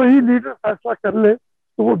वही लीडर फैसला कर ले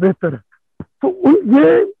तो वो बेहतर है। तो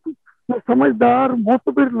ये जो समझदार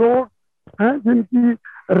मोतबर लोग हैं जिनकी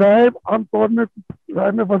राय आमतौर में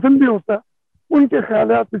राय में वजन भी होता है, उनके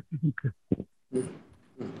ख्यालात इस किस्म के।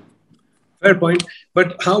 Fair point,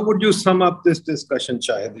 but how would you sum up this discussion,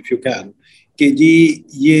 Shahid, if you can? कि जी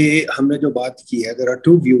ये हमने जो बात की है, there are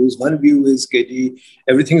two views. One view is कि जी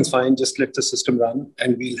everything is fine, just let the system run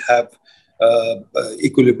and we'll have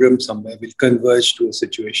equilibrium somewhere, we'll converge to a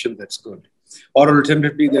situation that's good. Or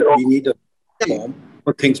alternatively that we need a form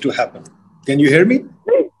for things to happen. Can you hear me?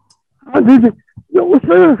 हाँ जी जी,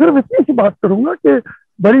 उसमें सिर्फ इतनी सी बात करूंगा कि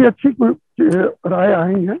बड़ी अच्छी राय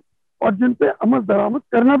आई हैं और जिन पे अमल दरामद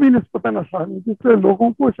करना भी निस्बतन आसान है, जिससे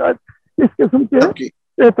लोगों को शायद इस किस्म के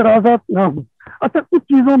एतराजात ना हो। अच्छा, कुछ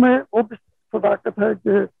चीजों में वो भी सदाकत है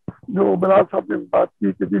कि जो बिलाल साहब ने बात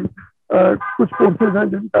की कि जी कुछ फोर्सेज हैं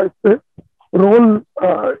जिनका इस पे रोल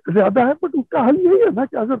ज्यादा है, बट उसका हल यही है ना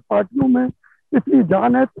कि अगर पार्टियों में इतनी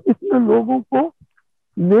जान है तो इसमें लोगों को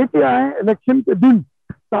लेके आए इलेक्शन के दिन,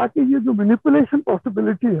 ताकि ये जो मैनिपुलेशन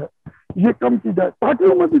पॉसिबिलिटी है ये कम की जाए।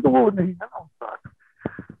 पार्टियों में भी तो वो नहीं है ना।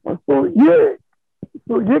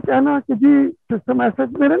 तो ये कहना कि जी सिस्टम ऐसा,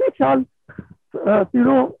 मेरा नहीं ख्याल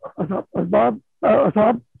तीनों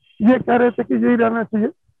साहब ये कह रहे थे कि यही रहना चाहिए।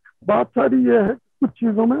 बात सारी ये है कुछ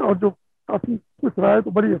चीजों में, और जो काफी कुछ राय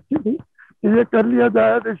तो बड़ी अच्छी थी कि ये कर लिया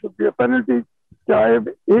जाए, दे शुड बी पेनल्टी, चाहे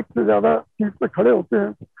एक से ज्यादा सीट पे खड़े होते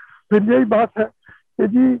हैं। फिर यही बात है कि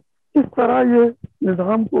जी किस तरह ये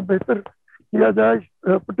निज़ाम को बेहतर किया जाए,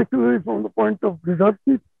 particularly from the point of reserve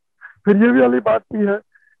seat. फिर ये भी वाली बात भी है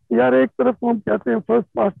यार, एक तरफ तो हम कहते हैं फर्स्ट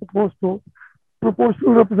पास्ट द पोस्ट हो,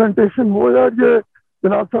 प्रोपोर्शनल रिप्रेजेंटेशन हो, यार ये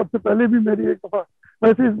बिलाल साहब से पहले भी मेरी एक दफा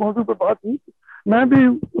वैसे इस मौजू पर बात हुई, मैं भी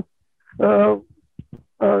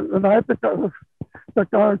राय पे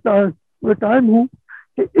कायम हूँ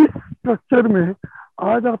कि इस स्ट्रक्चर में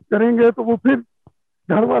आज आप करेंगे तो वो फिर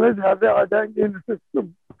घर वाले ज्यादा आ जाएंगे इन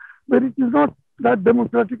system, very it is not that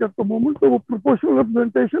democratic at the moment. तो वो प्रोपोर्शनल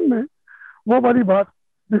रिप्रेजेंटेशन में वो वाली बात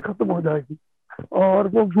भी खत्म हो जाएगी और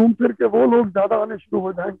वो घूम फिर के वो लोग ज्यादा आने शुरू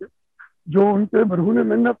हो जाएंगे जो उनके मरहूने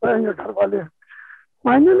मिन्नत है या घर वाले हैं।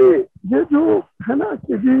 फाइनली ये जो है ना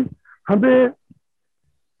कि जी हमें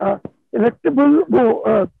इलेक्टेबल वो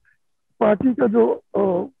पार्टी का जो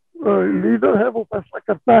लीडर है वो फैसला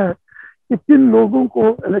करता है कि किन लोगों को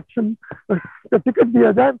इलेक्शन का टिकट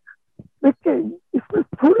दिया जाए। देखिए इसमें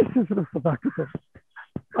थोड़ी सी सिर्फ सदाकत है,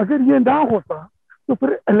 अगर ये ना होता तो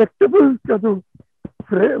फिर इलेक्टेबल का जो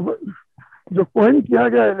कॉइन किया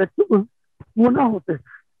गया इलेक्टेबल वो ना होते।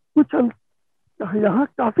 कुछ यहाँ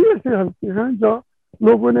काफी ऐसे हल्के हैं जो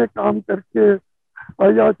लोगों ने काम करके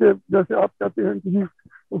या जैसे आप कहते हैं कि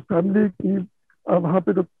उस फैमिली की वहाँ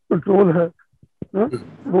पे जो कंट्रोल है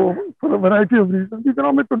वो for variety of reason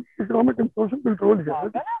economic and social control है,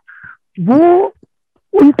 वो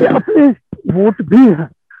उनके अपने वोट भी हैं।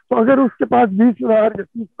 तो अगर उसके पास 20,000 या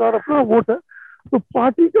 30,000 अपना वोट है तो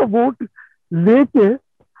पार्टी का वोट लेके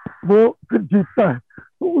वो फिर जीतता है,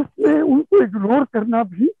 तो उसमें उनको इग्नोर करना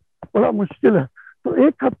भी बड़ा मुश्किल है। तो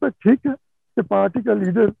एक हद तक ठीक है कि पार्टी का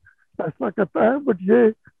लीडर फैसला करता है, बट ये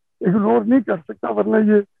इग्नोर नहीं कर सकता, वरना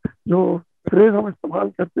ये जो फ्रेज हम इस्तेमाल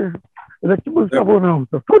करते हैं इलेक्टेबल का वो ना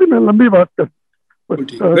होता। थोड़ी मैं लंबी बात कर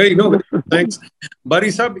थैंक्स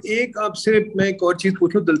बारी साहब। एक आपसे मैं एक और चीज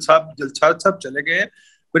पूछूं, दिलशाद साहब चले गए हैं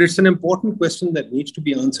but it's an important question that needs to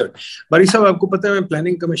be answered. बारी साहब आपको पता है मैं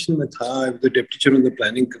प्लानिंग कमीशन में था, the deputy chairman of the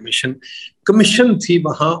planning commission थी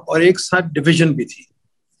वहां और एक साथ डिवीजन भी थी।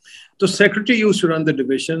 तो secretary used to run the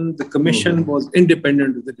division, the commission was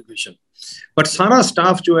independent of the division, but सारा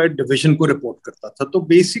स्टाफ जो है डिवीजन को रिपोर्ट करता था। तो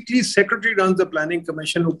basically secretary runs the planning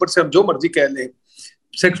commission, ऊपर से हम जो मर्जी कह लें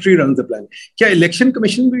secretary runs the plan। क्या इलेक्शन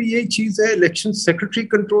कमीशन भी यही चीज है, election secretary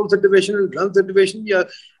controls the division and runs the division, या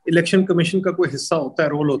इलेक्शन कमीशन का कोई हिस्सा होता है,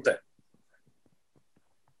 रोल होता है?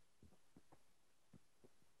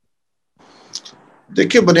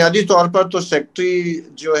 देखिए बुनियादी तौर पर तो सेक्रेटरी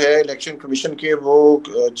जो है इलेक्शन कमीशन के वो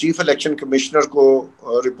चीफ इलेक्शन कमिश्नर को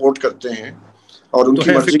रिपोर्ट करते हैं और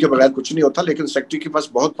उनकी मर्जी के बगैर कुछ नहीं होता, लेकिन सेक्रेटरी के पास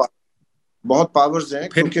बहुत पावर्स हैं,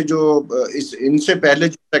 क्योंकि जो इनसे पहले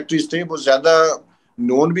जो सेक्रेटरीज थे वो ज्यादा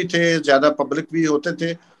नोन भी थे, ज्यादा पब्लिक भी होते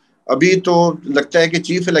थे। अभी तो लगता है कि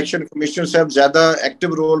चीफ इलेक्शन कमिश्नर साहब ज्यादा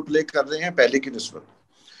एक्टिव रोल प्ले कर रहे हैं पहले की निस्बत।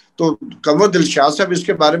 तो कंवर दिलशाद साहब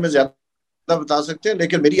इसके बारे में ज्यादा बता सकते हैं,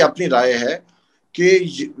 लेकिन मेरी अपनी राय है कि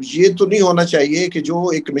ये तो नहीं होना चाहिए कि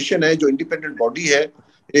जो एक कमीशन है, जो इंडिपेंडेंट बॉडी है,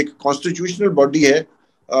 एक कॉन्स्टिट्यूशनल बॉडी है,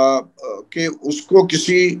 कि उसको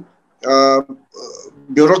किसी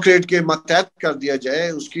ब्यूरोक्रेट के मातहत कर दिया जाए,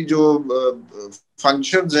 उसकी जो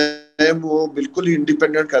फंक्शंस हैं वो बिल्कुल ही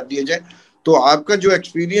इंडिपेंडेंट कर दिए जाए। तो आपका जो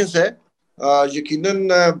एक्सपीरियंस है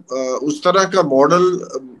यकीनन उस तरह का मॉडल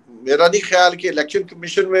मेरा नहीं ख्याल कि इलेक्शन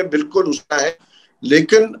कमीशन में बिल्कुल उसका है,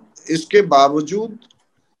 लेकिन इसके बावजूद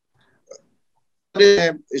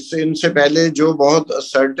इनसे पहले जो बहुत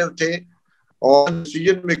असर्टिव थे और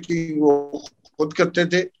डिसीजन मेकिंग वो खुद करते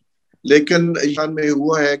थे, लेकिन ईरान में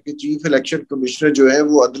हुआ है कि चीफ इलेक्शन कमिश्नर जो है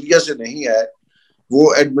वो अदलिया से नहीं है,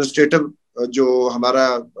 वो एडमिनिस्ट्रेटिव जो हमारा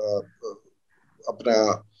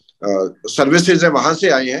अपना सर्विसेज है वहां से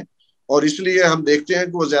आए हैं, और इसलिए हम देखते हैं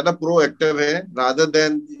कि वो ज्यादा प्रोएक्टिव है रादर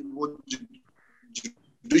देन वो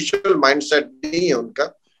जुडिशियल माइंडसेट नहीं है उनका,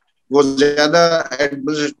 वो ज्यादा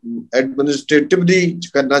एडमिनिस्ट्रेटिवली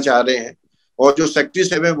करना चाह रहे हैं। और जो सेक्रेटरी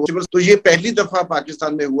साहब है वो, तो ये पहली दफा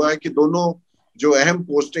पाकिस्तान में हुआ है कि दोनों जो अहम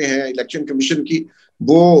पोस्टें हैं इलेक्शन कमीशन की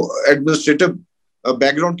वो एडमिनिस्ट्रेटिव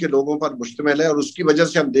बैकग्राउंड के लोगों पर मुश्तमिल है, और उसकी वजह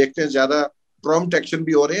से हम देखते हैं ज्यादा प्रॉम्प्ट एक्शन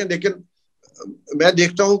भी हो रहे हैं। लेकिन मैं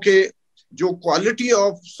देखता हूं कि जो क्वालिटी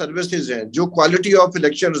ऑफ सर्विसेज हैं, जो क्वालिटी ऑफ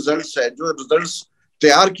इलेक्शन रिजल्ट्स है, जो रिजल्ट्स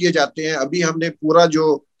तैयार किए जाते हैं, अभी हमने पूरा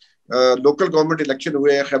जो लोकल गवर्नमेंट इलेक्शन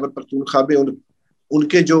हुए हैं खैबर पख्तूनख्वा में,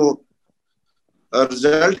 उनके जो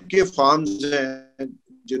रिजल्ट के फॉर्म्स हैं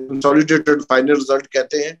कंसोलिडेटेड फाइनल रिजल्ट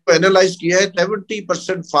कहते हैं, तो एनालाइज किया है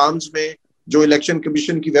 70% फॉर्म्स में जो इलेक्शन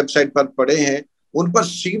कमीशन की वेबसाइट पर पड़े हैं उन पर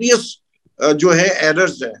सीरियस जो है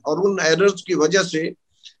एरर्स हैं, और उन एरर्स की वजह से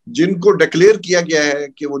जिनको डिक्लेयर किया गया है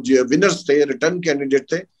कि वो विनर्स थे, रिटर्न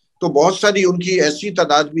कैंडिडेट थे, तो बहुत सारी उनकी ऐसी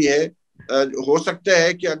तादाद भी है, हो सकता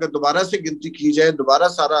है कि अगर दोबारा से गिनती की जाए, दोबारा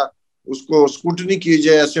सारा उसको स्क्रूटनी की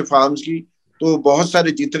जाए ऐसे फॉर्म्स की, तो बहुत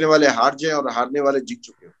सारे जीतने वाले हार जाए और हारने वाले जीत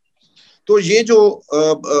चुके हैं। तो ये जो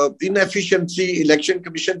इनएफिशिएंसी इलेक्शन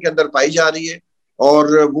कमीशन के अंदर पाई जा रही है,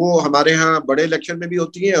 और वो हमारे यहाँ बड़े इलेक्शन में भी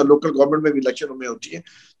होती है और लोकल गवर्नमेंट में भी इलेक्शनों में होती है,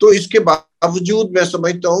 तो इसके बावजूद मैं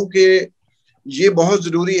समझता हूँ कि ये बहुत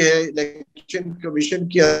जरूरी है इलेक्शन कमीशन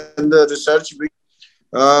के अंदर रिसर्च भी,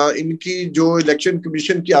 इनकी जो इलेक्शन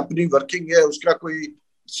कमीशन की अपनी वर्किंग है उसका कोई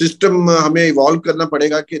सिस्टम हमें इवॉल्व करना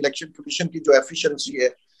पड़ेगा कि इलेक्शन कमीशन की जो एफिशिएंसी है,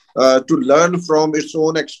 to learn from its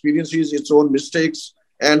own experiences, its own mistakes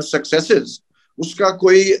and successes, उसका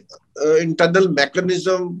कोई इंटरनल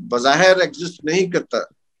मैकेनिज्म बज़ाहिर एग्जिस्ट नहीं करता।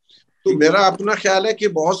 तो मेरा अपना ख्याल है कि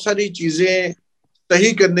बहुत सारी चीजें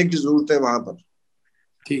सही करने की जरूरत है वहां पर।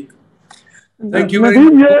 ठीक, थैंक यू वेरी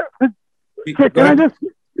मच।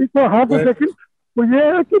 तो ये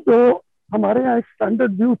है कि जो हमारे यहाँ एक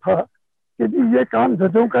स्टैंडर्ड व्यू था कि जी ये काम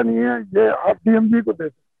जजों का नहीं है, ये आप डीएमजी को दे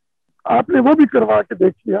दो, आपने वो भी करवा के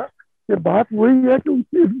देख लिया कि बात वही है कि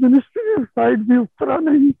उनकी एडमिनिस्ट्रेटिव साइड भी उस तरह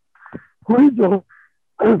नहीं हुई जो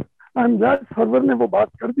सर्वर ने वो बात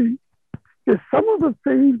कर दी कि some of the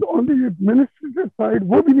things on the administrative side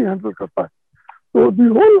वो भी नहीं हैंडल करता है। तो द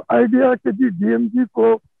होल आइडिया कि जी डीएमजी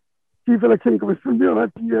को चीफ इलेक्शन कमिश्नर भी होना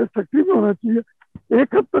चाहिए, सेक्रेटरी भी होना चाहिए,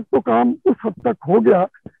 एक हद तक तो काम उस हद तक हो गया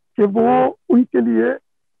कि वो उनके लिए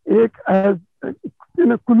एक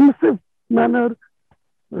inclusive manner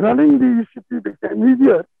running the ECP became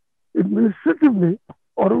easier administratively,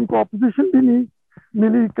 और उनको ऑपोजिशन भी नहीं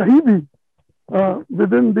मिली कहीं भी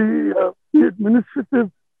within the administrative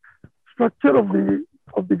structure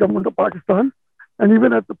of the government of Pakistan and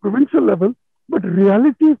even at the provincial level. But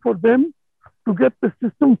reality for them to get the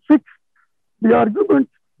system fixed, the argument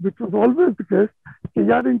which was always the case, कि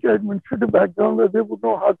यार इनके administrative background where they would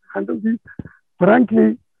know how to handle these, frankly,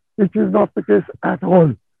 which is not the case at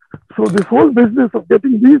all. So this whole business of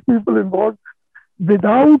getting these people involved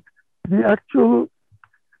without the actual,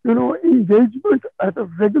 engagement at a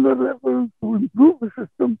regular level to improve the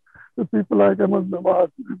system, the people like Ahmad Nawaz,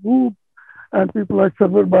 Mahboob, and people like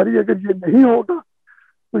Sarwar Bari, अगर ये नहीं होगा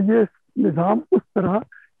तो ये निज़ाम उस तरह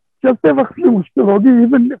चलते वक्त में मुश्किल होगी,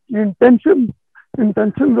 इवन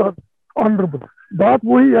इंटेंशन आर ऑनरेबल। बात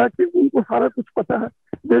वही है कि उनको सारा कुछ पता है,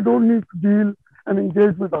 they don't need to deal and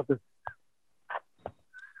engage with others.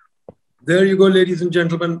 There you go, ladies and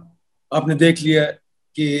gentlemen, आपने देख लिया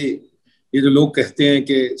कि ये जो लोग कहते हैं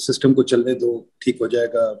कि सिस्टम को चलने दो ठीक हो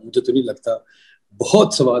जाएगा, मुझे तो नहीं लगता।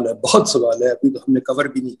 बहुत सवाल है, अभी तो हमने कवर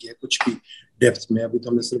भी नहीं किया कुछ भी डेप्थ में, अभी तो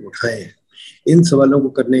हमने सिर्फ उठाए हैं। इन सवालों को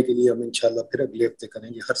करने के लिए हम इंशाल्लाह फिर अगले हफ्ते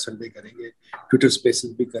करेंगे, हर संडे करेंगे, ट्विटर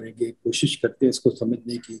स्पेसेस भी करेंगे, कोशिश करते हैं इसको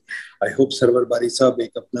समझने की। आई होप सरवर बारी साहब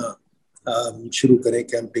एक अपना शुरू करें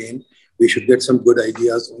campaign. We should get some good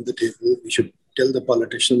ideas on the table, we should tell the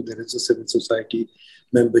politicians there is a civil society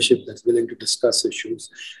membership that's willing to discuss issues,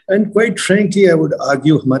 and quite frankly I would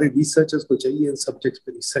argue हमारे researchers को चाहिए इन subjects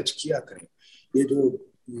पे research किया करें। ये जो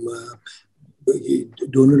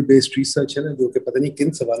donor based research है ना, जो कि पता नहीं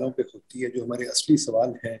किन सवालों पे होती है, जो हमारे असली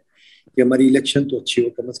सवाल हैं कि हमारी इलेक्शन तो अच्छी हो,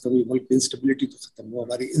 कम से कम ये मुल्क इंस्टेबिलिटी तो खत्म हो,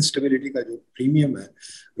 हमारी इंस्टेबिलिटी का जो प्रीमियम है,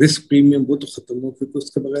 रिस्क प्रीमियम, वो तो खत्म हो, क्योंकि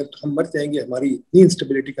उसके बगैर तो हम मर जाएंगे। हमारी इतनी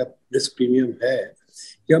इंस्टेबिलिटी का रिस्क प्रीमियम है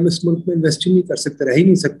कि हम इस मुल्क में इन्वेस्ट ही नहीं कर सकते, रह ही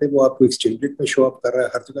नहीं सकते। वो आपको एक्सचेंज रेट में शो अप कर रहा है,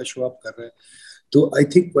 हर जगह शो अप कर रहा है। So I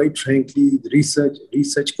think quite frankly, the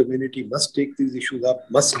research community must take these issues up,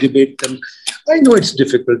 must debate them. I know it's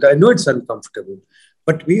difficult, I know it's uncomfortable,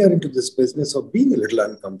 but we are into this business of being a little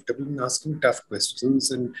uncomfortable and asking tough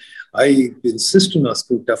questions. And I insist on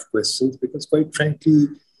asking tough questions because quite frankly,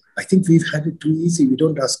 I think we've had it too easy. We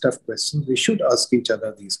don't ask tough questions. We should ask each other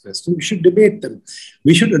these questions. We should debate them.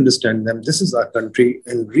 We should understand them. This is our country,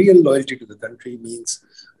 and real loyalty to the country means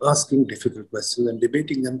asking difficult questions and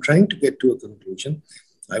debating them, trying to get to a conclusion.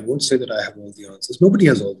 I won't say that I have all the answers. Nobody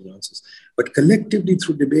has all the answers. But collectively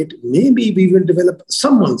through debate, maybe we will develop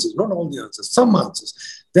some answers, not all the answers, some answers.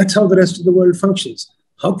 That's how the rest of the world functions.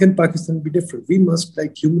 How can Pakistan be different? We must,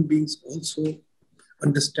 like human beings, also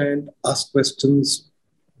understand, ask questions,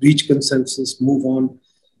 reach consensus, move on.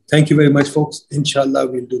 Thank you very much, folks. Inshallah,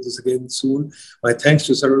 we'll do this again soon. My thanks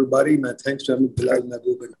to Sarwar Bari. My thanks to Ahmed Bilal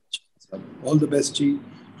Mahboob. All the best, Ji.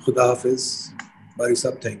 Khuda Hafiz. Bari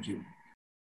Sahab, thank you.